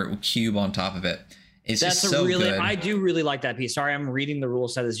another cube on top of it. It's just so good. I do really like that piece. Sorry, I'm reading the rule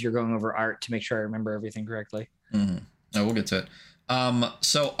set as you're going over art to make sure I remember everything correctly. Mm-hmm. No, we'll get to it.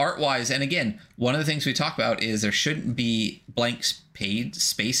 So art-wise, and again, one of the things we talk about is there shouldn't be blank page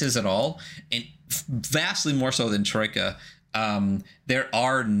spaces at all, and vastly more so than Troika. There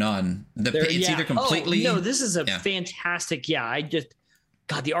are none. It's either completely. Oh, no, this is a fantastic. Yeah,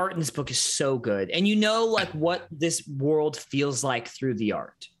 God, the art in this book is so good, and you know, like what this world feels like through the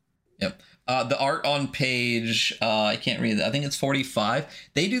art. Yep. The art on page, I can't read that. I think it's 45.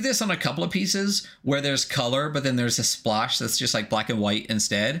 They do this on a couple of pieces where there's color, but then there's a splash that's just like black and white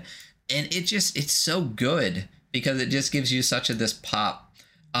instead. And it's so good because it just gives you such this pop.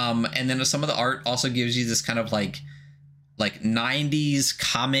 And then some of the art also gives you this kind of like 90s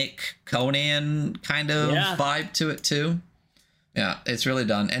comic Conan kind of vibe to it too. Yeah, it's really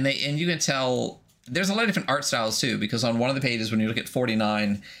done. And you can tell there's a lot of different art styles too, because on one of the pages, when you look at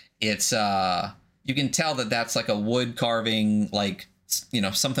 49, it's you can tell that that's like a wood carving, like, you know,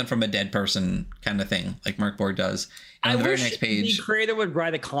 something from a dead person kind of thing, like Merkborg does. And on the very next page, the creator would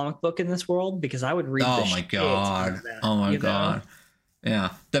write a comic book in this world, because I would read. Oh my god! Oh my god! Yeah,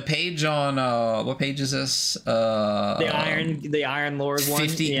 the page on what page is this? The Iron Lord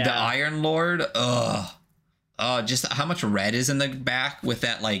 50. Yeah. The Iron Lord. Just how much red is in the back with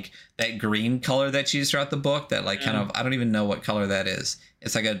that, like, that green color that's used throughout the book, that like kind of, I don't even know what color that is.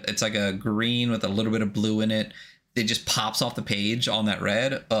 It's like a green with a little bit of blue in it. It just pops off the page on that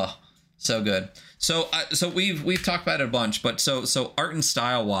red. So good. So we've talked about it a bunch, but so art and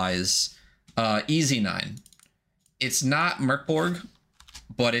style wise, easy 9. It's not Merkborg,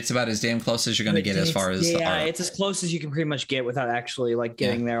 but it's about as damn close as you're going to get as far as the art. It's as close as you can pretty much get without actually like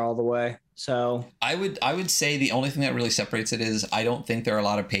getting there all the way. So I would say the only thing that really separates it is I don't think there are a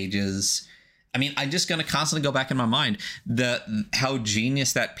lot of pages. I mean, I'm just going to constantly go back in my mind how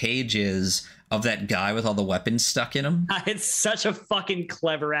genius that page is of that guy with all the weapons stuck in him. It's such a fucking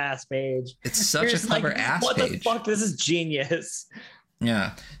clever ass page. It's such a clever ass page. What the fuck? This is genius.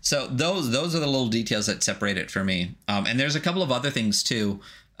 Yeah. So those are the little details that separate it for me. And there's a couple of other things too,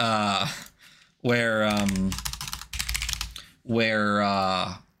 where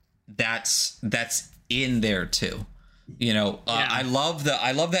that's in there too. You know, I love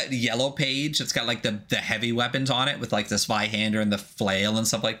that yellow page. It's got like the heavy weapons on it with like the Zweihander and the flail and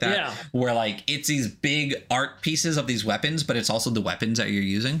stuff like that. Yeah. Where like it's these big art pieces of these weapons, but it's also the weapons that you're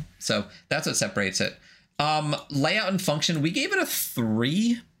using. So that's what separates it. Layout and function, we gave it a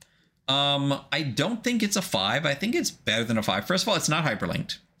 3. I don't think it's a 5. I think it's better than a 5. First of all, it's not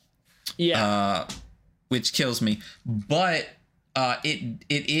hyperlinked. Yeah. Which kills me. But it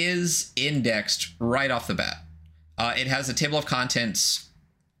is indexed right off the bat. It has a table of contents,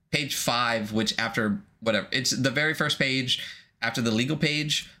 page 5, which after whatever, it's the very first page after the legal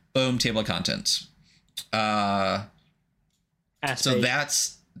page, boom, table of contents. So page.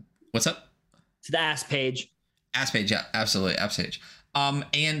 That's, what's up? It's the ass page. Ass page, yeah, absolutely, ass page.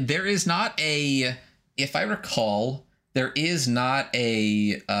 And there is not if I recall, there is not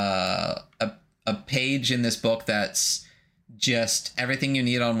a page in this book that's just everything you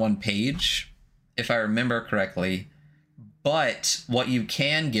need on one page. if I remember correctly. But what you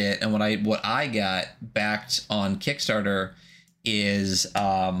can get, and what I got backed on Kickstarter is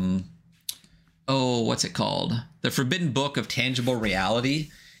what's it called? The Forbidden Book of Tangible Reality.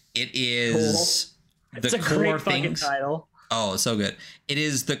 It is It's a core fucking title. Oh, so good. It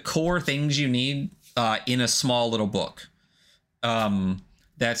is the core things you need in a small little book.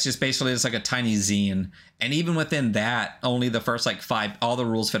 That's just basically it's like a tiny zine. And even within that, only the first like 5, all the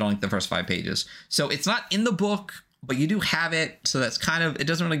rules fit on like the first 5 pages. So it's not in the book, but you do have it. So that's kind of, it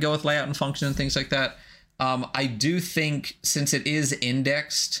doesn't really go with layout and function and things like that. I do think since it is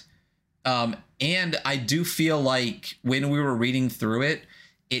indexed, and I do feel like when we were reading through it,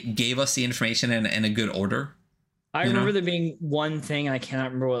 it gave us the information in a good order. I remember there being one thing, and I cannot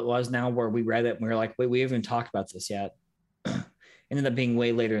remember what it was now, where we read it and we were like, wait, we haven't talked about this yet. Ended up being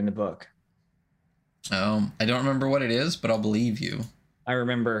way later in the book. I don't remember what it is, but I'll believe you. I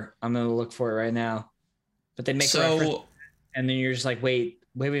remember. I'm going to look for it right now. But they make a reference, and then you're just like, wait,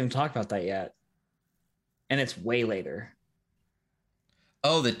 we haven't even talked about that yet. And it's way later.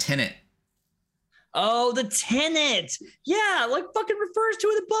 Oh, the Tenet. Oh, the Tenet. Yeah, like fucking refers to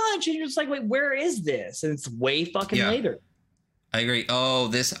it a bunch. And you're just like, wait, where is this? And it's way fucking later. I agree.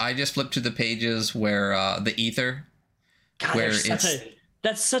 Oh, I just flipped to the pages where the Ether. God, where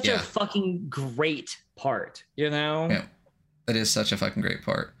that's such a fucking great part, you know? Yeah, it is such a fucking great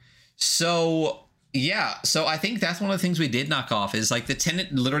part. So, yeah. So I think that's one of the things we did knock off is like the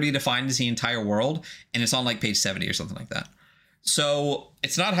Tenet literally defines the entire world, and it's on like page 70 or something like that. So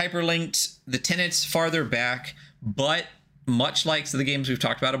it's not hyperlinked. The Tenet's farther back, but much like the games we've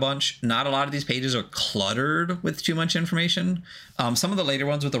talked about a bunch, not a lot of these pages are cluttered with too much information. Some of the later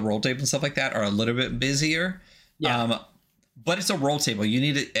ones with the roll table and stuff like that are a little bit busier. Yeah. But it's a roll table. You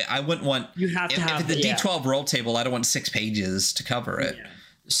need it. I wouldn't want. You have to have if the D12 roll table. I don't want 6 pages to cover it. Yeah.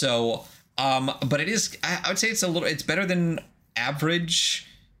 So, but it is. I would say it's better than average.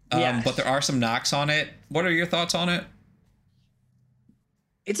 But there are some knocks on it. What are your thoughts on it?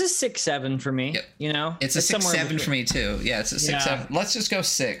 It's a 6-7 for me. Yep. You know, it's a 6-7 for me too. Yeah, it's a 6-7. Let's just go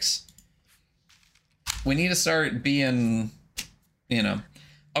 6. We need to start being,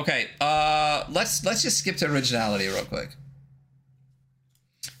 Okay. Let's just skip to originality real quick.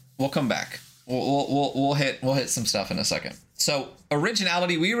 We'll come back. We'll hit some stuff in a second. So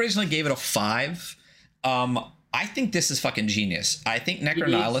originality, we originally gave it a 5. I think this is fucking genius. I think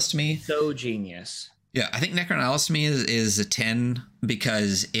Necronihilus to me, so genius. Yeah, I think Necronihilus to me is a 10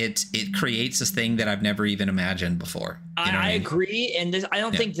 because it creates this thing that I've never even imagined before. I agree, and I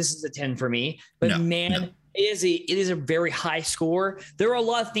don't think this is a 10 for me. But it is a very high score. There are a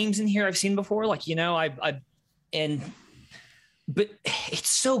lot of themes in here I've seen before, like but it's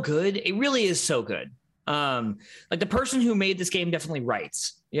so good. It really is so good. Like the person who made this game definitely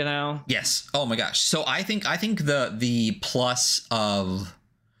writes. Yes. Oh my gosh. So I think the plus of.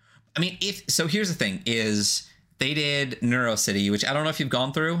 I mean, here's the thing is they did NeuroCity, which I don't know if you've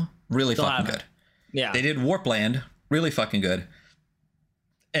gone through. Really fucking good. Yeah. They did Warpland. Really fucking good.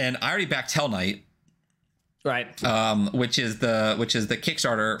 And I already backed Hell Knight. Right. Which is the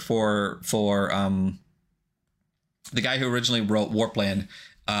Kickstarter for the guy who originally wrote Warpland.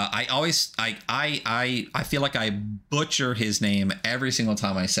 I feel like I butcher his name every single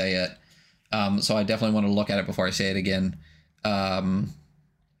time I say it. So I definitely want to look at it before I say it again.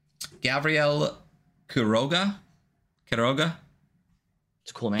 Gabriel Quiroga.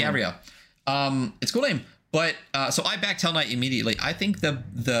 It's a cool name. Gabriel. It's a cool name. But so I backed Hell Knight immediately. I think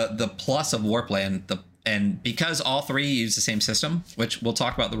the plus of Warpland, and because all 3 use the same system, which we'll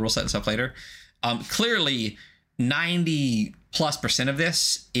talk about the rule set and stuff later. Clearly 90+% of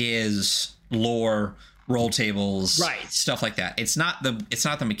this is lore, roll tables, right, stuff like that. It's not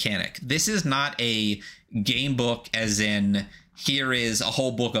the mechanic. This is not a game book as in here is a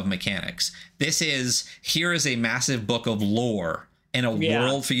whole book of mechanics. Here is a massive book of lore and a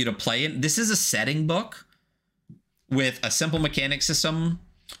world for you to play in. This is a setting book with a simple mechanic system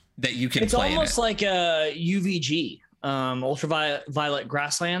that you can play in. It's almost like a UVG, Ultraviolet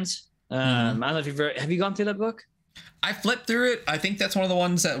Grasslands. I don't know if have you gone through that book? I flipped through it. I think that's one of the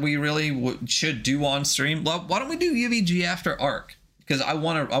ones that we really should do on stream. Why don't we do UVG after Arc? Because I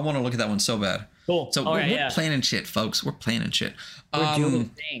want to look at that one so bad. Cool. So we're planning shit, folks. We're planning shit. We're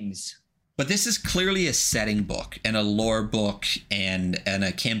doing things. But this is clearly a setting book and a lore book and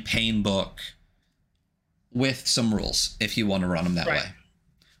a campaign book with some rules if you want to run them that way.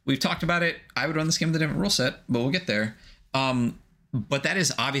 We've talked about it. I would run this game with a different rule set, but we'll get there. But that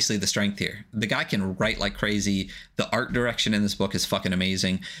is obviously the strength here. The guy can write like crazy. The art direction in this book is fucking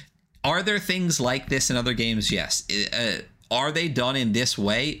amazing. Are there things like this in other games? Yes. are they done in this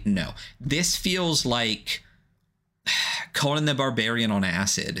way? No. This feels like Conan the Barbarian on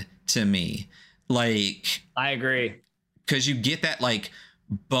acid to me. Like, I agree. Because you get that like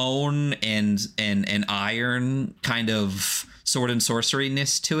bone and iron kind of sword and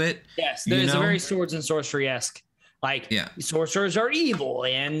sorcery-ness to it. Yes, there's a very swords and sorcery-esque. Like, sorcerers are evil,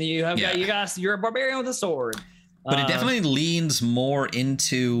 and you're a barbarian with a sword. But it definitely leans more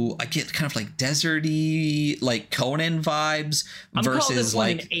into, I get kind of like deserty, like Conan vibes versus this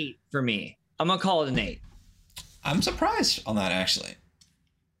like an 8 for me. I'm gonna call it an 8. I'm surprised on that, actually.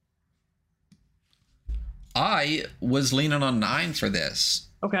 I was leaning on 9 for this.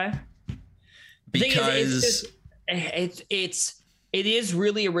 Okay. Because it is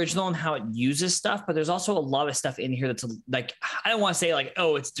really original in how it uses stuff, but there's also a lot of stuff in here that's like, I don't want to say like,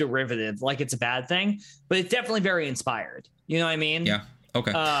 oh, it's derivative, like it's a bad thing, but it's definitely very inspired. You know what I mean? Yeah.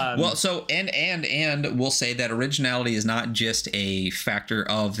 Okay. Well, so and we'll say that originality is not just a factor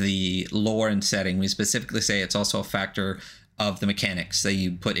of the lore and setting. We specifically say it's also a factor of the mechanics that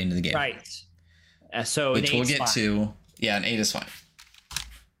you put into the game. Right. So which we'll get to. Yeah, an 8 is fine.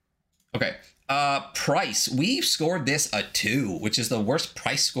 Okay. Price. We've scored this a 2, which is the worst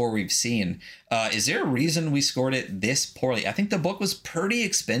price score we've seen. Is there a reason we scored it this poorly? I think the book was pretty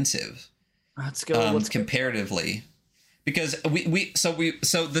expensive. Let's go. Comparatively. Because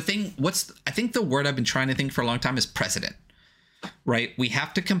the thing, I think the word I've been trying to think for a long time is precedent, right? We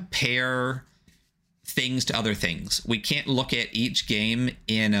have to compare things to other things. We can't look at each game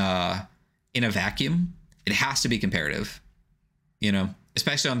in a vacuum. It has to be comparative,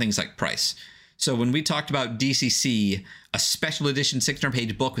 especially on things like price. So when we talked about DCC, a special edition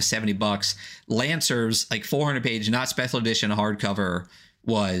 600-page book was $70. Lancers, like 400-page, not special edition hardcover,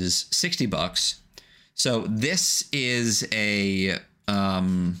 was $60. So this is a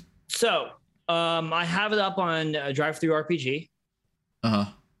I have it up on Drive-Thru RPG.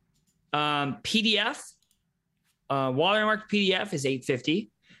 PDF, watermarked PDF is $8.50.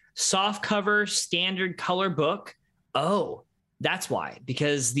 Soft cover standard color book. Oh, that's why,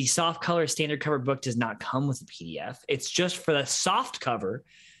 because the soft color standard cover book does not come with the PDF. It's just for the soft cover.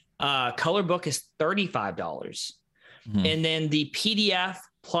 Color book is $35. Mm-hmm. And then the PDF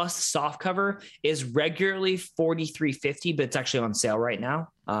plus soft cover is regularly $43.50, but it's actually on sale right now.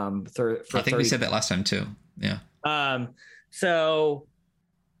 I think we said that last time too. Yeah. So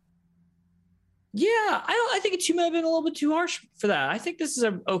yeah, I think it might have been a little bit too harsh for that. I think this is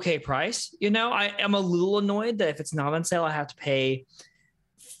an okay price. I am a little annoyed that if it's not on sale, I have to pay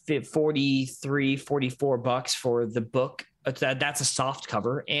 $44 for the book. That's a soft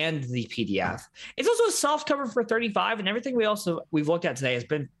cover and the PDF. It's also a soft cover for $35, and everything we've looked at today has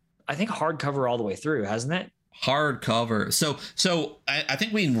been, I think, hardcover all the way through, hasn't it? Hardcover. So I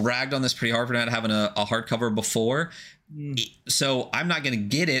think we ragged on this pretty hard for not having a hardcover before. So I'm not going to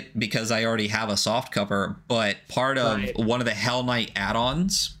get it because I already have a soft cover, but part of one of the Hell Knight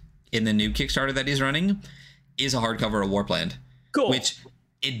add-ons in the new Kickstarter that he's running is a hardcover of Warplanned. Cool. Which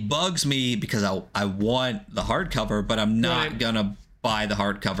it bugs me because I want the hardcover, but I'm not going to buy the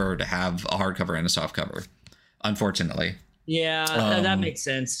hardcover to have a hardcover and a soft cover, unfortunately. Yeah, that makes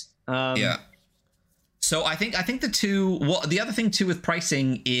sense. Yeah. So I think the two, well, the other thing too with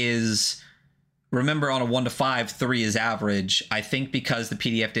pricing is, remember, on a 1 to 5, 3 is average. I think because the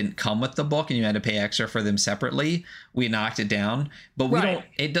PDF didn't come with the book and you had to pay extra for them separately, we knocked it down. But we don't.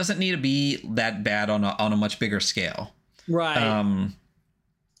 It doesn't need to be that bad on a much bigger scale. Right.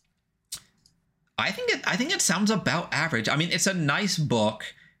 I think it sounds about average. I mean, it's a nice book.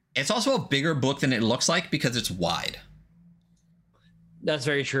 It's also a bigger book than it looks like because it's wide. That's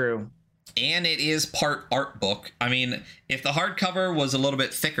very true. And it is part art book. I mean, if the hardcover was a little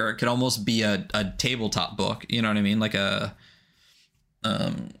bit thicker, it could almost be a tabletop book. You know what I mean? Like a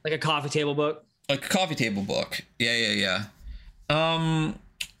coffee table book. Like a coffee table book. Yeah.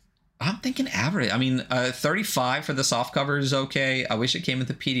 I'm thinking average. I mean, 35 for the soft cover is okay. I wish it came with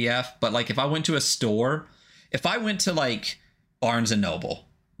the PDF, but like if I went to a store, if I went to like Barnes and Noble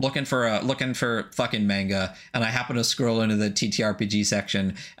looking for fucking manga, and I happened to scroll into the TTRPG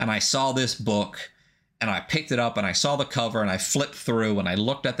section and I saw this book and I picked it up and I saw the cover and I flipped through and I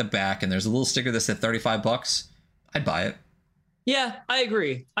looked at the back and there's a little sticker that said $35, I'd buy it. Yeah, I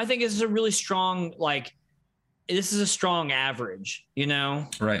agree. I think this is a really strong, this is a strong average,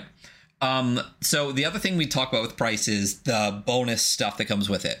 Right. So the other thing we talk about with price is the bonus stuff that comes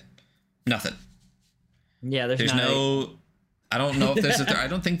with it. Nothing. Yeah, there's I don't know if there's I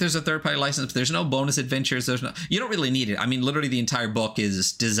don't think there's a third party license. There's no bonus adventures. You don't really need it. I mean, literally the entire book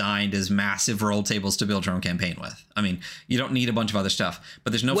is designed as massive roll tables to build your own campaign with. I mean, you don't need a bunch of other stuff,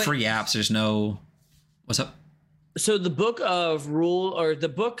 but there's no free apps. There's no, what's up? So the book of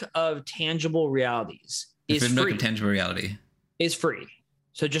the book of tangible realities is Forbidden Book free. of Tangible Reality Is free.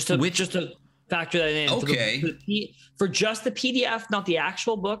 So just to factor that in. Okay. For just the PDF, not the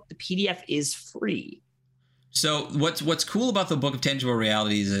actual book, the PDF is free. So what's cool about the Book of Tangible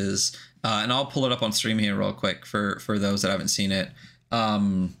Realities is, and I'll pull it up on stream here real quick for those that haven't seen it.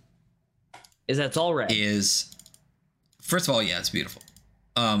 Is that it's all red? Is first of all, yeah, it's beautiful.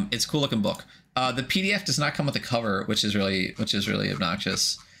 It's a cool looking book. The PDF does not come with a cover, which is really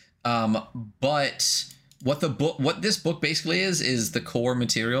obnoxious. But what this book basically is the core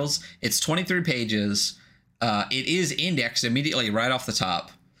materials. It's 23 pages. It is indexed immediately right off the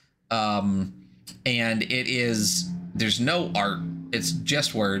top. And there's no art. It's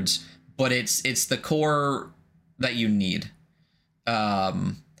just words, but it's the core that you need.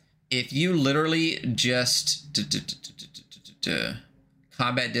 If you literally just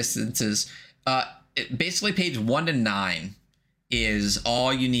combat distances, basically page 1 to 9 is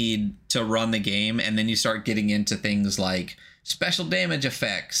all you need to run the game, and then you start getting into things like special damage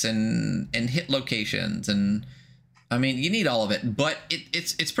effects and hit locations, and I mean you need all of it, but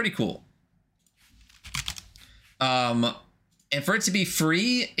it's pretty cool. And for it to be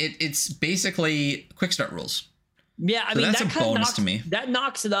free, it's basically quick start rules. Yeah, I mean that's that a bonus to me. That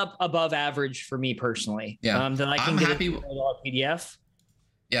knocks it up above average for me personally. Yeah, that I can I'm get happy a PDF.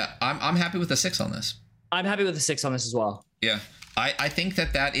 Yeah, I'm happy with the 6 on this. I'm happy with the 6 on this as well. Yeah, I think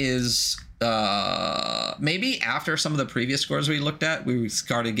that is maybe after some of the previous scores we looked at, we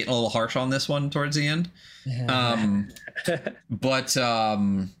started getting a little harsh on this one towards the end.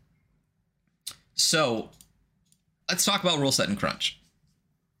 So let's talk about rule set and crunch.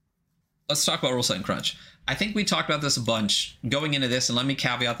 I think we talked about this a bunch going into this, and let me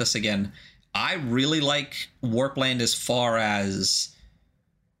caveat this again. I really like Warpland as far as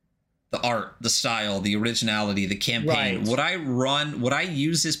the art, the style, the originality, the campaign. Right. Would I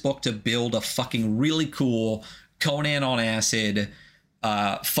use this book to build a fucking really cool Conan on acid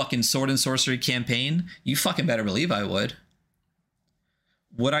fucking sword and sorcery campaign? You fucking better believe I would.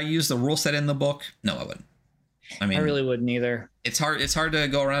 Would I use the rule set in the book? No, I wouldn't. I mean, I really wouldn't either. It's hard to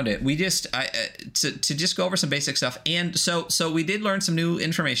go around it. We just to just go over some basic stuff. And so we did learn some new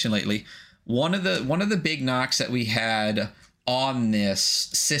information lately. One of the big knocks that we had on this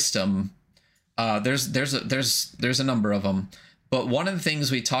system, there's a number of them, but one of the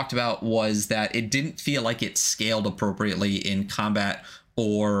things we talked about was that it didn't feel like it scaled appropriately in combat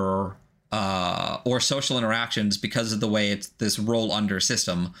or social interactions because of the way it's this roll under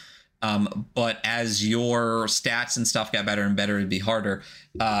system. But as your stats and stuff got better and better, it'd be harder.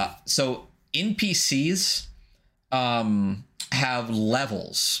 So NPCs have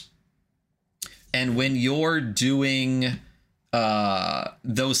levels, and when you're doing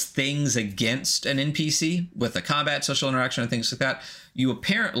those things against an NPC with a combat, social interaction, and things like that, you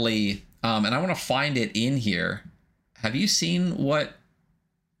apparently, and I want to find it in here. Have you seen what?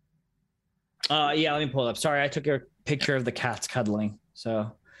 Yeah, let me pull it up. Sorry, I took a picture of the cats cuddling.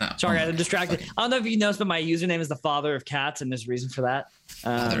 So sorry, I'm distracted. Fucking, I don't know if you noticed, but my username is the father of cats, and there's a reason for that.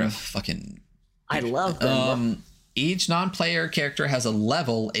 father of fucking. I love them. Each non-player character has a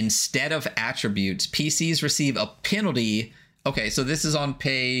level instead of attributes. PCs receive a penalty. Okay, so this is on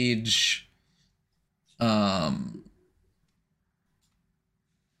page. Oh,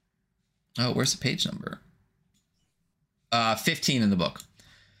 where's the page number? 15 in the book.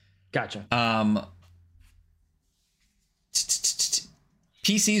 Gotcha.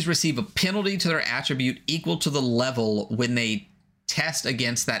 PCs receive a penalty to their attribute equal to the level when they test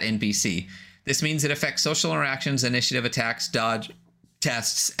against that NPC. This means it affects social interactions, initiative, attacks, dodge,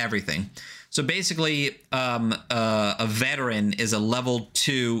 tests, everything. So basically, a veteran is a level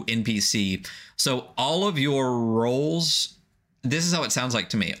 2 NPC. So all of your rolls, this is how it sounds like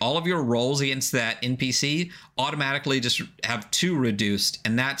to me. All of your rolls against that NPC automatically just have 2 reduced,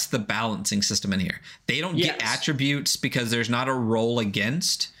 and that's the balancing system in here. They don't get attributes because there's not a roll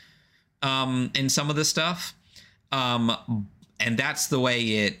against in some of this stuff. And that's the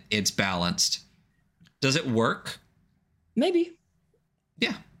way it's balanced. Does it work? Maybe.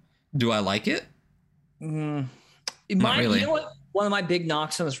 Yeah. Do I like it? Not really. You know what? One of my big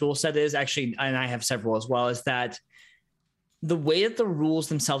knocks on this rule set is actually, and I have several as well, is that the way that the rules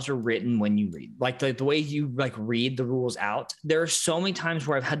themselves are written when you read, like the way you like read the rules out, there are so many times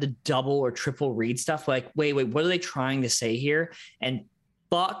where I've had to double or triple read stuff like, wait, what are they trying to say here? And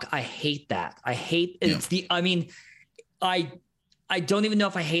fuck, I hate that. I hate it's I I don't even know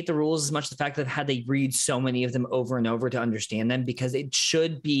if I hate the rules as much as the fact that I've had to read so many of them over and over to understand them, because it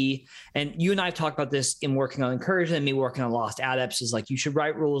should be, and you and I have talked about this in working on Incursion and me working on Lost Adepts, is like you should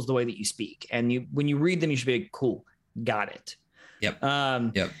write rules the way that you speak. And when you read them, you should be like, cool, got it. Yep.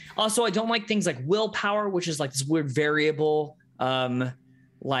 Also, I don't like things like willpower, which is like this weird variable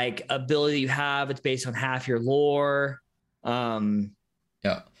like ability you have. It's based on half your lore.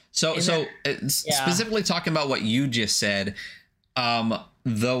 Specifically talking about what you just said,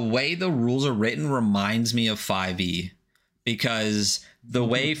 the way the rules are written reminds me of 5e, because the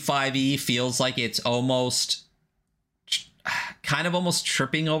way 5e feels like it's almost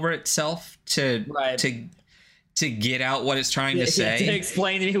tripping over itself to get out what it's trying to say. To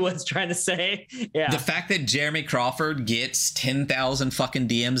explain to me what it's trying to say. Yeah. The fact that Jeremy Crawford gets 10,000 fucking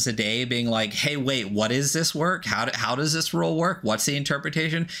DMs a day being like, hey, wait, what is this work? How does this rule work? What's the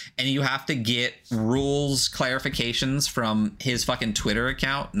interpretation? And you have to get rules clarifications from his fucking Twitter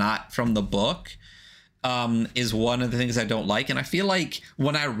account, not from the book, is one of the things I don't like. And I feel like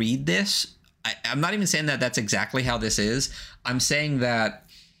when I read this, I'm not even saying that that's exactly how this is. I'm saying that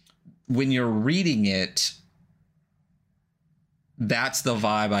when you're reading it, that's the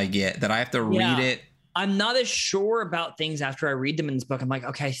vibe I get, that I have to read it. I'm not as sure about things after I read them in this book. I'm like,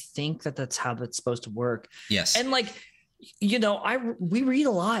 okay, I think that's how that's supposed to work. Yes. And like, we read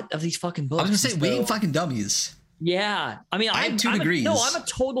a lot of these fucking books. I was gonna say, we ain't fucking dummies. Yeah. I mean, I have 2 degrees. I'm a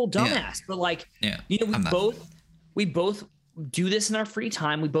total dumbass, but like, we both do this in our free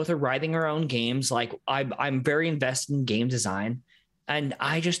time. We both are writing our own games. Like I'm very invested in game design, and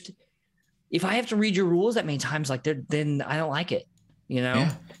if I have to read your rules that many times, like then I don't like it,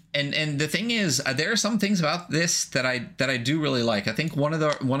 Yeah. And the thing is, there are some things about this that I do really like. I think one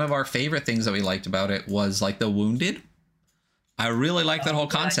of our favorite things that we liked about it was like the wounded. I really like that whole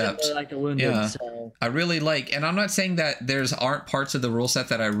concept. I like the wounded. Yeah. So. I really like, and I'm not saying that aren't parts of the rule set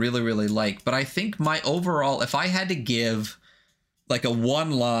that I really, really like, but I think my overall, if I had to give like a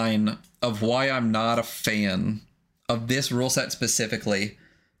one line of why I'm not a fan of this rule set specifically,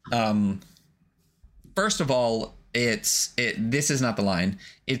 first of all, this is not the line.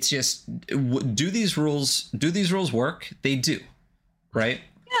 It's just, do these rules work? They do, right?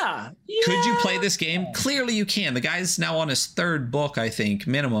 Yeah. Could you play this game? Clearly you can. The guy's now on his 3rd book, I think,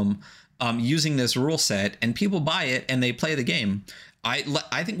 minimum, using this rule set, and people buy it and they play the game. I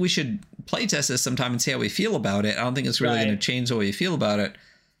think we should play test this sometime and see how we feel about it. I don't think it's really going to change the way you feel about it.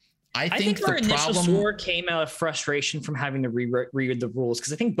 I think our initial score came out of frustration from having to reread the rules,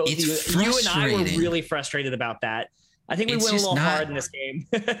 because I think both you and I were really frustrated about that. I think we went a little hard in this game.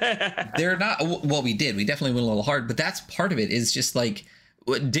 They're not. Well, we did. We definitely went a little hard, but that's part of it. Is just like,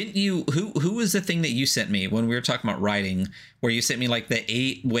 didn't you? Who was the thing that you sent me when we were talking about writing, where you sent me like the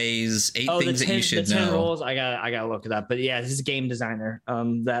 8 things that you should know? 10 rules. I gotta look it up. But yeah, this is a game designer.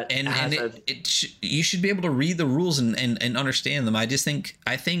 You should be able to read the rules and understand them. I think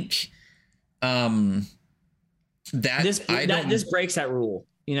that this breaks that rule.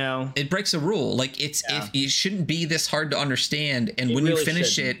 It breaks a rule. Like if it shouldn't be this hard to understand, and when you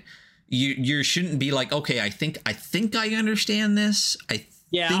finish it, you shouldn't be like, okay, I think I understand this. I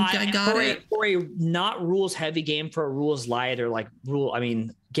got it. For a not rules heavy game, for a rules light or like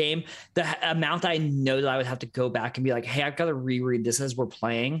game, the amount I know that I would have to go back and be like, hey, I've got to reread this as we're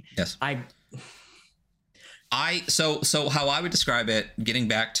playing. Yes. So how I would describe it, getting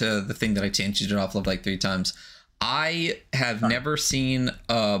back to the thing that I tangentied off of like 3 times, I have never seen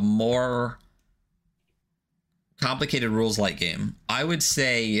a more complicated rules light game. I would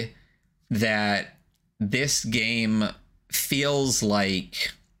say that this game feels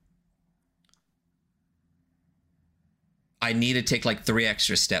like I need to take like 3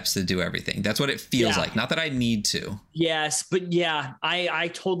 extra steps to do everything. That's what it feels like. Not that I need to. Yes, but yeah, I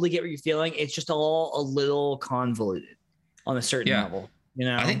totally get what you're feeling. It's just all a little convoluted on a certain level.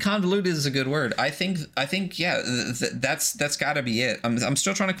 I think convoluted is a good word. I think that's got to be it. I'm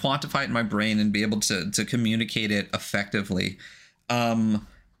still trying to quantify it in my brain and be able to communicate it effectively. I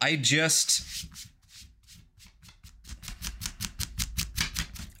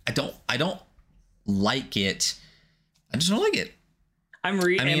don't like it. I just don't like it. I'm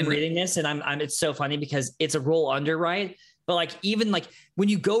reading this, and I'm it's so funny because it's a roll under, right? But like, even like when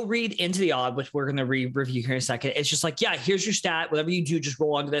you go read Into the Odd, which we're going to review here in a second, it's just like, yeah, here's your stat. Whatever you do, just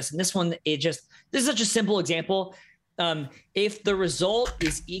roll under this. And this one, this is such a simple example. If the result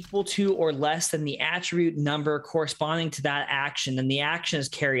is equal to or less than the attribute number corresponding to that action, then the action is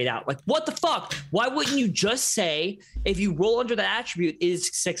carried out. Like, what the fuck? Why wouldn't you just say if you roll under the attribute is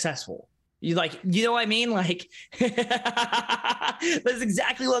successful? You know what I mean? Like, that's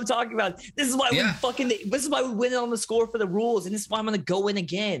exactly what I'm talking about. This is why this is why we win on the score for the rules. And this is why I'm going to go in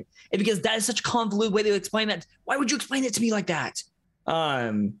again. And because that is such a convoluted way to explain that. Why would you explain it to me like that?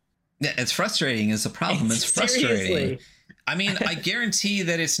 Yeah, it's frustrating is the problem. It's frustrating. Seriously. I mean, I guarantee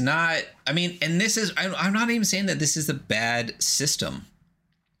that it's not, I mean, and this is, I'm not even saying that this is a bad system.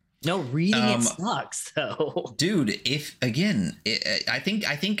 No, reading it sucks though. Dude, if again, I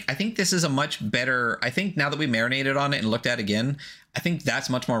think this is a much better, I think now that we marinated on it and looked at it again, I think that's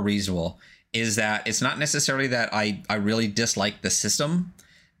much more reasonable. Is that it's not necessarily that I really dislike the system,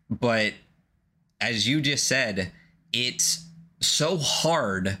 but as you just said, it's so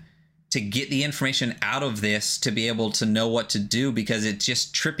hard to get the information out of this to be able to know what to do because it's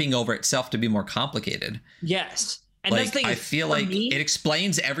just tripping over itself to be more complicated. Yes. And like, I feel like it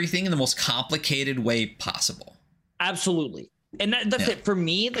explains everything in the most complicated way possible. Absolutely. And that's it. For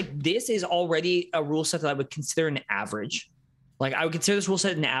me, like this is already a rule set that I would consider an average. Like I would consider this rule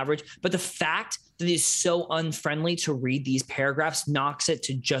set an average, but the fact that it is so unfriendly to read these paragraphs knocks it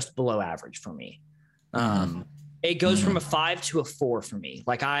to just below average for me. It goes from a 5 to a 4 for me.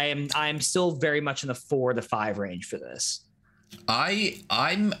 Like I'm still very much in the 4 to 5 range for this.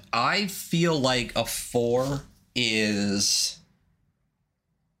 I feel like a 4 is,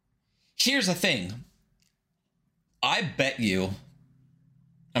 here's the thing. I bet you,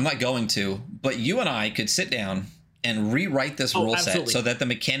 I'm not going to, but you and I could sit down and rewrite this rule set so that the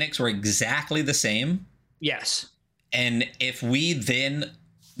mechanics were exactly the same. Yes. And if we then,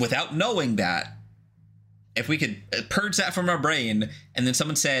 without knowing that, if we could purge that from our brain and then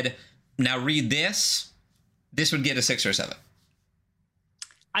someone said, now read this, this would get a 6 or 7.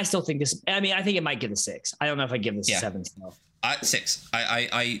 I still think this. I mean, I think it might get a 6. I don't know if I give this a 7 still. 6.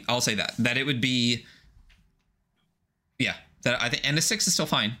 I'll say that it would be. Yeah, that I think, and a 6 is still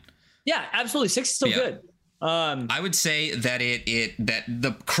fine. Yeah, absolutely. 6 is still good. I would say that that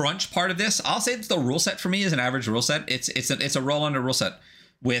the crunch part of this, I'll say that the rule set for me is an average rule set. It's a roll under rule set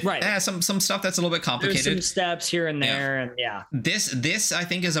with some stuff that's a little bit complicated. There's some steps here and there, and This I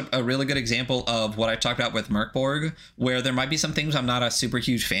think is a really good example of what I talked about with Merkborg, where there might be some things I'm not a super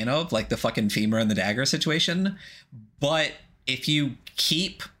huge fan of, like the fucking femur and the dagger situation. But if you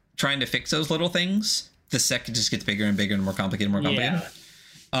keep trying to fix those little things, the set just gets bigger and bigger and more complicated and more complicated.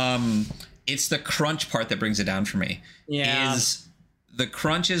 Yeah. It's the crunch part that brings it down for me. Yeah. The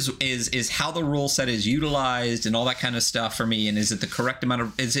crunch is how the rule set is utilized and all that kind of stuff for me. And is it the correct amount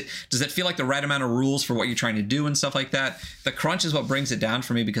of, does it feel like the right amount of rules for what you're trying to do and stuff like that? The crunch is what brings it down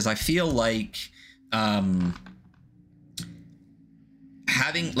for me, because I feel like having,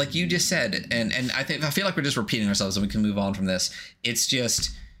 like you just said, and I feel like we're just repeating ourselves and we can move on from this. It's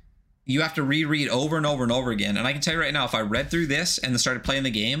just, you have to reread over and over and over again. And I can tell you right now, if I read through this and then started playing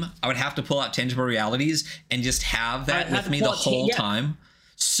the game, I would have to pull out Tangible Realities and just have that with me the whole time.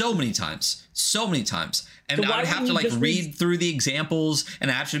 So many times. And I would have to like read through the examples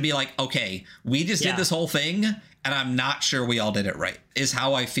and actually be like, okay, we just did this whole thing and I'm not sure we all did it right, is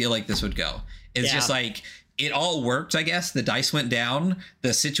how I feel like this would go. It's just like, it all worked, I guess. The dice went down.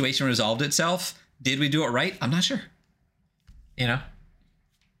 The situation resolved itself. Did we do it right? I'm not sure. You know?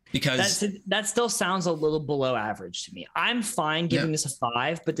 Because that still sounds a little below average to me. I'm fine giving this a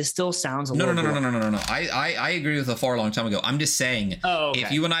 5, but this still sounds a little. No. I agree with the 4 a long time ago. I'm just saying,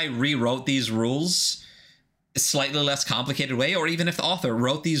 if you and I rewrote these rules a slightly less complicated way, or even if the author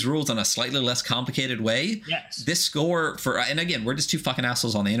wrote these rules in a slightly less complicated way, this score for, and again, we're just two fucking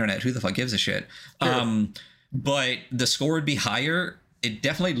assholes on the internet. Who the fuck gives a shit? Sure. But the score would be higher. It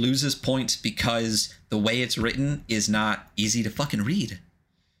definitely loses points because the way it's written is not easy to fucking read.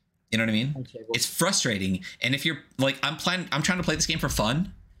 You know what I mean? Okay, it's frustrating. And if you're like, I'm trying to play this game for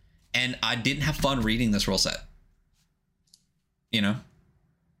fun, and I didn't have fun reading this rule set. You know?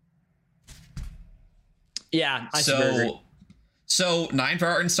 Yeah. So 9 for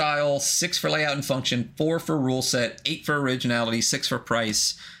art and style, 6 for layout and function, 4 for rule set, 8 for originality, 6 for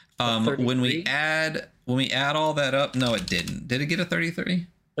price. When we add all that up, no, it didn't. Did it get a 33?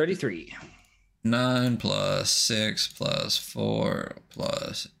 33. 9 plus 6 plus 4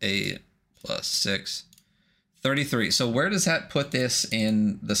 plus 8 plus 6, 33. So where does that put this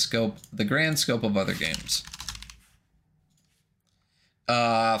in the grand scope of other games?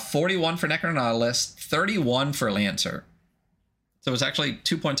 41 for Necronautilus, 31 for Lancer. So it's actually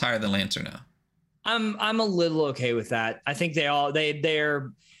 2 points higher than Lancer now. I'm a little okay with that. I think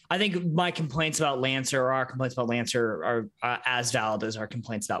they're. I think my complaints about Lancer, or our complaints about Lancer, are as valid as our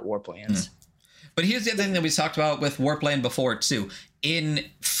complaints about Warplanes. But here's the other thing that we talked about with Warplane before too. In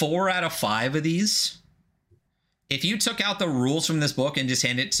 4 out of 5 of these, if you took out the rules from this book and just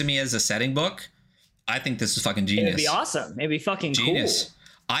handed it to me as a setting book, I think this is fucking genius. It'd be awesome. It'd be fucking genius. Cool.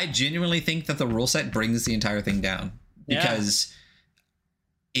 I genuinely think that the rule set brings the entire thing down because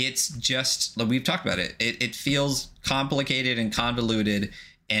it's just, we've talked about it. It feels complicated and convoluted,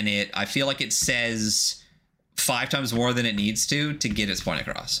 and I feel like it says 5 times more than it needs to get its point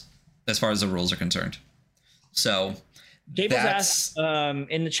across as far as the rules are concerned. So Jables asked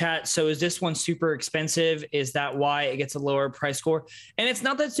in the chat, so is this one super expensive? Is that why it gets a lower price score? And it's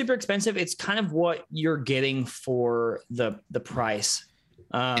not that super expensive. It's kind of what you're getting for the price.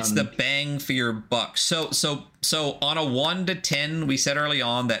 It's the bang for your buck. So on a 1 to 10, we said early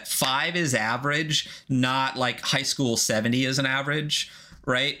on that 5 is average, not like high school 70 is an average,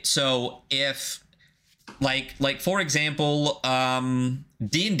 right? So if like for example,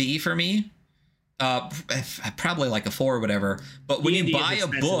 D&D for me, probably like a 4 or whatever. But when you buy a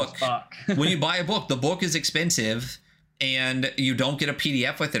book, the book is expensive, and you don't get a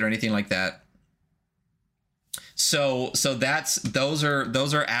PDF with it or anything like that. So those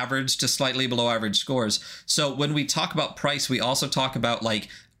are average to slightly below average scores. So when we talk about price, we also talk about like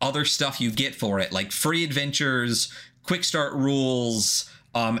other stuff you get for it, like free adventures, quick start rules,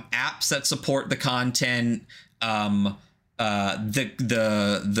 apps that support the content, the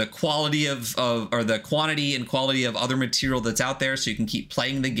quality of or the quantity and quality of other material that's out there, so you can keep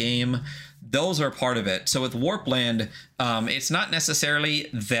playing the game. Those are part of it. So with Warpland, it's not necessarily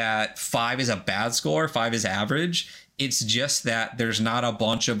that 5 is a bad score, 5 is average. It's just that there's not a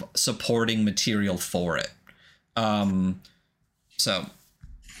bunch of supporting material for it. So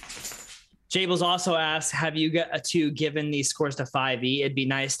Jables also asks, have you given these scores to 5e? It'd be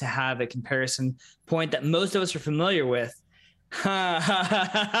nice to have a comparison point that most of us are familiar with. We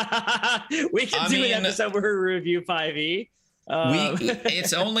can do an episode where we review 5e.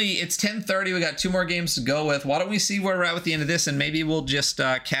 It's 10:30. We got 2 more games to go with. Why don't we see where we're at with the end of this, and maybe we'll just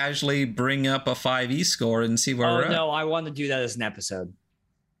casually bring up a 5e score and see where we're at. No, I want to do that as an episode.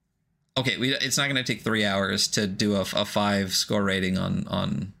 Okay, it's not going to take 3 hours to do a 5 score rating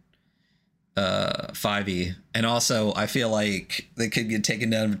on 5e, and also I feel like they could get taken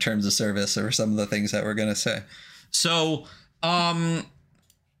down in terms of service or some of the things that we're going to say. So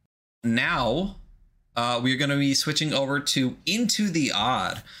now we're going to be switching over to Into the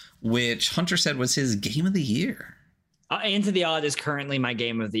Odd, which Hunter said was his game of the year. Into the Odd is currently my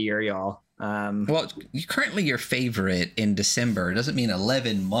game of the year, y'all. Well, currently your favorite in December doesn't mean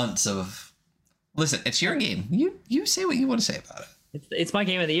 11 months of. Listen, it's your game. You say what you want to say about it. It's my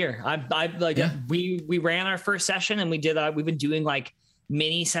game of the year. We ran our first session, and we've been doing like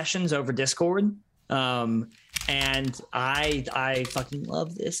mini sessions over Discord. And I fucking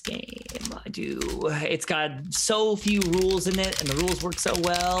love this game. I do. It's got so few rules in it, and the rules work so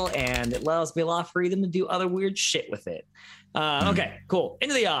well, and it allows me a lot of freedom to do other weird shit with it. Okay, cool.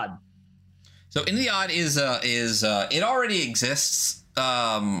 Into the Odd. So Into the Odd is it already exists.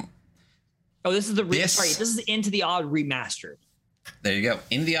 This is this is Into the Odd remastered. There you go.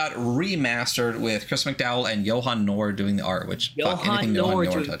 Into the Odd remastered with Chris McDowell and Johan Noor doing the art, which Johan Noor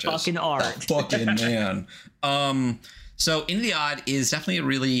doing fucking art. That fucking man. So Into the Odd is definitely a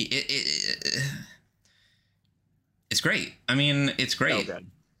really it's great. I mean, it's great. So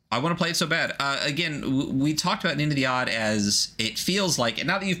I want to play it so bad. Again, we talked about Into the Odd as it feels like, and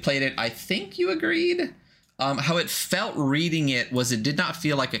now that you've played it, I think you agreed. How it felt reading it was it did not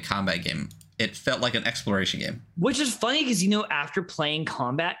feel like a combat game. It felt like an exploration game. Which is funny because, after playing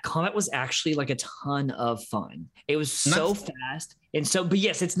combat was actually like a ton of fun. It was so fast. And so, but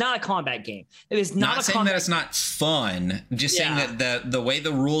yes, it's not a combat game. It is not saying that it's not fun. Just saying that the way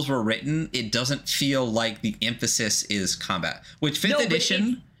the rules were written, it doesn't feel like the emphasis is combat. Which 5th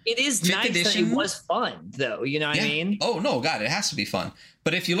edition... It is nice edition, that it was fun, though. You know what I mean? Oh, no, God, it has to be fun.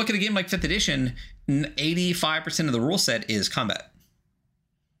 But if you look at a game like 5th edition, 85% of the rule set is combat.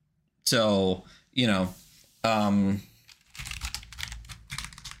 So,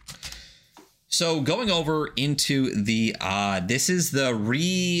 so going over Into the Odd, this is the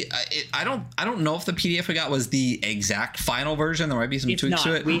I don't know if the PDF we got was the exact final version. There might be some tweaks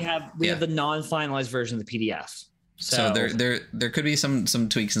to it. We have the non-finalized version of the PDF. So there could be some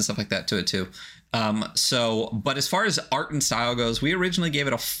tweaks and stuff like that to it too. But as far as art and style goes, we originally gave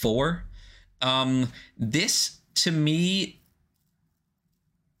it a 4. This to me,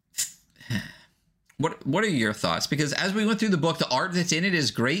 what are your thoughts? Because as we went through the book, the art that's in it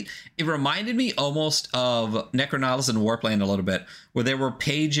is great. It reminded me almost of Necronautilus and Warpland a little bit, where there were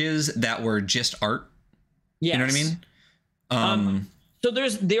pages that were just art. Yes. You know what I mean?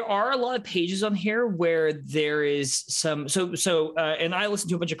 there are a lot of pages on here where there is some and I listened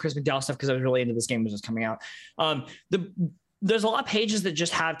to a bunch of Chris McDowell stuff because I was really into this game as it was coming out. There's a lot of pages that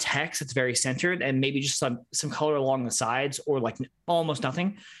just have text that's very centered and maybe just some color along the sides or like almost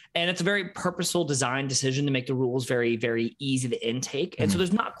nothing. And it's a very purposeful design decision to make the rules very, very easy to intake. And so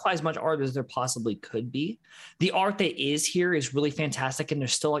there's not quite as much art as there possibly could be. The art that is here is really fantastic, and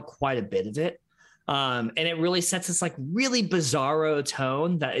there's still like quite a bit of it. And it really sets this like really bizarro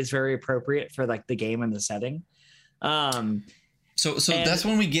tone that is very appropriate for like the game and the setting. So that's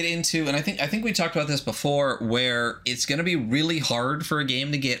when we get into, and I think we talked about this before, where it's going to be really hard for a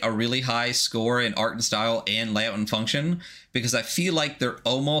game to get a really high score in art and style and layout and function, because I feel like they're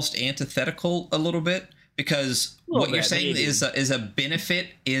almost antithetical a little bit, because what you're saying is a benefit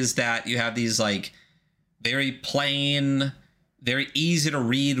is that you have these like very plain, very easy to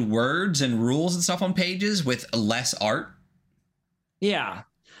read words and rules and stuff on pages with less art. Yeah.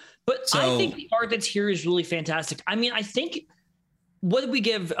 But I think the art that's here is really fantastic. I mean, I think, what did we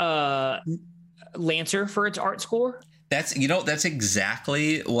give Lancer for its art score? That's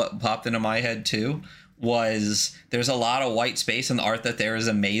exactly what popped into my head too, was there's a lot of white space and the art that there is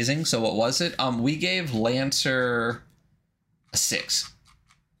amazing. So what was it? We gave Lancer a 6.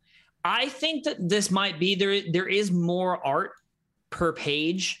 I think that this might be, there is more art per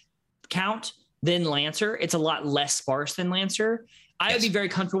page count than Lancer. It's a lot less sparse than Lancer. I would be very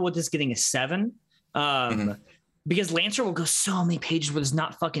comfortable with this getting a 7. Because Lancer will go so many pages where there's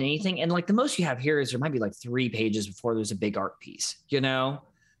not fucking anything. And like the most you have here is there might be like 3 pages before there's a big art piece, you know?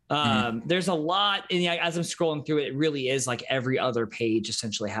 There's a lot. And as I'm scrolling through it, it really is like every other page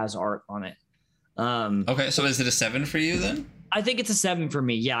essentially has art on it. Okay. So is it a 7 for you then? I think it's a 7 for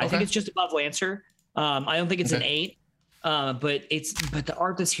me. Yeah. I think it's just above Lancer. I don't think it's an 8, but the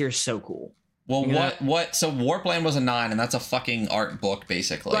art that's here is so cool. Well, so Warpland was a 9, and that's a fucking art book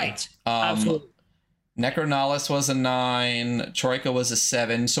basically. Right. Absolutely. Necronalis was a 9. Troika was a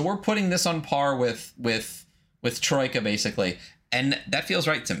 7. So we're putting this on par with Troika basically, and that feels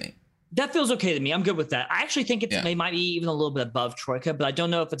right to me. That feels okay to me. I'm good with that. I actually think it might be even a little bit above Troika, but I don't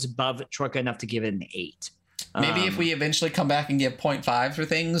know if it's above Troika enough to give it an 8. Maybe if we eventually come back and give 0.5 for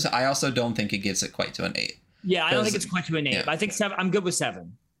things, I also don't think it gets it quite to an 8. Yeah, I don't think it's quite to an 8. Yeah. But I think 7. I'm good with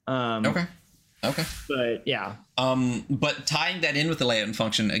 7. Okay. But yeah. But tying that in with the layout and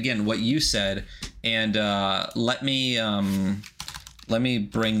function, again, what you said, and let me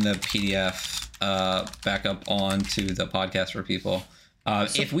bring the PDF back up onto the podcast for people.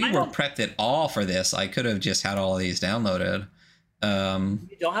 If we were prepped at all for this, I could have just had all of these downloaded.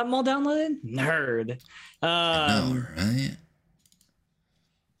 You don't have them all downloaded? Nerd. I know, right?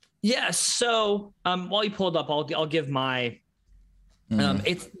 Yeah. So while you pull it up, I'll give my.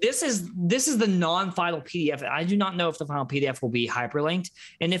 This is the non-final PDF. I do not know if the final PDF will be hyperlinked,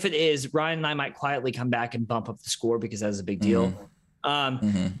 and if it is, Ryan and I might quietly come back and bump up the score because that's a big deal.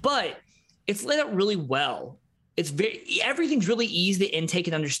 But it's laid out really well. Everything's really easy to intake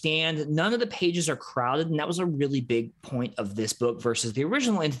and understand. None of the pages are crowded, and that was a really big point of this book versus the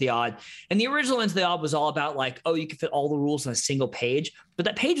original Into the Odd. And the original Into the Odd was all about like, oh, you can fit all the rules on a single page, but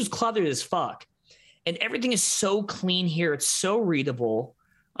that page was cluttered as fuck. And everything is so clean here. It's so readable.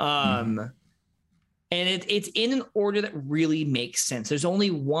 And it's in an order that really makes sense. There's only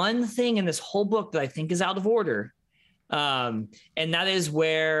one thing in this whole book that I think is out of order. And that is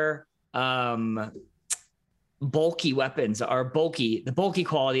where bulky weapons are bulky. The bulky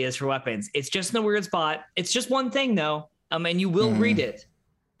quality is for weapons. It's just in a weird spot. It's just one thing though. And you will read it.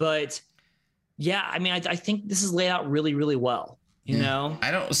 But yeah, I mean, I think this is laid out really, really well. You know,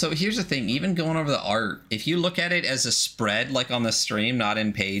 so here's the thing, even going over the art, if you look at it as a spread, like on the stream, not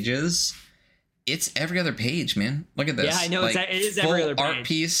in pages, it's every other page, man. Look at this. Yeah, I know. Like, it is every other page. Art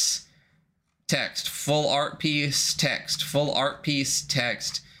piece, text, full art piece, text, full art piece,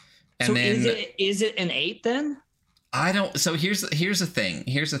 text. And so then is it an 8 then? So here's the thing.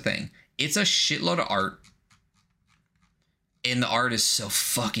 It's a shitload of art. And the art is so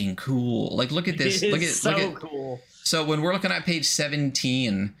fucking cool. Like, look at this. Look at cool. So when we're looking at page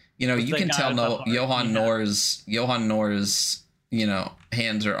 17, you know, you can tell Johan Nor's, you know,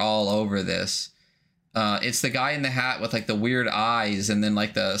 hands are all over this. It's the guy in the hat with like the weird eyes and then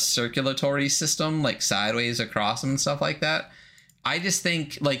like the circulatory system, like sideways across him and stuff like that. I just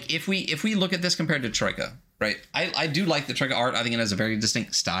think like if we look at this compared to Troika, right? I do like the Troika art. I think it has a very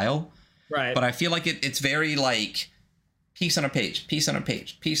distinct style. Right. But I feel like it's very like piece on a page, piece on a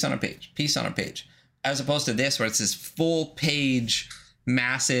page, piece on a page, piece on a page. As opposed to this, where it's this full page,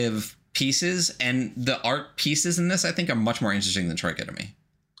 massive pieces, and the art pieces in this, I think, are much more interesting than Troika to me.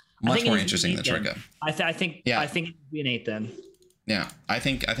 Much more interesting than Troika. I think it would be an 8 then. Yeah, I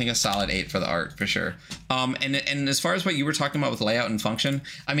think a solid 8 for the art for sure. And as far as what you were talking about with layout and function,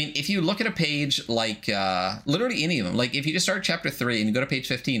 I mean, if you look at a page like literally any of them, like if you just start chapter 3 and you go to page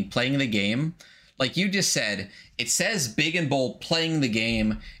 15, playing the game, like you just said, it says big and bold, playing the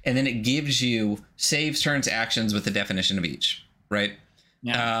game, and then it gives you saves, turns, actions with the definition of each, right?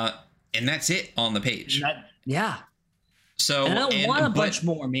 Yeah. And that's it on the page. Yeah. So and I don't want a bunch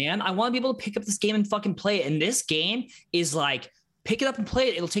more, man. I want to be able to pick up this game and fucking play it. And this game is like, pick it up and play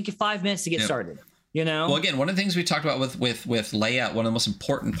it. It'll take you 5 minutes to get started. You know? Well, again, one of the things we talked about with layout, one of the most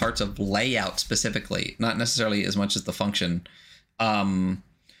important parts of layout specifically, not necessarily as much as the function,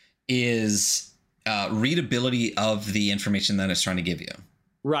 is readability of the information that it's trying to give you.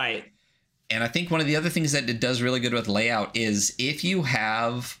 Right. And I think one of the other things that it does really good with layout is if you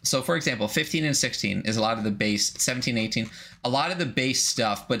have, so for example, 15 and 16 is a lot of the base, 17, 18, a lot of the base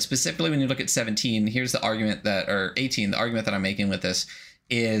stuff, but specifically when you look at 17, here's the argument that, or 18, the argument that I'm making with this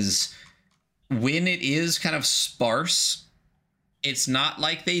is when it is kind of sparse, it's not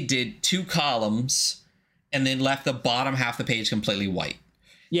like they did 2 columns and then left the bottom half of the page completely white.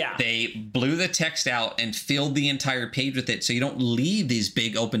 Yeah. They blew the text out and filled the entire page with it. So you don't leave these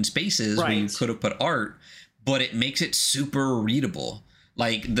big open spaces where you could have put art, but it makes it super readable.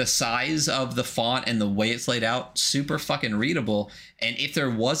 Like the size of the font and the way it's laid out, super fucking readable. And if there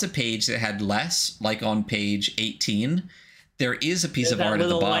was a page that had less, like on page 18, there is a piece of art at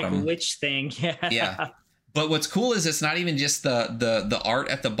the bottom. Like witch thing. Yeah. Yeah. But what's cool is it's not even just the art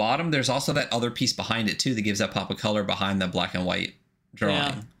at the bottom. There's also that other piece behind it too that gives that pop of color behind the black and white drawing.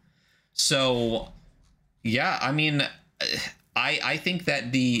 Yeah. So yeah, I mean, I think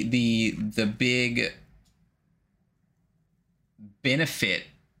that the big benefit,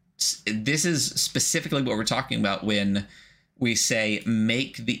 this is specifically what we're talking about when we say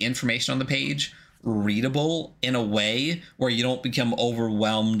make the information on the page readable in a way where you don't become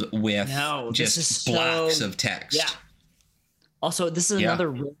overwhelmed with just blocks of text. Yeah. Also, this is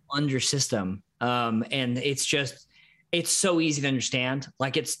another roll under system. And it's so easy to understand.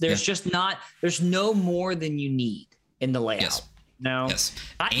 Like there's no more than you need in the layout. Yes. No. Yes.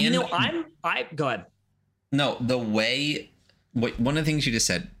 I go ahead. No, the way, one of the things you just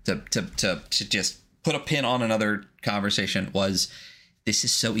said to just put a pin on another conversation was, this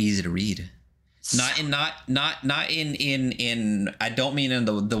is so easy to read. Not in I don't mean in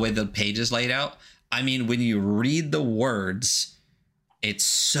the way the page is laid out. I mean, when you read the words, it's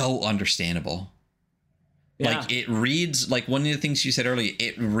so understandable. Yeah. Like it reads, like one of the things you said earlier,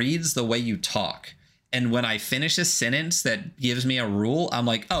 it reads the way you talk. And when I finish a sentence that gives me a rule, I'm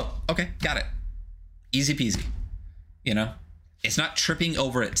like, oh, okay, got it. Easy peasy. You know, it's not tripping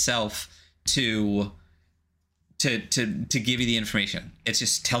over itself to give you the information. It's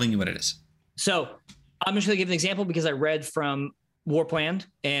just telling you what it is. So I'm just going to give an example because I read from Warpland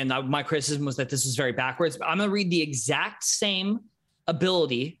and my criticism was that this is very backwards. I'm going to read the exact same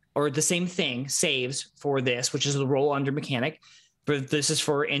ability or the same thing, saves for this, which is the roll under mechanic. But this is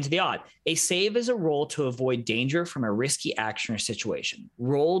for Into the Odd. A save is a roll to avoid danger from a risky action or situation.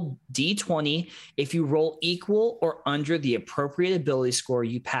 Roll D20. If you roll equal or under the appropriate ability score,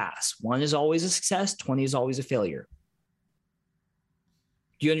 you pass. 1 is always a success. 20 is always a failure.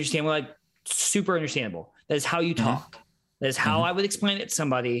 Do you understand what super understandable? That is how you talk. That is how I would explain it to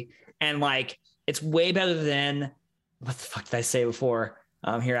somebody. And like, it's way better than, what the fuck did I say before?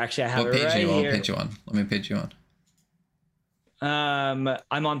 Here, actually, I have it right here. What page you on? Let me page you on.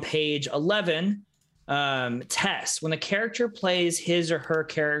 I'm on page 11. Test. When a character plays his or her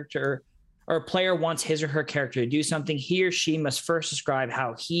character, or a player wants his or her character to do something, he or she must first describe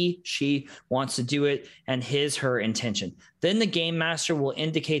how she wants to do it and her intention. Then the game master will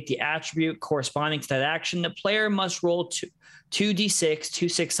indicate the attribute corresponding to that action. The player must roll 2d6, 2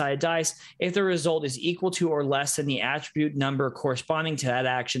 6-sided dice. If the result is equal to or less than the attribute number corresponding to that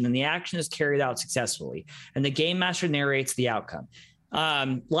action, then the action is carried out successfully, and the game master narrates the outcome.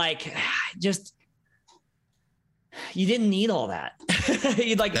 You didn't need all that.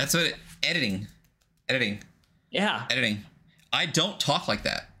 That's what editing. Yeah. Editing. I don't talk like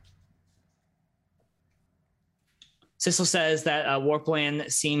that. Sissel says that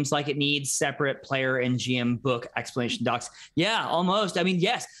Warpland seems like it needs separate player and GM book explanation docs. Yeah, almost. I mean,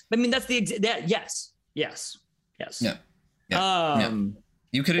 yes. I mean, that's yes. Yeah.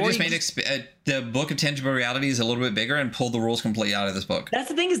 You could have just made the book of tangible realities a little bit bigger and pulled the rules completely out of this book. That's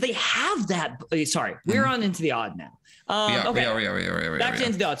the thing is they have that. Sorry, we're on Into the Odd now. Okay. Back to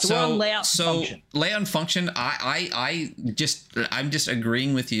Into the Odd. So we're on layout function. Layout and function. I'm just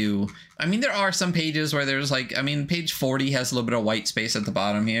agreeing with you. I mean, there are some pages where there's page 40 has a little bit of white space at the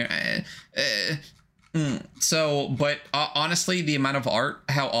bottom here. So, but honestly, the amount of art,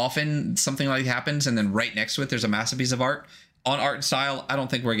 how often something like happens, and then right next to it, there's a massive piece of art on art and style. I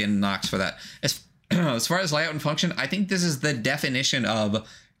don't think we're getting knocks for that. As far as layout and function, I think this is the definition of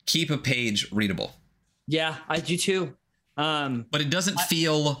keep a page readable. Yeah, I do too. But it doesn't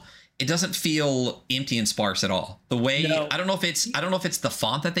feel empty and sparse at all. The way I don't know if it's the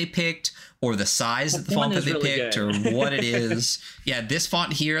font that they picked or the size of the font that they really picked or what it is. Yeah, this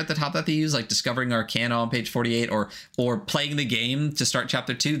font here at the top that they use, like Discovering Arcana on page 48 or Playing the Game to start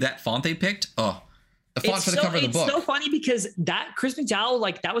chapter 2, that font they picked. Oh, the font for the cover of the book. It's so funny because that Chris McDowell,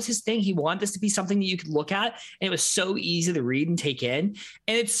 like that was his thing. He wanted this to be something that you could look at, and it was so easy to read and take in,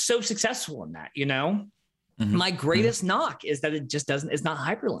 and it's so successful in that, you know. Mm-hmm. My greatest knock is that it just it's not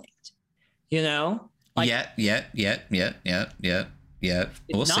hyperlinked, you know? Like, yet.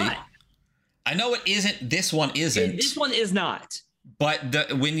 We'll see. I know it isn't. This one isn't. This one is not.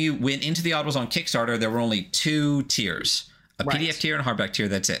 But when Into the Odd was on Kickstarter, there were only 2 tiers, a PDF tier and a hardback tier.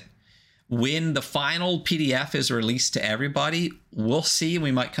 That's it. When the final PDF is released to everybody, we'll see.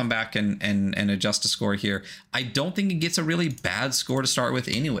 We might come back and adjust a score here. I don't think it gets a really bad score to start with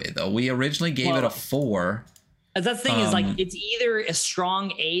anyway, though. We originally gave it a 4. That's the thing is, like, it's either a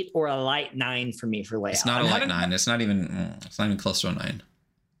strong 8 or a light 9 for me for layout. It's not a light 9. It's not even close to a 9.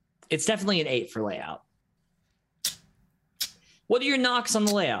 It's definitely an 8 for layout. What are your knocks on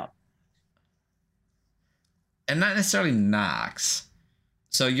the layout? And not necessarily knocks.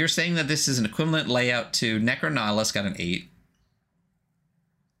 So you're saying that this is an equivalent layout to Necronihilus, got an 8.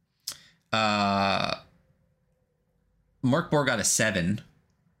 Merkborg got a 7.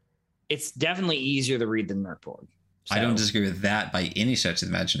 It's definitely easier to read than Merkborg. So. I don't disagree with that by any stretch of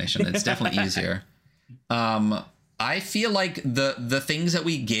the imagination. It's definitely easier. I feel like the things that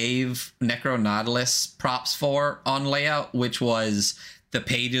we gave Necronihilus props for on layout, which was the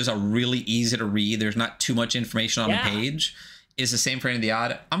pages are really easy to read. There's not too much information on a page. Is the same for Into the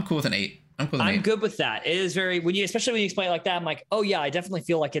Odd. I'm cool with an 8. I'm good with that. It is very especially when you explain it like that. I'm like, oh yeah, I definitely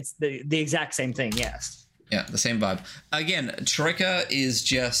feel like it's the exact same thing. Yes. Yeah, the same vibe. Again, Trika is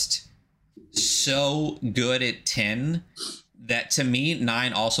just so good at 10 that to me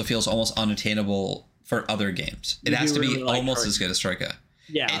 9 also feels almost unattainable for other games. It has to be really almost as good as Trika.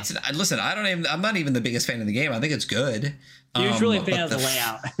 Yeah. Listen, I'm not even the biggest fan of the game. I think it's good. You're really a fan of the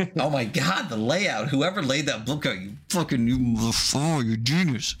layout. Oh my god, the layout! Whoever laid that book out, you you're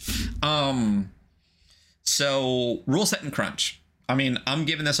genius. So rule set and crunch. I mean, I'm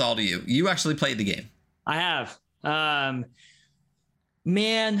giving this all to you. You actually played the game. I have.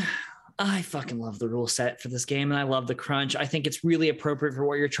 Man, I fucking love the rule set for this game, and I love the crunch. I think it's really appropriate for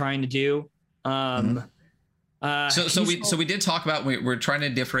what you're trying to do. So we did talk about we're trying to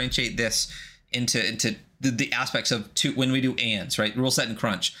differentiate this into the aspects of when we do ands, right? Rule set and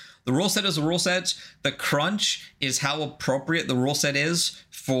crunch. The rule set is the rule set. The crunch is how appropriate the rule set is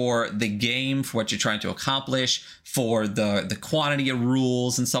for the game, for what you're trying to accomplish, for the quantity of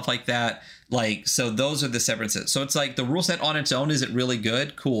rules and stuff like that. Like, so those are the separances. So it's like the rule set on its own, is it really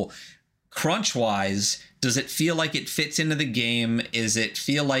good? Cool. Crunch wise, does it feel like it fits into the game? Is it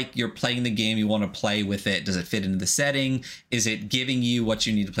feel like you're playing the game you want to play with it? Does it fit into the setting? Is it giving you what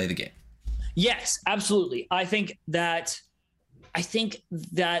you need to play the game? Yes, absolutely. I think that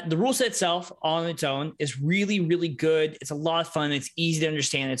the rule set itself on its own is really, really good. It's a lot of fun. It's easy to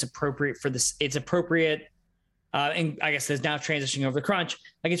understand. It's appropriate for this. It's appropriate. And I guess there's now transitioning over the crunch.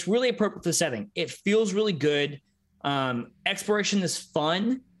 Like, it's really appropriate for the setting. It feels really good. Exploration is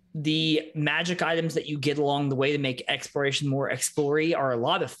fun. The magic items that you get along the way to make exploration more explory are a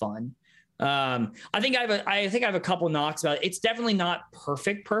lot of fun. I think I have a couple knocks about it. It's definitely not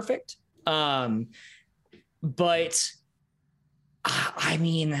perfect. But I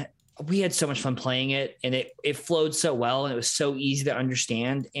mean, we had so much fun playing it, and it flowed so well, and it was so easy to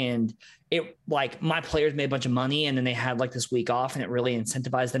understand. And it, like, my players made a bunch of money, and then they had like this week off, and it really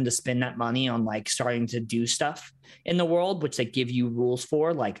incentivized them to spend that money on like starting to do stuff in the world, which they give you rules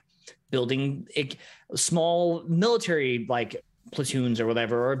for, like building small military like platoons or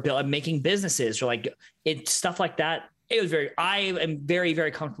whatever, or making businesses, or like stuff like that. I am very,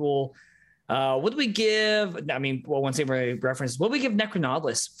 very comfortable. What do we give? I mean, well, once everybody references, what do we give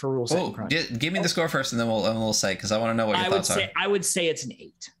Necronihilus for rule set and crunch? Give me the score first, and then we'll say, because I want to know what your thoughts are. I would say it's an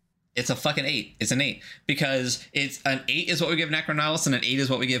 8. It's a fucking 8. It's an 8 because it's an 8 is what we give Necronihilus, and an 8 is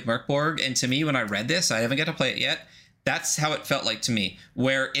what we give Merkborg. And to me, when I read this, I haven't got to play it yet. That's how it felt like to me,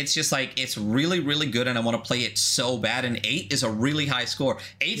 where it's just like, it's really, really good, and I want to play it so bad. And 8 is a really high score.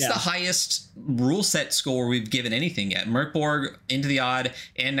 8's the highest rule set score we've given anything yet. Merkborg, Into the Odd,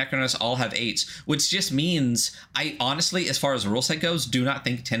 and Necronihilus all have 8s, which just means I honestly, as far as the rule set goes, do not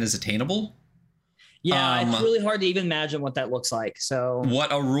think 10 is attainable. Yeah, it's really hard to even imagine what that looks like. So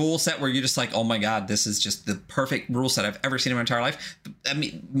what a rule set where you're just like, oh my God, this is just the perfect rule set I've ever seen in my entire life. I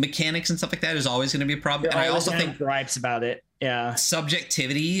mean, mechanics and stuff like that is always going to be a problem. And I also think gripes about it. Yeah.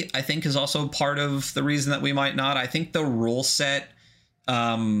 Subjectivity, I think, is also part of the reason that we might not. I think the rule set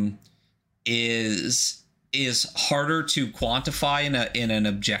is harder to quantify in an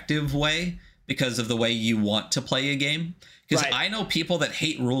objective way because of the way you want to play a game. Because I know people that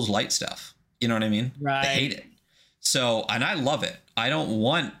hate rules light stuff. You know what I mean? Right. They hate it. So, and I love it. I don't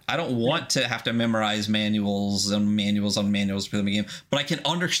want to have to memorize manuals on manuals for the game, but I can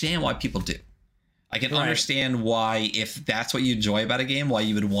understand why people do. I can understand why, if that's what you enjoy about a game, why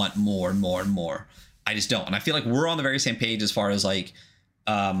you would want more and more and more. I just don't. And I feel like we're on the very same page as far as like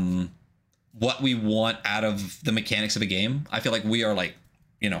what we want out of the mechanics of a game. I feel like we are like,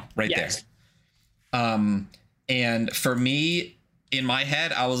 right there. And for me, in my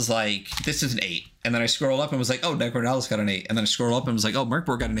head, I was like, this is an 8. And then I scroll up and was like, oh, Necronalus got an 8. And then I scroll up and was like, oh,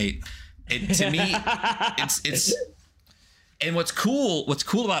 Merkborg got an 8. To me, it's and what's cool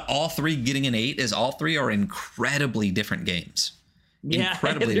about all 3 getting an 8 is all 3 are incredibly different games. Yeah,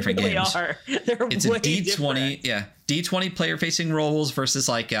 incredibly different really games. It's a D20, D20 player facing roles versus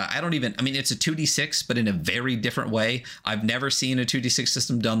like it's a 2d6, but in a very different way. I've never seen a 2d6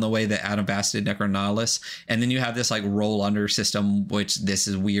 system done the way that Adam Bass did Necronautilus. And then you have this like roll under system, which this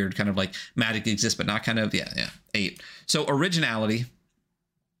is weird, kind of like magic exists, but not kind of 8. So originality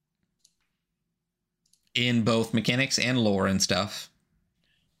in both mechanics and lore and stuff.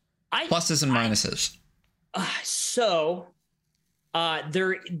 Pluses and minuses.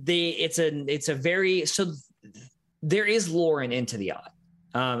 There is lore in Into the Odd,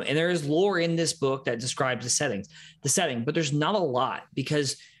 and there is lore in this book that describes the setting, but there's not a lot,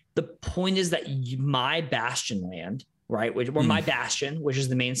 because the point is that my Bastion land, right, my Bastion, which is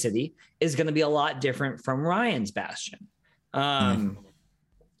the main city, is going to be a lot different from Ryan's Bastion. And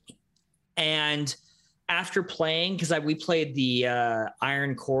after playing, because we played the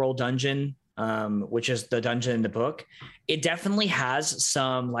Iron Coral Dungeon, which is the dungeon in the book, it definitely has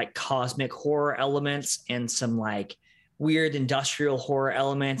some like cosmic horror elements and some like weird industrial horror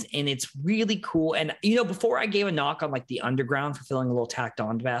elements, and it's really cool. And before I gave a knock on like the underground for feeling a little tacked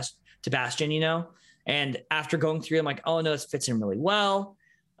on to Bastion, and after going through, I'm like, oh no, this fits in really well.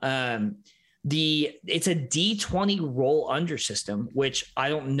 It's a D20 roll under system, which I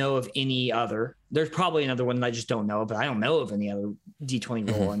don't know of any other. There's probably another one that I just don't know, but I don't know of any other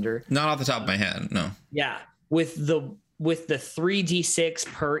D20 roll under. Not off the top of my head, no. Yeah, with the 3d6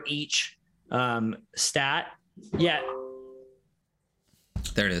 per each stat. Yeah.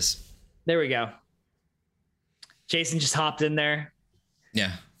 There it is. There we go. Jason just hopped in there.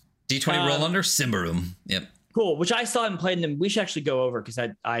 Yeah. D20 roll under Symbaroum. Yep. Cool, which I still haven't played, and we should actually go over because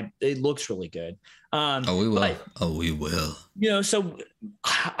it looks really good. We will. So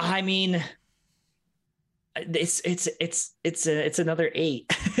I mean, it's another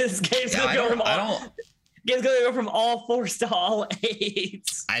 8. This game's gonna go from all 4s to all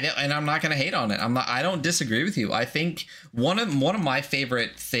 8s. I know, and I'm not gonna hate on it. I don't disagree with you. I think one of my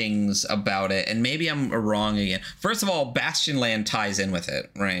favorite things about it, and maybe I'm wrong again. First of all, Bastionland ties in with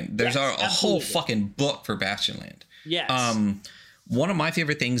it, right? There's a whole fucking book for Bastionland. Yes. One of my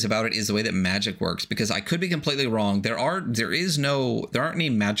favorite things about it is the way that magic works, because I could be completely wrong. There aren't any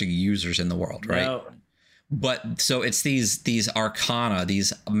magic users in the world, right? No. But so it's these arcana,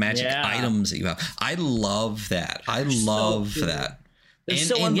 these magic items that you have. I love that. I love that. They're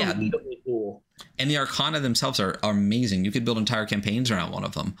so unbelievably cool. And the arcana themselves are amazing. You could build entire campaigns around one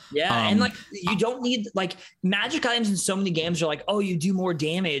of them. Yeah, and like you don't need like magic items in so many games are like, oh, you do more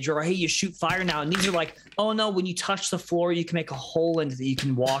damage, or hey, you shoot fire now. And these are like, oh no, when you touch the floor, you can make a hole in it that you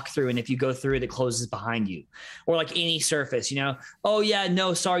can walk through, and if you go through it, it closes behind you. Or like any surface, oh yeah,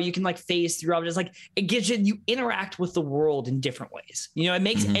 no, sorry, you can like phase through objects. Like it gives you interact with the world in different ways.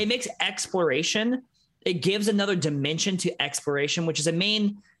 It makes exploration. It gives another dimension to exploration, which is a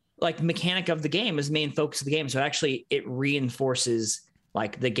main like mechanic of the game, is main focus of the game. So actually it reinforces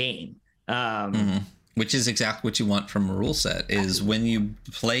like the game. Which is exactly what you want from a rule set, is when you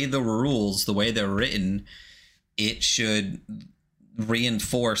play the rules the way they're written, it should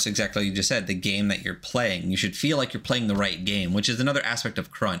reinforce exactly what you just said, the game that you're playing. You should feel like you're playing the right game, which is another aspect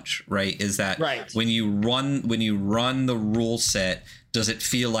of crunch, right? Is that when you run the rule set, does it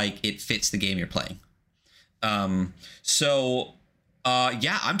feel like it fits the game you're playing? I'm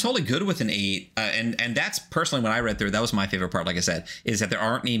totally good with an 8. And that's personally, when I read through, that was my favorite part. Like I said, is that there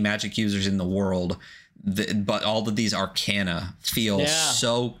aren't any magic users in the world. but all of these arcana feel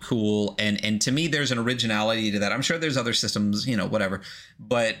so cool, and to me there's an originality to that. I'm sure there's other systems, whatever,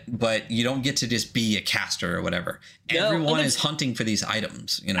 but you don't get to just be a caster or whatever. Everyone is hunting for these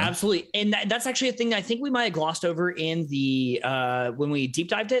items, Absolutely. And that's actually a thing I think we might have glossed over in the when we deep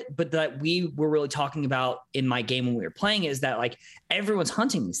dived it, but that we were really talking about in my game when we were playing is that like everyone's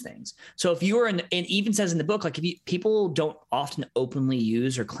hunting these things. So if you were it even says in the book, like people don't often openly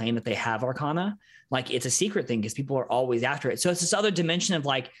use or claim that they have arcana. Like it's a secret thing because people are always after it. So it's this other dimension of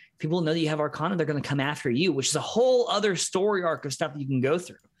like people know that you have arcana, they're going to come after you, which is a whole other story arc of stuff that you can go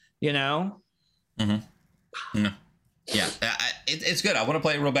through, Mm-hmm. Yeah, it's good. I want to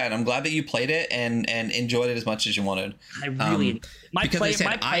play it real bad. I'm glad that you played it and enjoyed it as much as you wanted. I really my players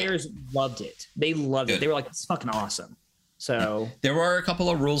loved it. They loved it. They were like, "It's fucking awesome." So there were a couple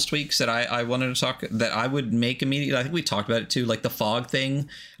of rules tweaks that I wanted to talk that I would make immediately. I think we talked about it too, like the fog thing.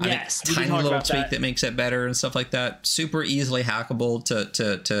 Yes, tiny little tweak that makes it better and stuff like that. Super easily hackable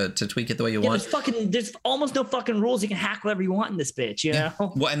to tweak it the way you want. There's almost no fucking rules. You can hack whatever you want in this bitch, you know?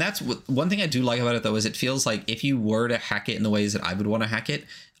 Well, and that's one thing I do like about it though, is it feels like if you were to hack it in the ways that I would want to hack it,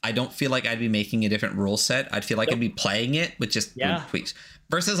 I don't feel like I'd be making a different rule set. I'd feel like I'd be playing it with just tweaks.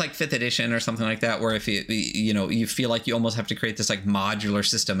 Versus like 5th edition or something like that, where if you feel like you almost have to create this like modular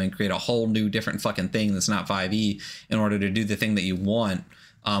system and create a whole new different fucking thing that's not 5e in order to do the thing that you want.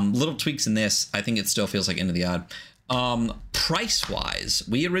 Little tweaks in this, I think it still feels like Into the Odd. Price wise,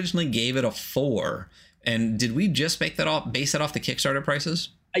 we originally gave it a 4, and did we just base that off the Kickstarter prices?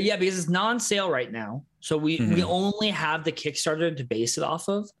 Yeah, because it's non-sale right now, so we only have the Kickstarter to base it off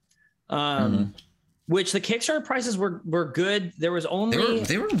of. Which the Kickstarter prices were good. There was only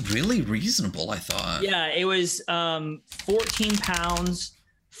they were really reasonable, I thought. Yeah, it was £14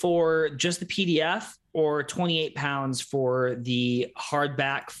 for just the PDF or £28 for the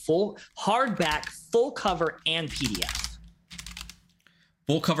hardback full cover and PDF.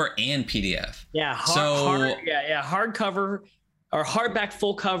 Full cover and PDF. Yeah, hardcover or hardback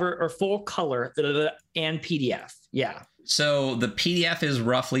full cover or full color and PDF. Yeah. So the PDF is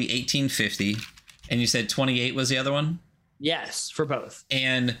roughly $18.50. And you said 28 was the other one? Yes, for both.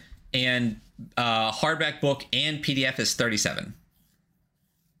 And hardback book and PDF is 37.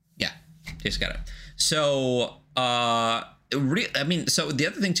 Yeah, just got it. So, so the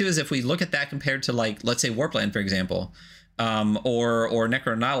other thing too is if we look at that compared to like, let's say Warpland, for example, or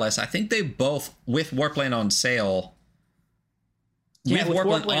Necronihilus, I think they both, with Warpland on sale, you got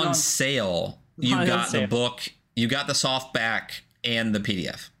the book, you got the softback and the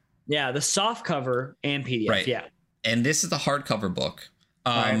PDF. Yeah, the soft cover and PDF. Right. Yeah. And this is the hardcover book.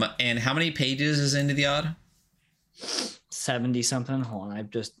 Right. And how many pages is Into the Odd? 70 something. Hold on, I've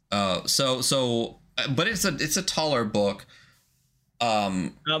just. But it's a taller book.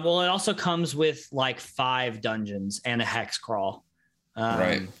 Well, it also comes with like 5 dungeons and a hex crawl.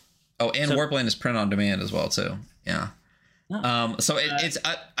 Right. Oh, and Warpland is print on demand as well too. Yeah. So it's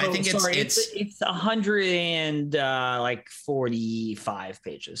 145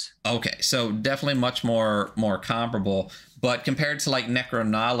 pages. Okay, so definitely much more comparable. But compared to like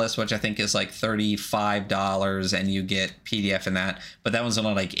Necronihilus, which I think is like $35, and you get PDF in that, but that one's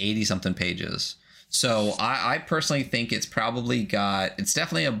only like 80 something pages. So I personally think it's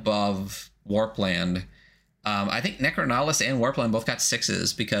definitely above Warpland. I think Necronihilus and Warpland both got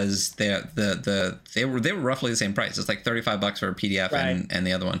 6s because they were roughly the same price. It's like $35 for a PDF and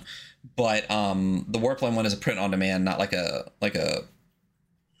the other one. But the Warpland one is a print on demand, not like a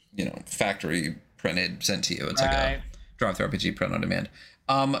factory printed sent to you. It's like a Drive-Thru RPG print on demand.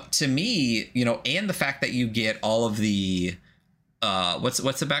 To me, and the fact that you get all of the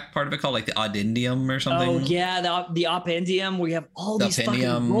what's the back part of it called, like the Audendium or something? Oh yeah, the Oppendium, where you have all these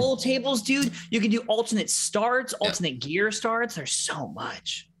fucking roll tables, dude. You can do alternate starts, alternate gear starts. There's so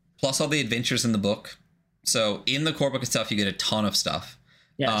much. Plus all the adventures in the book. So in the core book itself, you get a ton of stuff.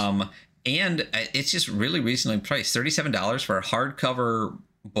 Yes. And it's just really reasonably priced. $37 for a hardcover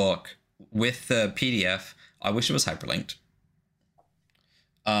book with the PDF. I wish it was hyperlinked.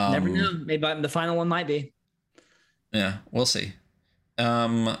 Never know. Maybe the final one might be. Yeah, we'll see.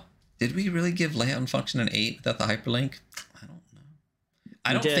 Did we really give layout and function an 8 without the hyperlink? I don't know.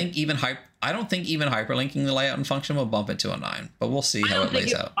 I don't think even hyperlinking the layout and function will bump it to a 9, but we'll see how it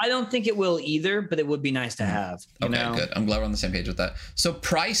lays out. I don't think it will either, but it would be nice to have. Okay, good. I'm glad we're on the same page with that. So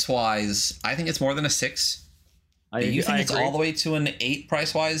price wise, I think it's more than a 6. You think it's all the way to an 8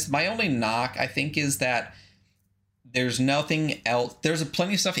 price wise? My only knock, I think, is that there's nothing else. There's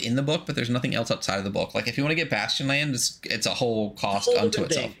plenty of stuff in the book, but there's nothing else outside of the book. Like if you want to get Bastion Land, it's a whole cost unto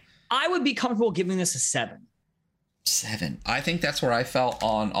itself. I would be comfortable giving this a 7. 7. I think that's where I fell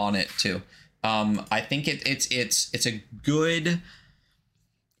on it too. I think it's a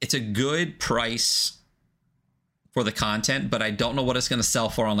good price for the content, but I don't know what it's going to sell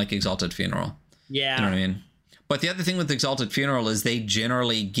for on like Exalted Funeral. Yeah. You know what I mean? But the other thing with Exalted Funeral is they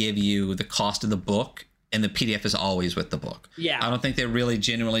generally give you the cost of the book, and the PDF is always with the book. Yeah. I don't think they really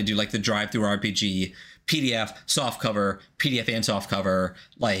genuinely do like the drive-through RPG, PDF, softcover, PDF and softcover,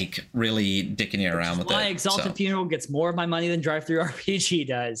 like really dicking you around with it. Why Exalted Funeral gets more of my money than drive-through RPG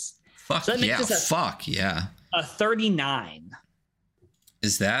does. Fuck so yeah, fuck yeah. A 39.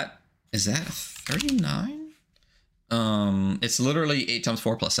 Is that a 39? It's literally 8 times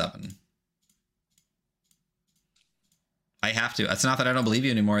 4 plus 7. I have to. It's not that I don't believe you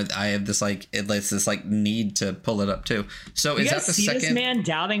anymore. I have this like this like need to pull it up too. So you is guys that the see second? This man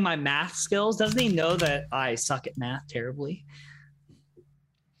doubting my math skills? Doesn't he know that I suck at math terribly?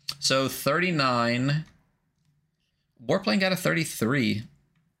 So 39. Warplane got a 33.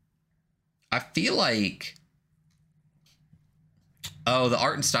 I feel like. Oh, the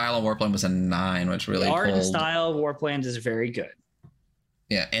art and style on Warplane was a 9, which really the art pulled. And style of Warplanes is very good.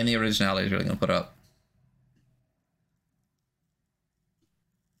 Yeah, and the originality is really going to put up.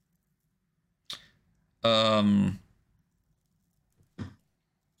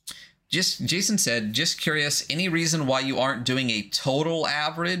 Just Jason said, just curious, any reason why you aren't doing a total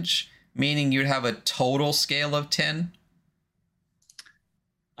average, meaning you'd have a total scale of 10?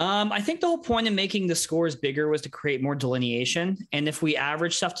 I think the whole point of making the scores bigger was to create more delineation. And if we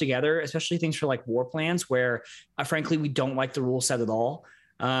average stuff together, especially things for like war plans, where frankly, we don't like the rule set at all.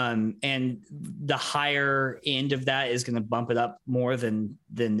 And the higher end of that is going to bump it up more than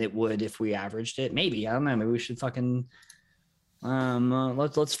it would if we averaged it. Maybe, I don't know. Maybe we should fucking,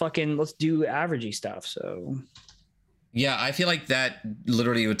 let's do averagey stuff. So. Yeah, I feel like that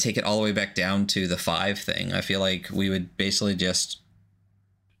literally would take it all the way back down to the 5 thing. I feel like we would basically just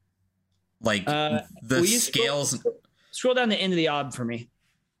like the scales. Scroll down the end of the odd for me.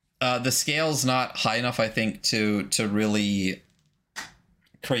 The scale's not high enough, I think, to really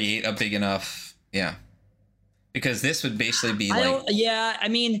create a big enough, yeah, because this would basically be I don't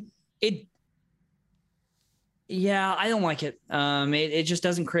like it. It just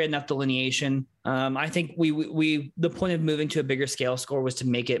doesn't create enough delineation. I think we the point of moving to a bigger scale score was to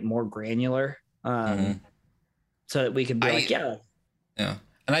make it more granular, so that we could be yeah.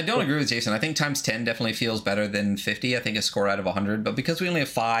 And I don't agree with Jason. I think times 10 definitely feels better than 50. I think a score out of 100, but because we only have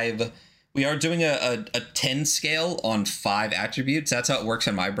 5, we are doing a 10 scale on 5 attributes. That's how it works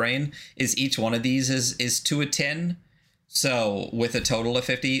in my brain, is each one of these is to a 10. So with a total of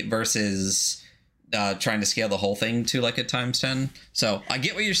 50 versus trying to scale the whole thing to like a times 10. So I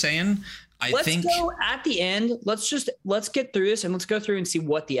get what you're saying. Let's go at the end. Let's get through this and let's go through and see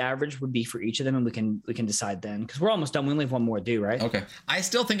what the average would be for each of them, and we can decide then, because we're almost done. We only have one more to do, right? Okay. I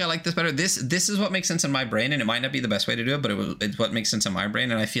still think I like this better. This is what makes sense in my brain, and it might not be the best way to do it, but it's what makes sense in my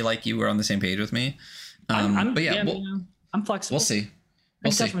brain, and I feel like you were on the same page with me. I'm flexible. We'll see.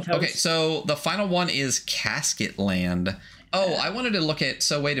 Okay, so the final one is Casket Land. Oh, I wanted to look at.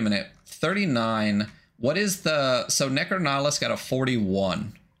 So wait a minute. 39. What is so Necronautilus got a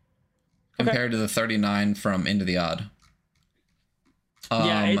 41. Compared to the 39 from Into the Odd.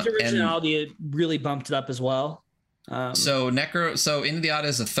 Its originality really bumped it up as well. So Into the Odd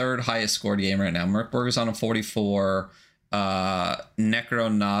is the 3rd highest scored game right now. Merkborg is on a 44.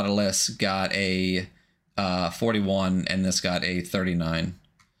 Necronautilus got a 41, and this got a 39,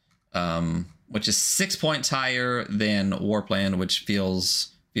 which is 6 points higher than Warplan, which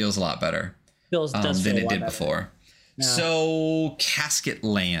feels a lot better than it did before. Yeah. So Casket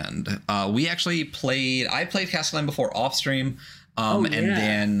Land, we actually played. I played Casket Land before off stream,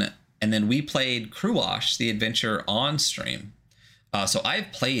 and then we played Kruwash, the adventure, on stream. So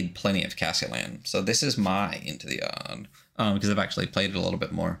I've played plenty of Casket Land. So this is my Into the Odd, because I've actually played it a little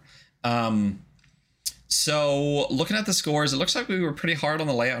bit more. So looking at the scores, it looks like we were pretty hard on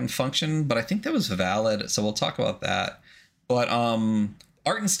the layout and function, but I think that was valid. So we'll talk about that. But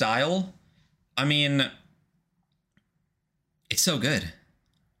art and style, I mean, it's so good.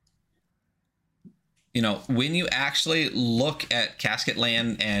 You know, when you actually look at Casket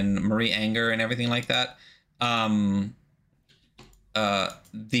Land and Marie Anger and everything like that, one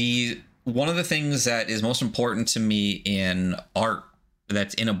of the things that is most important to me in art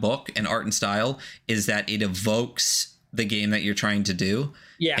that's in a book and art and style is that it evokes the game that you're trying to do.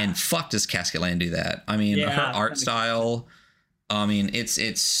 Yeah. And fuck does Casket Land do that. I mean, her art style, I mean,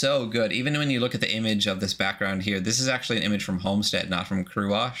 it's so good. Even when you look at the image of this background here, this is actually an image from Homestead, not from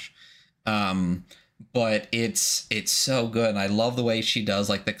Kruwash. But it's so good. And I love the way she does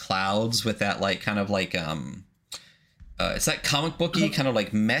like the clouds with that like kind of like it's that comic booky kind of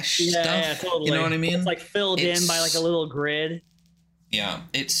like mesh stuff. Yeah, totally. You know what I mean? It's like filled in by like a little grid. Yeah,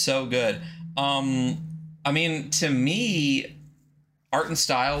 it's so good. I mean, to me, art and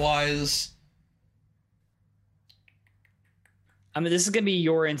style wise, I mean, this is gonna be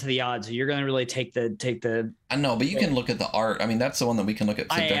your into the odds. So you're gonna really take the. I know, but you can look at the art. I mean, that's the one that we can look at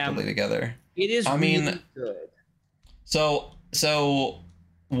subjectively together. It is. I really mean, good. So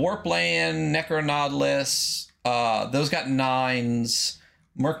Warpland, Necronautilus, those got 9s.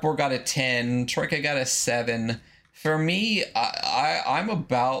 Merkborg got a 10. Troika got a 7. For me, I'm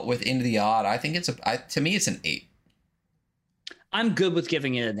about with Into the Odd. I think to me it's an 8. I'm good with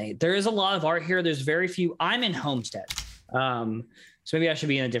giving it an 8. There is a lot of art here. There's very few. I'm in Homestead, so maybe I should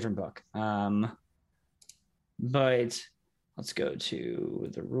be in a different book. But let's go to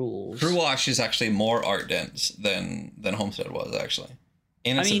the rules. Crew Wash is actually more art dense than Homestead was actually,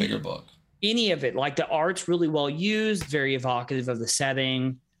 and it's a bigger book. Any of it, like the art's really well used, very evocative of the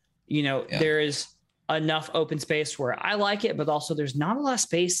setting. You know, there is enough open space where I like it, but also there's not a lot of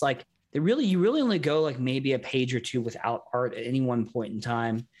space. Like you really only go like maybe a page or two without art at any one point in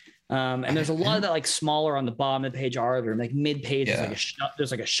time. And there's a lot of that like smaller on the bottom of the page art, or like mid page is like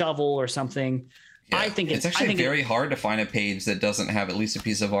there's like a shovel or something. Yeah. I think it's actually very hard to find a page that doesn't have at least a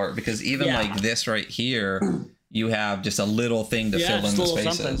piece of art, because even like this right here, you have just a little thing to fill in the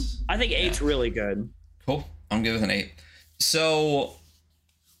spaces. Something. I think 8's really good. Cool. I'm good with an 8. So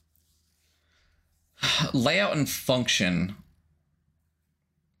layout and function.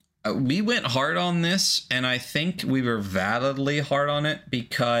 We went hard on this, and I think we were validly hard on it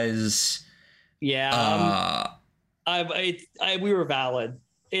because we were valid.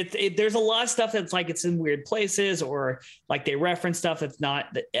 There's a lot of stuff that's like it's in weird places, or like they reference stuff that's not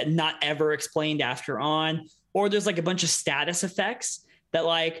ever explained after on, or there's like a bunch of status effects that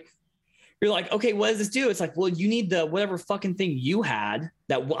like you're like, okay, what does this do? It's like, well, you need the whatever fucking thing you had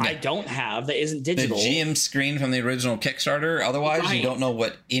that I don't have that isn't digital. The GM screen from the original Kickstarter. Otherwise, you don't know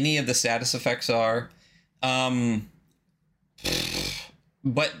what any of the status effects are. But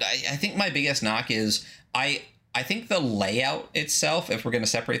I think my biggest knock is I think the layout itself, if we're going to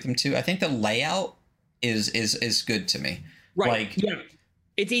separate them two, I think the layout is good to me. Right. Like, yeah.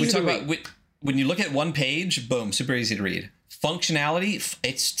 It's easy to read. When you look at one page, boom, super easy to read. Functionality,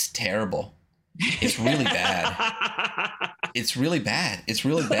 it's terrible. It's really bad. It's really bad. It's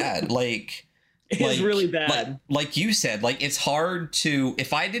really bad. Like, it's really bad. Like you said, like it's hard to,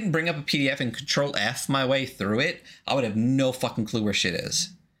 if I didn't bring up a PDF and Control F my way through it, I would have no fucking clue where shit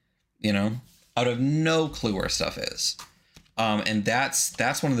is. You know? I would have no clue where stuff is. And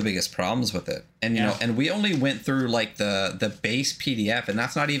that's one of the biggest problems with it. And you know, and we only went through like the base PDF, and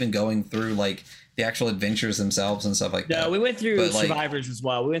that's not even going through like the actual adventures themselves and stuff like that. No, we went through survivors as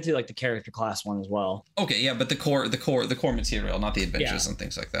well. We went through like the character class one as well. Okay, yeah, but the core material, not the adventures and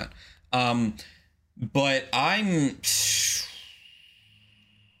things like that. But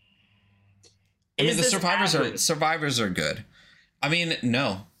the survivors are good. I mean,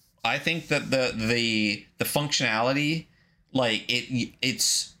 no. I think that the functionality, like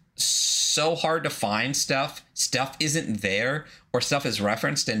it's so hard to find stuff. Stuff isn't there, or stuff is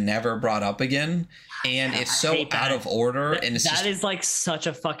referenced and never brought up again, and it's so out of order. And that is like such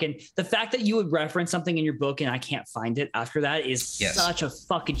a fucking, the fact that you would reference something in your book and I can't find it after that is such a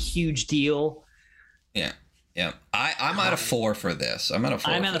fucking huge deal. Yeah. I'm at a 4 for this. I'm at a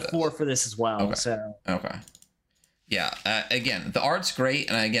 4 for this as well. Okay. So okay. Yeah. Again, the art's great,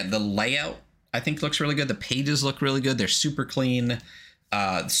 and again, the layout I think looks really good. The pages look really good. They're super clean,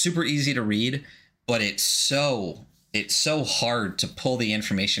 super easy to read, but it's so hard to pull the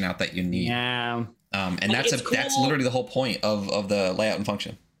information out that you need. Yeah. And that's literally the whole point of the layout and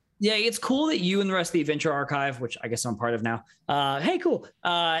function. Yeah, it's cool that you and the rest of the Adventure Archive, which I guess I'm part of now, are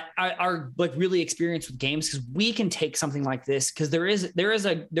like really experienced with games, because we can take something like this, because there is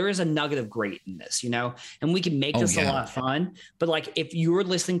a nugget of great in this, you know, and we can make this a lot of fun. But like, if you're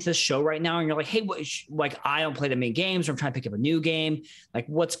listening to this show right now and you're like, hey, like I don't play that many games, or I'm trying to pick up a new game, like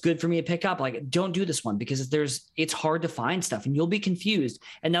what's good for me to pick up? Like, don't do this one, because it's hard to find stuff and you'll be confused,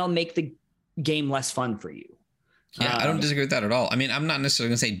 and that'll make the game less fun for you. Yeah, I don't disagree with that at all. I mean, I'm not necessarily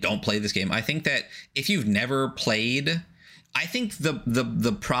going to say don't play this game. I think that if you've never played, I think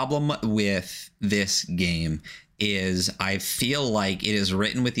the problem with this game is I feel like it is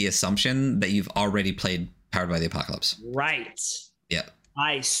written with the assumption that you've already played Powered by the Apocalypse. Right. Yeah.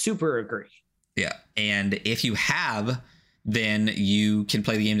 I super agree. Yeah. And if you have, then you can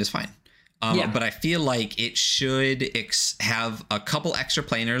play the game just fine. But I feel like it should have a couple extra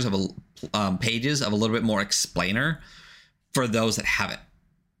pages of a little bit more explainer for those that have it.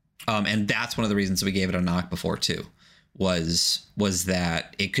 And that's one of the reasons we gave it a knock before too. was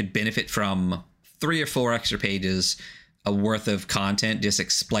that it could benefit from 3 or 4 extra pages worth of content just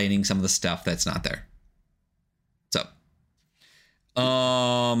explaining some of the stuff that's not there. So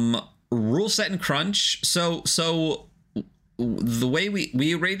rule set and crunch. So the way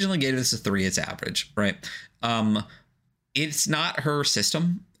we originally gave this a 3, it's average, right? It's not her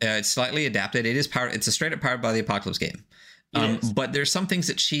system. It's slightly adapted. It's a straight up Powered by the Apocalypse game. But there's some things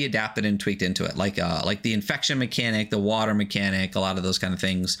that she adapted and tweaked into it, like the infection mechanic, the water mechanic, a lot of those kind of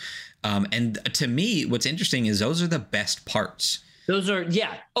things. And to me, what's interesting is those are the best parts. Those are,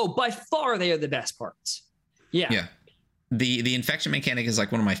 yeah. Oh, by far, they are the best parts. Yeah. Yeah. The infection mechanic is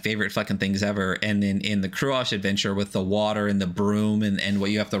like one of my favorite fucking things ever. And then in the Kruosh adventure with the water and the broom and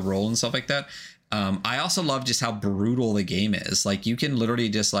what you have to roll and stuff like that. I also love just how brutal the game is. Like you can literally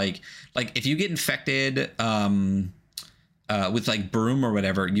just like if you get infected with like broom or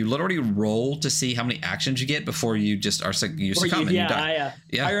whatever, you literally roll to see how many actions you get before you just are succumb and you die.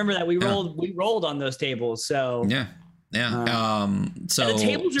 I remember that we rolled on those tables. So so the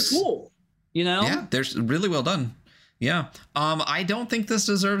tables are cool. You know, yeah, they're really well done. Yeah. I don't think this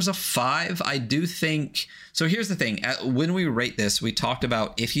deserves a 5. I do think so. Here's the thing. When we rate this, we talked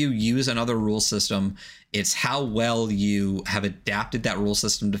about if you use another rule system, it's how well you have adapted that rule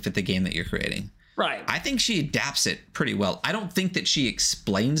system to fit the game that you're creating. Right. I think she adapts it pretty well. I don't think that she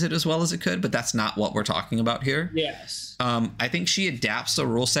explains it as well as it could, but that's not what we're talking about here. Yes. I think she adapts the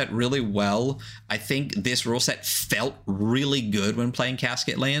rule set really well. I think this rule set felt really good when playing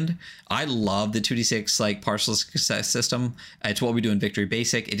Casket Land. I love the 2d6 like partial success system. It's what we do in Victory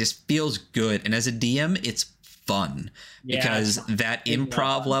Basic. It just feels good. And as a DM, it's fun because that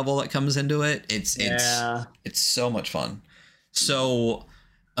improv level that comes into it, it's so much fun. So,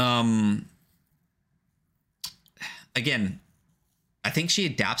 again, I think she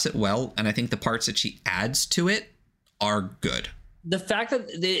adapts it well, and I think the parts that she adds to it are good. The fact that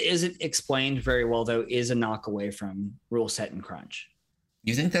it isn't explained very well, though, is a knock away from rule set and crunch.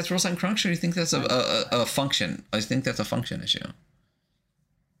 You think that's rule set and crunch, or do you think that's a function? I think that's a function issue.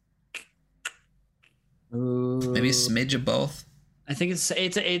 Maybe a smidge of both. I think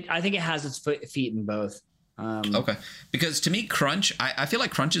I think it has its feet in both. Okay, because to me, crunch, I feel like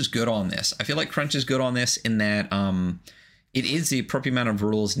crunch is good on this. I feel like crunch is good on this in that it is the appropriate amount of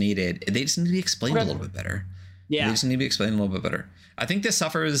rules needed. They just need to be explained a little bit better. Yeah, they just need to be explained a little bit better. I think this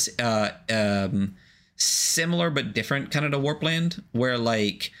suffers similar but different kind of to Warpland, where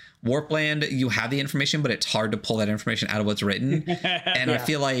like Warpland, you have the information, but it's hard to pull that information out of what's written. And I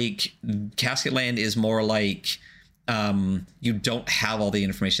feel like Casket Land is more like you don't have all the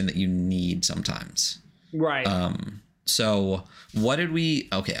information that you need sometimes. Right. So what did we?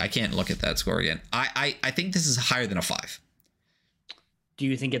 Okay, I can't look at that score again. I think this is higher than a 5. Do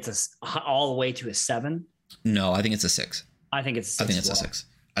you think it's all the way to a 7? No, I think it's a 6. I think it's a 6. I think it's a 6.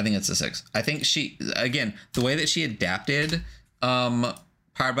 I think it's a 6. I think she, again, the way that she adapted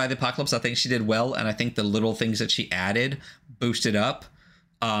Powered by the Apocalypse, I think she did well, and I think the little things that she added boosted up.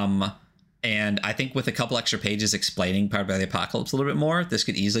 And I think with a couple extra pages explaining Powered by the Apocalypse a little bit more, this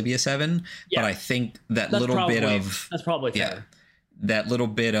could easily be a 7. Yeah. But I think that's probably fair. That little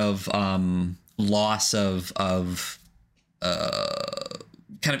bit of loss of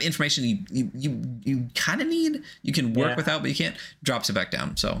kind of information you kind of need, you can work without, but you can't, drops it back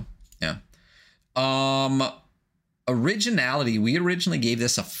down. So yeah. Originality, we originally gave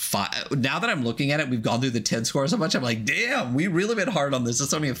this a 5. Now that I'm looking at it, we've gone through the 10 scores so much, I'm like, damn, we really been hard on this.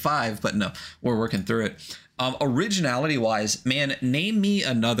 It's only a 5, but no, we're working through it. Originality wise, man, name me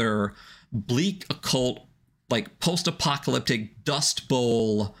another bleak occult, like post-apocalyptic Dust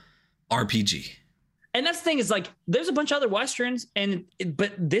Bowl RPG. And that's the thing, is like there's a bunch of other Westerns,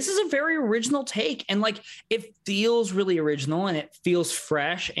 but this is a very original take, and like it feels really original and it feels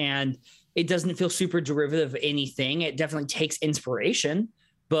fresh, and it doesn't feel super derivative of anything. It definitely takes inspiration,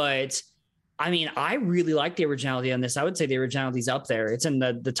 but I mean, I really like the originality on this. I would say the originality's up there. It's in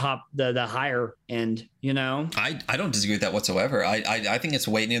the top, the higher end, you know? I don't disagree with that whatsoever. I think it's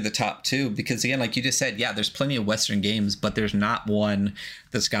way near the top too, because again, like you just said, yeah, there's plenty of Western games, but there's not one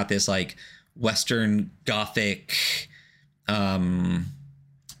that's got this like Western Gothic,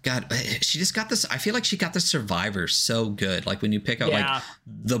 God, she just got this. I feel like she got the Survivor so good. Like when you pick up like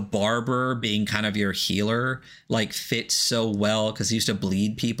the barber being kind of your healer, like fits so well because he used to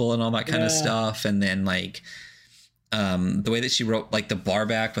bleed people and all that kind of stuff. And then like the way that she wrote like the bar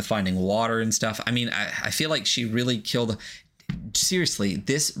back with finding water and stuff. I mean, I feel like she really killed. Seriously,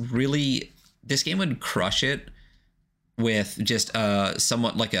 this game would crush it with just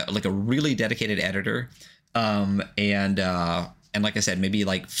somewhat like a really dedicated editor. And And like I said, maybe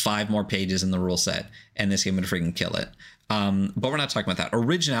like 5 more pages in the rule set, and this game would freaking kill it. But we're not talking about that.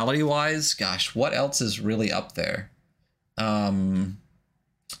 Originality wise, gosh, what else is really up there? Warplane's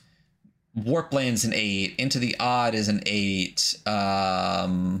an 8. Into the Odd is an 8.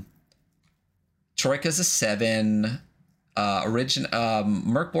 Troika's a 7.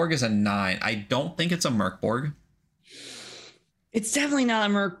 Merkborg is a 9. I don't think it's a Merkborg. It's definitely not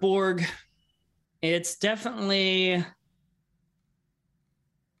a Merkborg. It's definitely,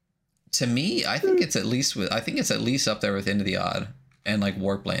 to me, I think it's at least up there with Into the Odd and like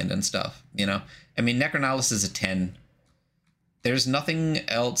Warpland and stuff, you know. I mean, Necronalis is a 10. There's nothing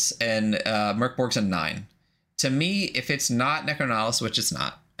else, and Merkborg's a 9. To me, if it's not Necronalis, which it's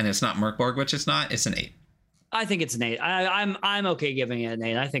not, and it's not Merkborg, which it's not, it's an 8. I think it's an 8. I'm okay giving it an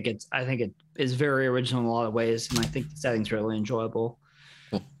 8. I think it is very original in a lot of ways, and I think the setting's really enjoyable.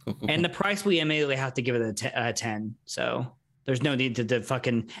 Cool. And the price, we immediately have to give it a 10. So there's no need to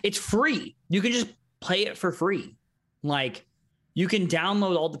fucking. It's free. You can just play it for free. Like, you can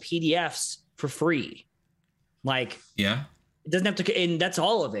download all the PDFs for free. Like, yeah, it doesn't have to, and that's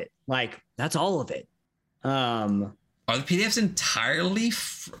all of it. Like, that's all of it. Are the PDFs entirely?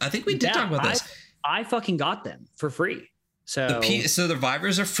 I think we did talk about this. I fucking got them for free. So the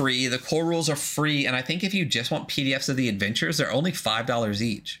Vivers are free, the core rules are free, and I think if you just want PDFs of the adventures, they're only $5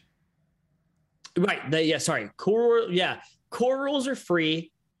 each. Right. Core rules are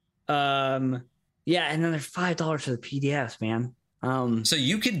free. And then they're $5 for the PDFs, man. So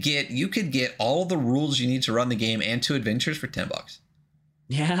you could get all the rules you need to run the game and 2 adventures for $10.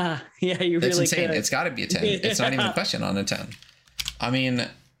 Yeah, you That's really insane. could. It's got to be a 10. It's not even a question on a 10. I mean,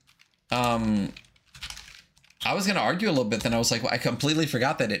 I was going to argue a little bit, then I was like, well, I completely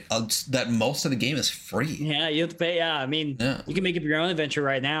forgot that that most of the game is free. Yeah, you have to pay. Yeah, I mean, You can make up your own adventure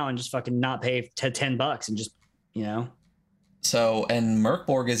right now and just fucking not pay $10 and just, you know. So, and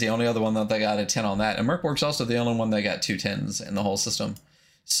Merkborg is the only other one that they got a 10 on that. And Merkborg's also the only one that got 2 10s in the whole system.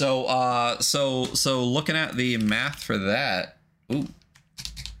 So, so looking at the math for that,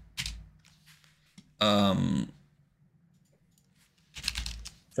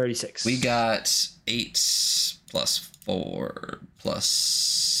 36. We got 8 plus 4 plus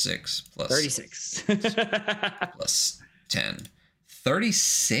 6 plus 36 plus 10.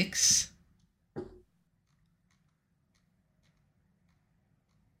 36?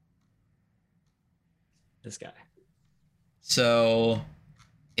 This guy. So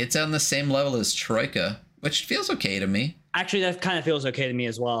it's on the same level as Troika, which feels okay to me. Actually, that kind of feels okay to me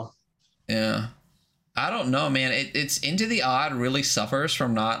as well. Yeah. I don't know, man. It's Into the Odd really suffers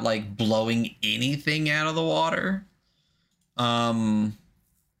from not like blowing anything out of the water. Well,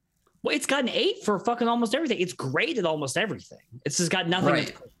 it's got an 8 for fucking almost everything. It's great at almost everything. It's just got nothing.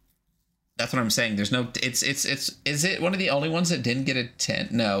 Right. That's what I'm saying. There's no. It's. Is it one of the only ones that didn't get a 10?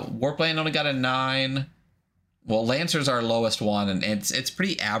 No. Warplane only got a 9. Well, Lancer's our lowest one, and it's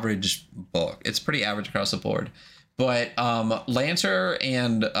pretty average book. It's pretty average across the board. But Lancer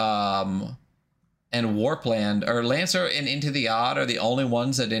and Warpland, or Lancer and Into the Odd, are the only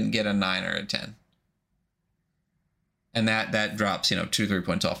ones that didn't get a 9 or a 10. And that drops, 2-3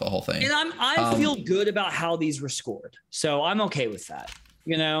 points off the whole thing. And I feel good about how these were scored, so I'm okay with that.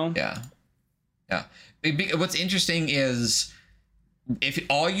 Yeah. What's interesting is if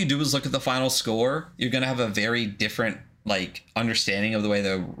all you do is look at the final score, you're gonna have a very different understanding of the way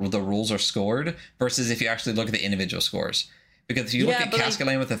the rules are scored versus if you actually look at the individual scores. Because if you look at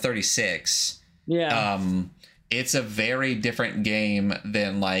Cascaline with a 36, it's a very different game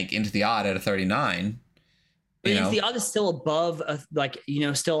than Into the Odd at a 39. But Into the Odd is still above,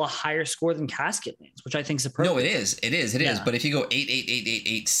 still a higher score than Cascaline, which I think is appropriate. No, it is. It is. But if you go 8, 8, 8, 8,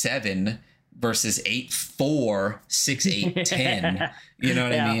 8, 7 versus 8, 4, 6, 8, 10, you know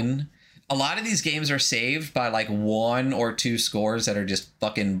what I mean? A lot of these games are saved by 1 or 2 scores that are just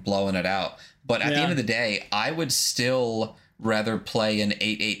fucking blowing it out. But at the end of the day, I would still rather play an 8,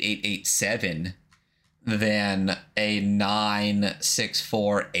 8, 8, 8, 7 than a 9, 6,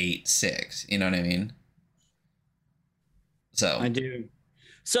 4, 8, 6. You know what I mean? So I do.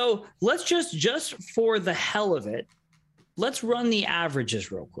 So let's just for the hell of it, let's run the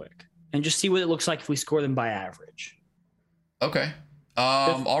averages real quick and just see what it looks like if we score them by average. Okay.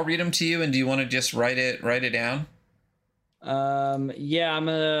 I'll read them to you, and do you want to just write it down? Yeah, I'm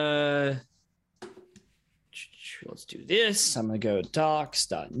gonna. Let's do this. I'm gonna go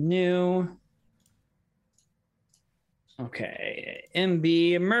docs.new. Okay,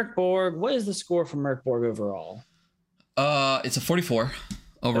 MB Merkborg. What is the score for Merkborg overall? It's a 44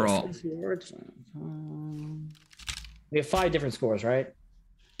 overall. 44. We have 5 different scores, right?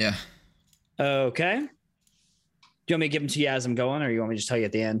 Yeah. Okay. you want me to give them to you as I'm going, or you want me to just tell you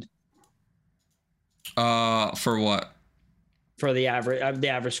at the end? For what? For the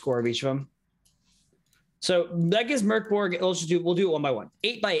average score of each of them. So that gives Merkborg. We'll do it one by one.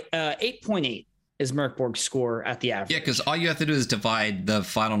 8.8 is Merkborg's score at the average. Yeah, because all you have to do is divide the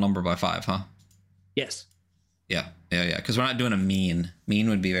final number by 5, huh? Yes. Yeah. Because we're not doing a mean. Mean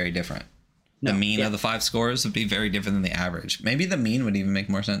would be very different. The mean of the 5 scores would be very different than the average. Maybe the mean would even make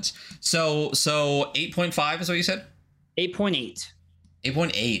more sense. So 8.5 is what you said? 8.8.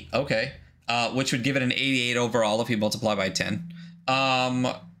 8.8. Okay. Which would give it an 88 overall if you multiply by 10.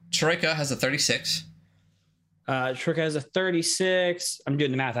 Troika has a 36. Troika has a 36. I'm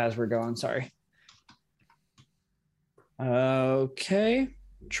doing the math as we're going. Sorry. Okay.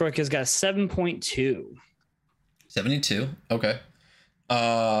 Troika's got a 7.2. 72. Okay.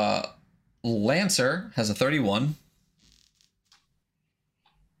 Lancer has a 31.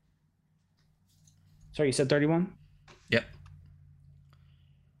 Sorry, you said 31? Yep.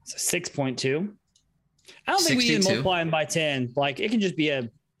 It's a 6.2. I don't think we need to multiply them by 10. Like, it can just be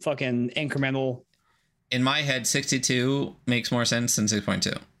a fucking incremental. In my head, 62 makes more sense than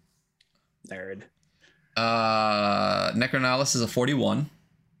 6.2. Nerd. Necronalis is a 41.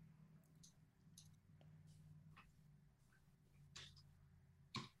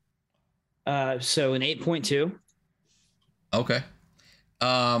 So an 8.2. Okay.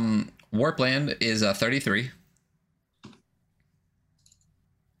 Warpland is a 33.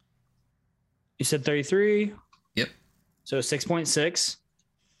 You said 33. Yep. So 6.6.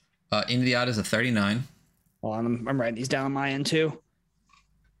 Into the Odd is a 39. Well, I'm writing these down on my end too.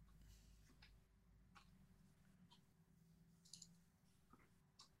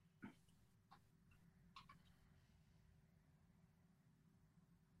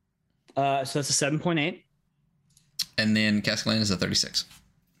 So that's a 7.8. And then Cascalan is a 36.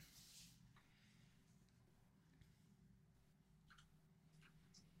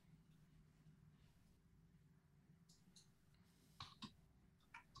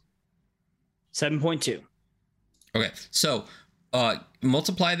 $7.2. Okay, so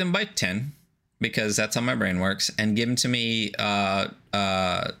multiply them by 10 because that's how my brain works, and give them to me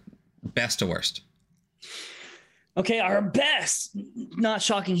best to worst. Okay, our best, not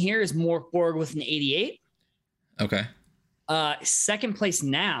shocking here, is Morkborg with an 88. Okay. Second place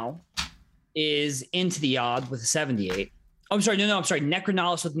now is Into the Odd with a 78. Oh, I'm sorry. No, I'm sorry.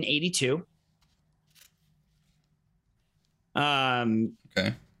 Necronalis with an 82.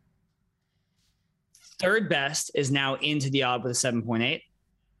 Okay. Third best is now Into the Odd with a 7.8.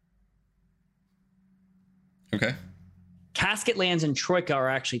 Okay. Casket Lands and Troika are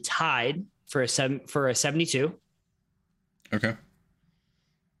actually tied for a 72. Okay.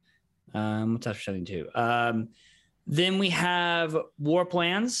 What's after 72? Then we have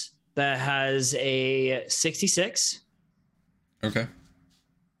Warplands that has a 66. Okay.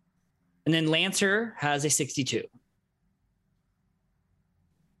 And then Lancer has a 62.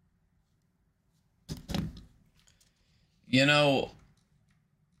 You know,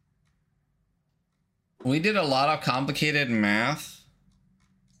 we did a lot of complicated math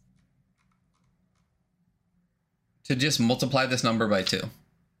to just multiply this number by 2.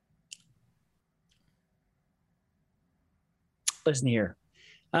 Listen here.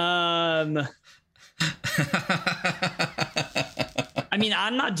 I mean,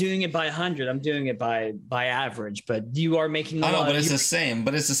 I'm not doing it by 100. I'm doing it by average, but you are making I know, but it's the same.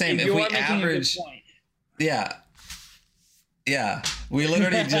 But it's the same. If we average, yeah, we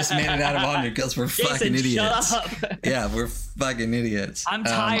literally just made it out of 100 because we're fucking idiots. Shut up. Yeah, we're fucking idiots. I'm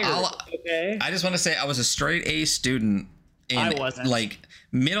tired. Okay. I just want to say I was a straight A student in like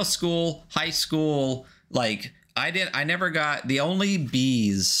middle school, high school. Like I never got the only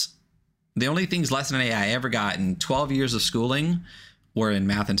B's. The only things less than an A I ever got in 12 years of schooling were in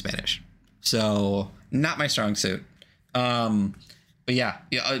math and Spanish. So not my strong suit. But yeah,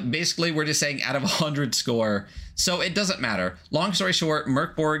 basically we're just saying out of 100 score. So it doesn't matter. Long story short,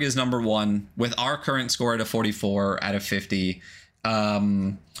 Merkborg is number 1 with our current score at a 44 out of 50.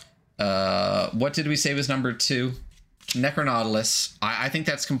 What did we say was number 2? Necronautilus. I think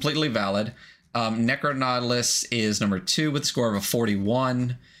that's completely valid. Necronautilus is number 2 with a score of a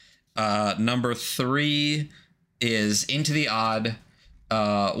 41. Number 3 is Into the Odd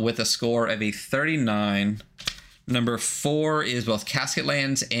with a score of a 39. Number 4 is both Casket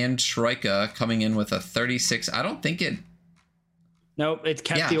Lands and Troika coming in with a 36. I don't think it. Nope, it's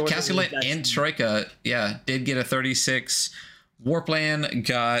kept the order. Casket Land and Troika, did get a 36. Warpland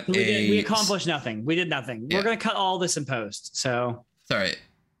got we accomplished nothing. We did nothing. Yeah. We're gonna cut all this in post. So sorry.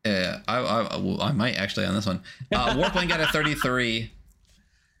 I might actually on this one. Warpland got a 33.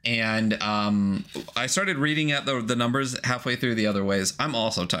 And I started reading at the numbers halfway through the other ways. I'm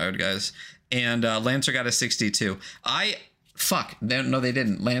also tired, guys. And Lancer got a 62. No, they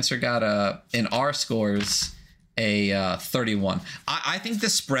didn't. Lancer got in our scores a 31. I think the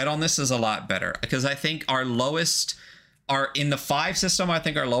spread on this is a lot better because I think our lowest are in the 5 system. I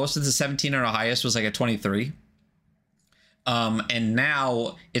think our lowest is a 17 and our highest was like a 23. And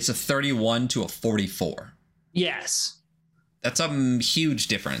now it's a 31 to a 44. Yes. That's a huge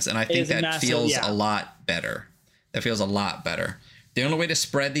difference. And I think that feels a lot better. That feels a lot better. The only way to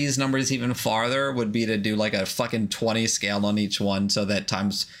spread these numbers even farther would be to do like a fucking 20 scale on each one so that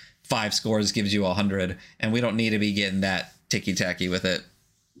times 5 scores gives you 100. And we don't need to be getting that ticky-tacky with it.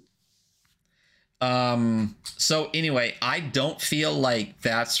 So anyway, I don't feel like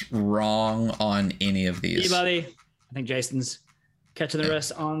that's wrong on any of these. Hey, buddy. I think Jason's catching the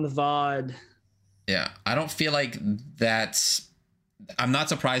rest on the VOD. Yeah, I don't feel like I'm not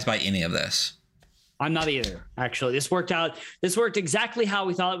surprised by any of this. I'm not either, actually. This worked exactly how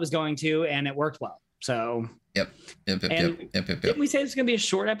we thought it was going to, and it worked well. So Yep. Didn't we say this was going to be a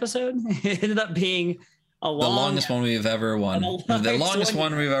short episode? It ended up being the longest one we've ever won. The longest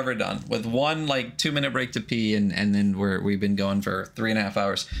one we've ever done, with one like 2-minute break to pee, and then we've been going for 3.5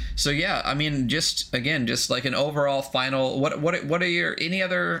 hours. So yeah, I mean, just like an overall final. What are your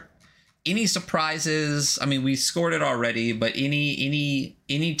any surprises? I mean, we scored it already, but any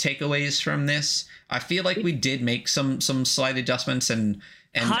takeaways from this? I feel like we did make some slight adjustments and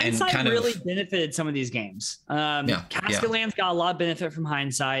hindsight kind really of benefited some of these games. Castellan's got a lot of benefit from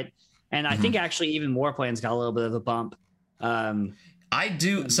hindsight, and I think actually even more plans got a little bit of a bump. I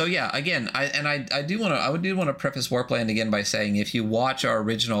do. So yeah, again, I do want to preface Warpland again by saying if you watch our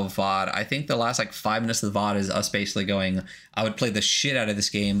original VOD, I think the last like 5 minutes of the VOD is us basically going, I would play the shit out of this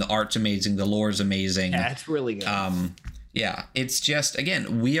game. The art's amazing. The lore's amazing. Yeah, it's really good. Yeah, it's just,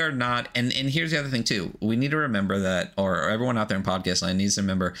 again, we are not, and here's the other thing too. We need to remember that, or everyone out there in podcast land needs to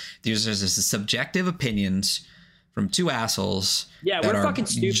remember, there's subjective opinions from 2 assholes. Yeah, we're fucking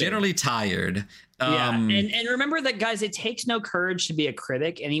stupid. Generally tired. And remember that, guys. It takes no courage to be a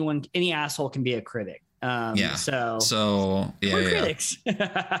critic. Any asshole can be a critic. So we're critics.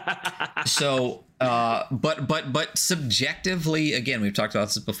 So, but subjectively, again, we've talked about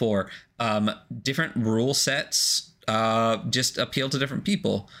this before. Different rule sets just appeal to different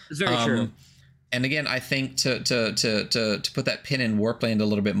people. It's very true. And again, I think to put that pin in Warpland a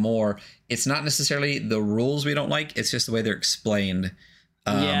little bit more, it's not necessarily the rules we don't like. It's just the way they're explained.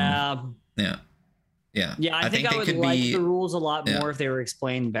 Yeah. I think I would like the rules a lot more if they were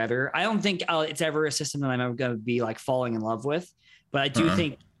explained better. I don't think it's ever a system that I'm ever going to be like falling in love with, but I do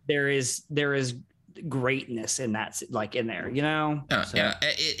think there is greatness in that, like in there, you know?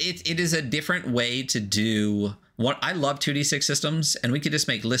 It is a different way to do what I love 2d6 systems, and we could just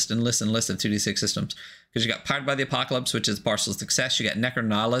make list of 2d6 systems, because you got Powered by the Apocalypse, which is partial success. You got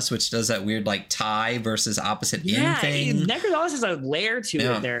Necronalis, which does that weird like tie versus opposite end thing. Necronalis is a layer to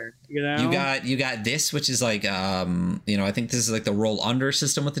it there, you know? You got this, which is like I think this is like the roll under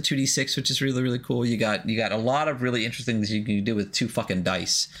system with the 2d6, which is really, really cool. You got a lot of really interesting things you can do with 2 fucking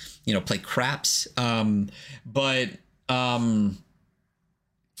dice. Play craps. I'm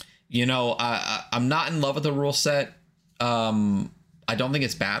not in love with the rule set. I don't think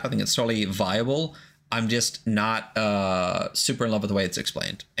it's bad. I think it's totally viable. I'm just not super in love with the way it's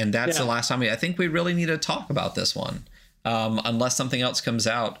explained. And that's the last time I think we really need to talk about this one. Unless something else comes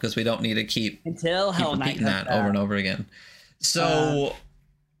out, because we don't need to keep repeating that over and over again. So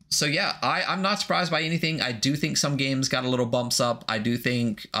yeah, I'm not surprised by anything. I do think some games got a little bumps up. I do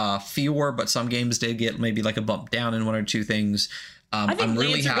think fewer, but some games did get maybe like a bump down in 1 or 2 things. I think I'm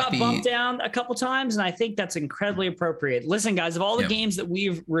really happy. Got bumped down a couple times, and I think that's incredibly appropriate. Listen, guys, of all the games that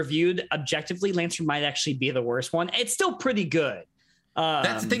we've reviewed, objectively, Lancer might actually be the worst one. It's still pretty good.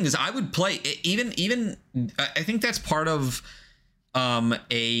 That's the thing, is I would play even. I think that's part of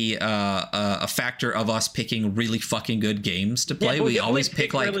a factor of us picking really fucking good games to play. We always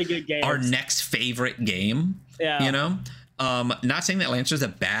pick like really our next favorite game. Yeah. Not saying that Lancer's a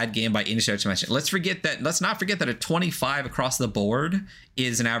bad game by any stretch of imagination. Let's not forget that a 25 across the board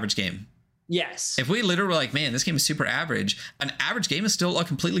is an average game. Yes. If we literally were like, man, this game is super average, an average game is still a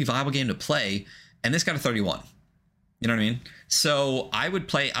completely viable game to play, and this got a 31. You know what I mean? So I would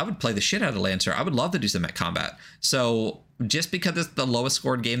play the shit out of Lancer. I would love to do some mech combat. So just because it's the lowest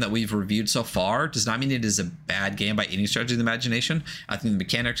scored game that we've reviewed so far does not mean it is a bad game by any stretch of the imagination. I think the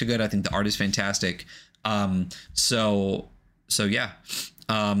mechanics are good. I think the art is fantastic. So yeah.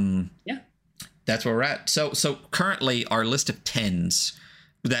 That's where we're at. So currently our list of 10s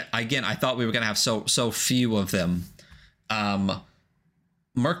that, again, I thought we were going to have so few of them.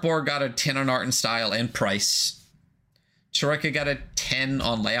 Merkborg got a 10 on art and style and price. Troika got a 10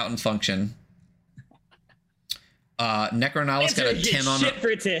 on layout and function. Necronalis got a 10 on shit for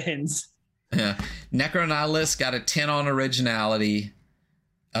 10s. Yeah. Necronalis got a 10 on originality.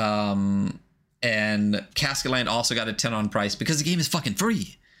 And Cascaland also got a 10 on price because the game is fucking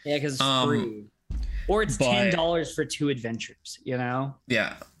free. Yeah, because it's free. Or it's $10 for 2 adventures, you know?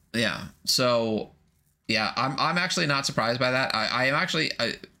 Yeah. Yeah. So yeah, I'm actually not surprised by that. I am actually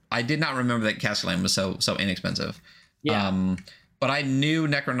I did not remember that Cascaland was so inexpensive. Yeah. But I knew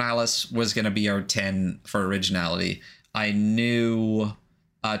Necronalis was going to be our 10 for originality. I knew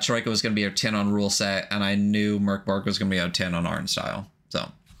Troika was going to be our 10 on rule set, and I knew Merkborg was going to be our 10 on art and style.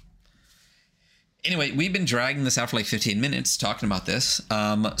 So anyway, we've been dragging this out for like 15 minutes talking about this.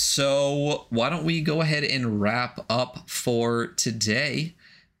 So why don't we go ahead and wrap up for today?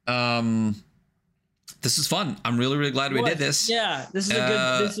 This is fun. I'm really glad we did this. Yeah, this is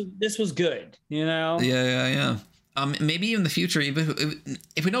a good. This was good. You know. Yeah. Maybe in the future,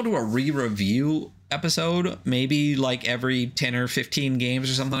 if we don't do a re-review episode, maybe like every 10 or 15 games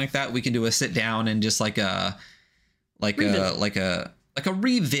or something like that, we can do a sit down and just like a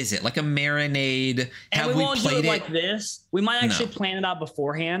revisit, like a marinade. And we won't do it like this. We might actually plan it out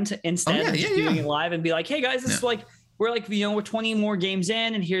beforehand instead of just doing it live and be like, hey guys, this is like we're 20 more games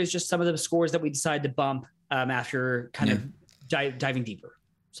in, and here's just some of the scores that we decided to bump after kind of diving deeper.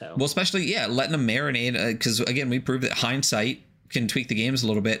 So, well, especially, letting them marinate, because again, we proved that hindsight can tweak the games a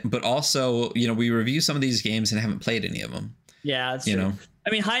little bit, but also, we review some of these games and haven't played any of them. Yeah, that's true. I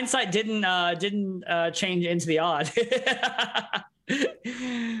mean, hindsight didn't change into the odd.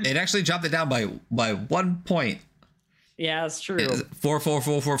 It actually dropped it down by 1 point. Yeah, that's true.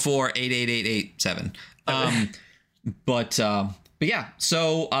 44444888887. But yeah,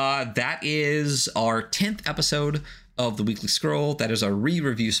 so that is our 10th episode of the Weekly Scroll. That is our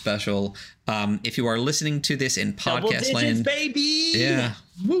re-review special. If you are listening to this in podcast land, baby, yeah,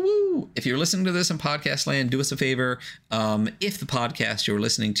 woo! If you're listening to this in podcast land, do us a favor. If the podcast you're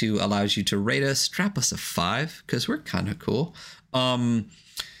listening to allows you to rate us, drop us a 5 because we're kind of cool. And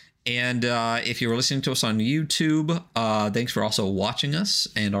if you're listening to us on YouTube, thanks for also watching us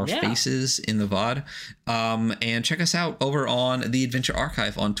and our faces in the VOD. And check us out over on The Adventure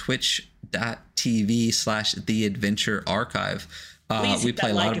Archive on twitch.tv/The Adventure Archive. Please hit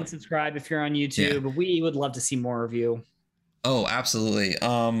that like and subscribe if you're on YouTube. Yeah. We would love to see more of you. Oh, absolutely.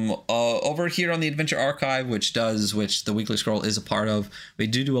 Over here on the Adventure Archive, which the Weekly Scroll is a part of, we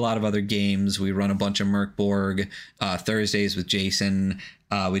do a lot of other games. We run a bunch of Merkborg Thursdays with Jason.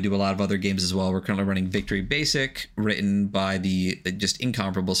 We do a lot of other games as well. We're currently running Victory Basic, written by the just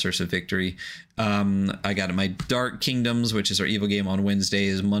incomparable Source of Victory. I got my Dark Kingdoms, which is our evil game, on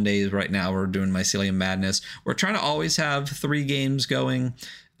Wednesdays. Mondays right now we're doing Mycelium Madness. We're trying to always have 3 games going.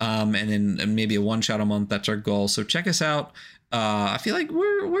 And then maybe a 1 shot a month. That's our goal. So check us out. I feel like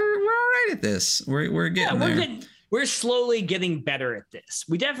we're all right at this. We're getting there. We're slowly getting better at this.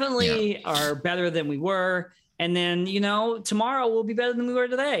 We definitely are better than we were. And then, tomorrow we'll be better than we were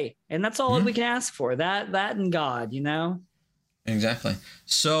today. And that's all we can ask for. That and God, Exactly.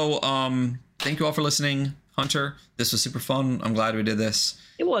 So thank you all for listening. Hunter, this was super fun. I'm glad we did this.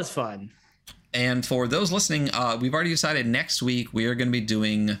 It was fun. And for those listening, we've already decided next week we are going to be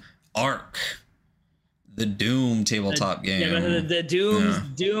doing Ark, the Doom tabletop game. Yeah, the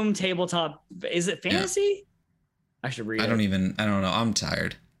Doom tabletop. Is it fantasy? Yeah. I should read it. I don't know. I'm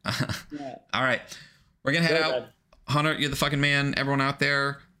tired. All right. We're going to head out. Hunter, you're the fucking man. Everyone out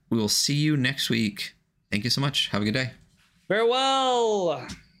there, we will see you next week. Thank you so much. Have a good day. Farewell.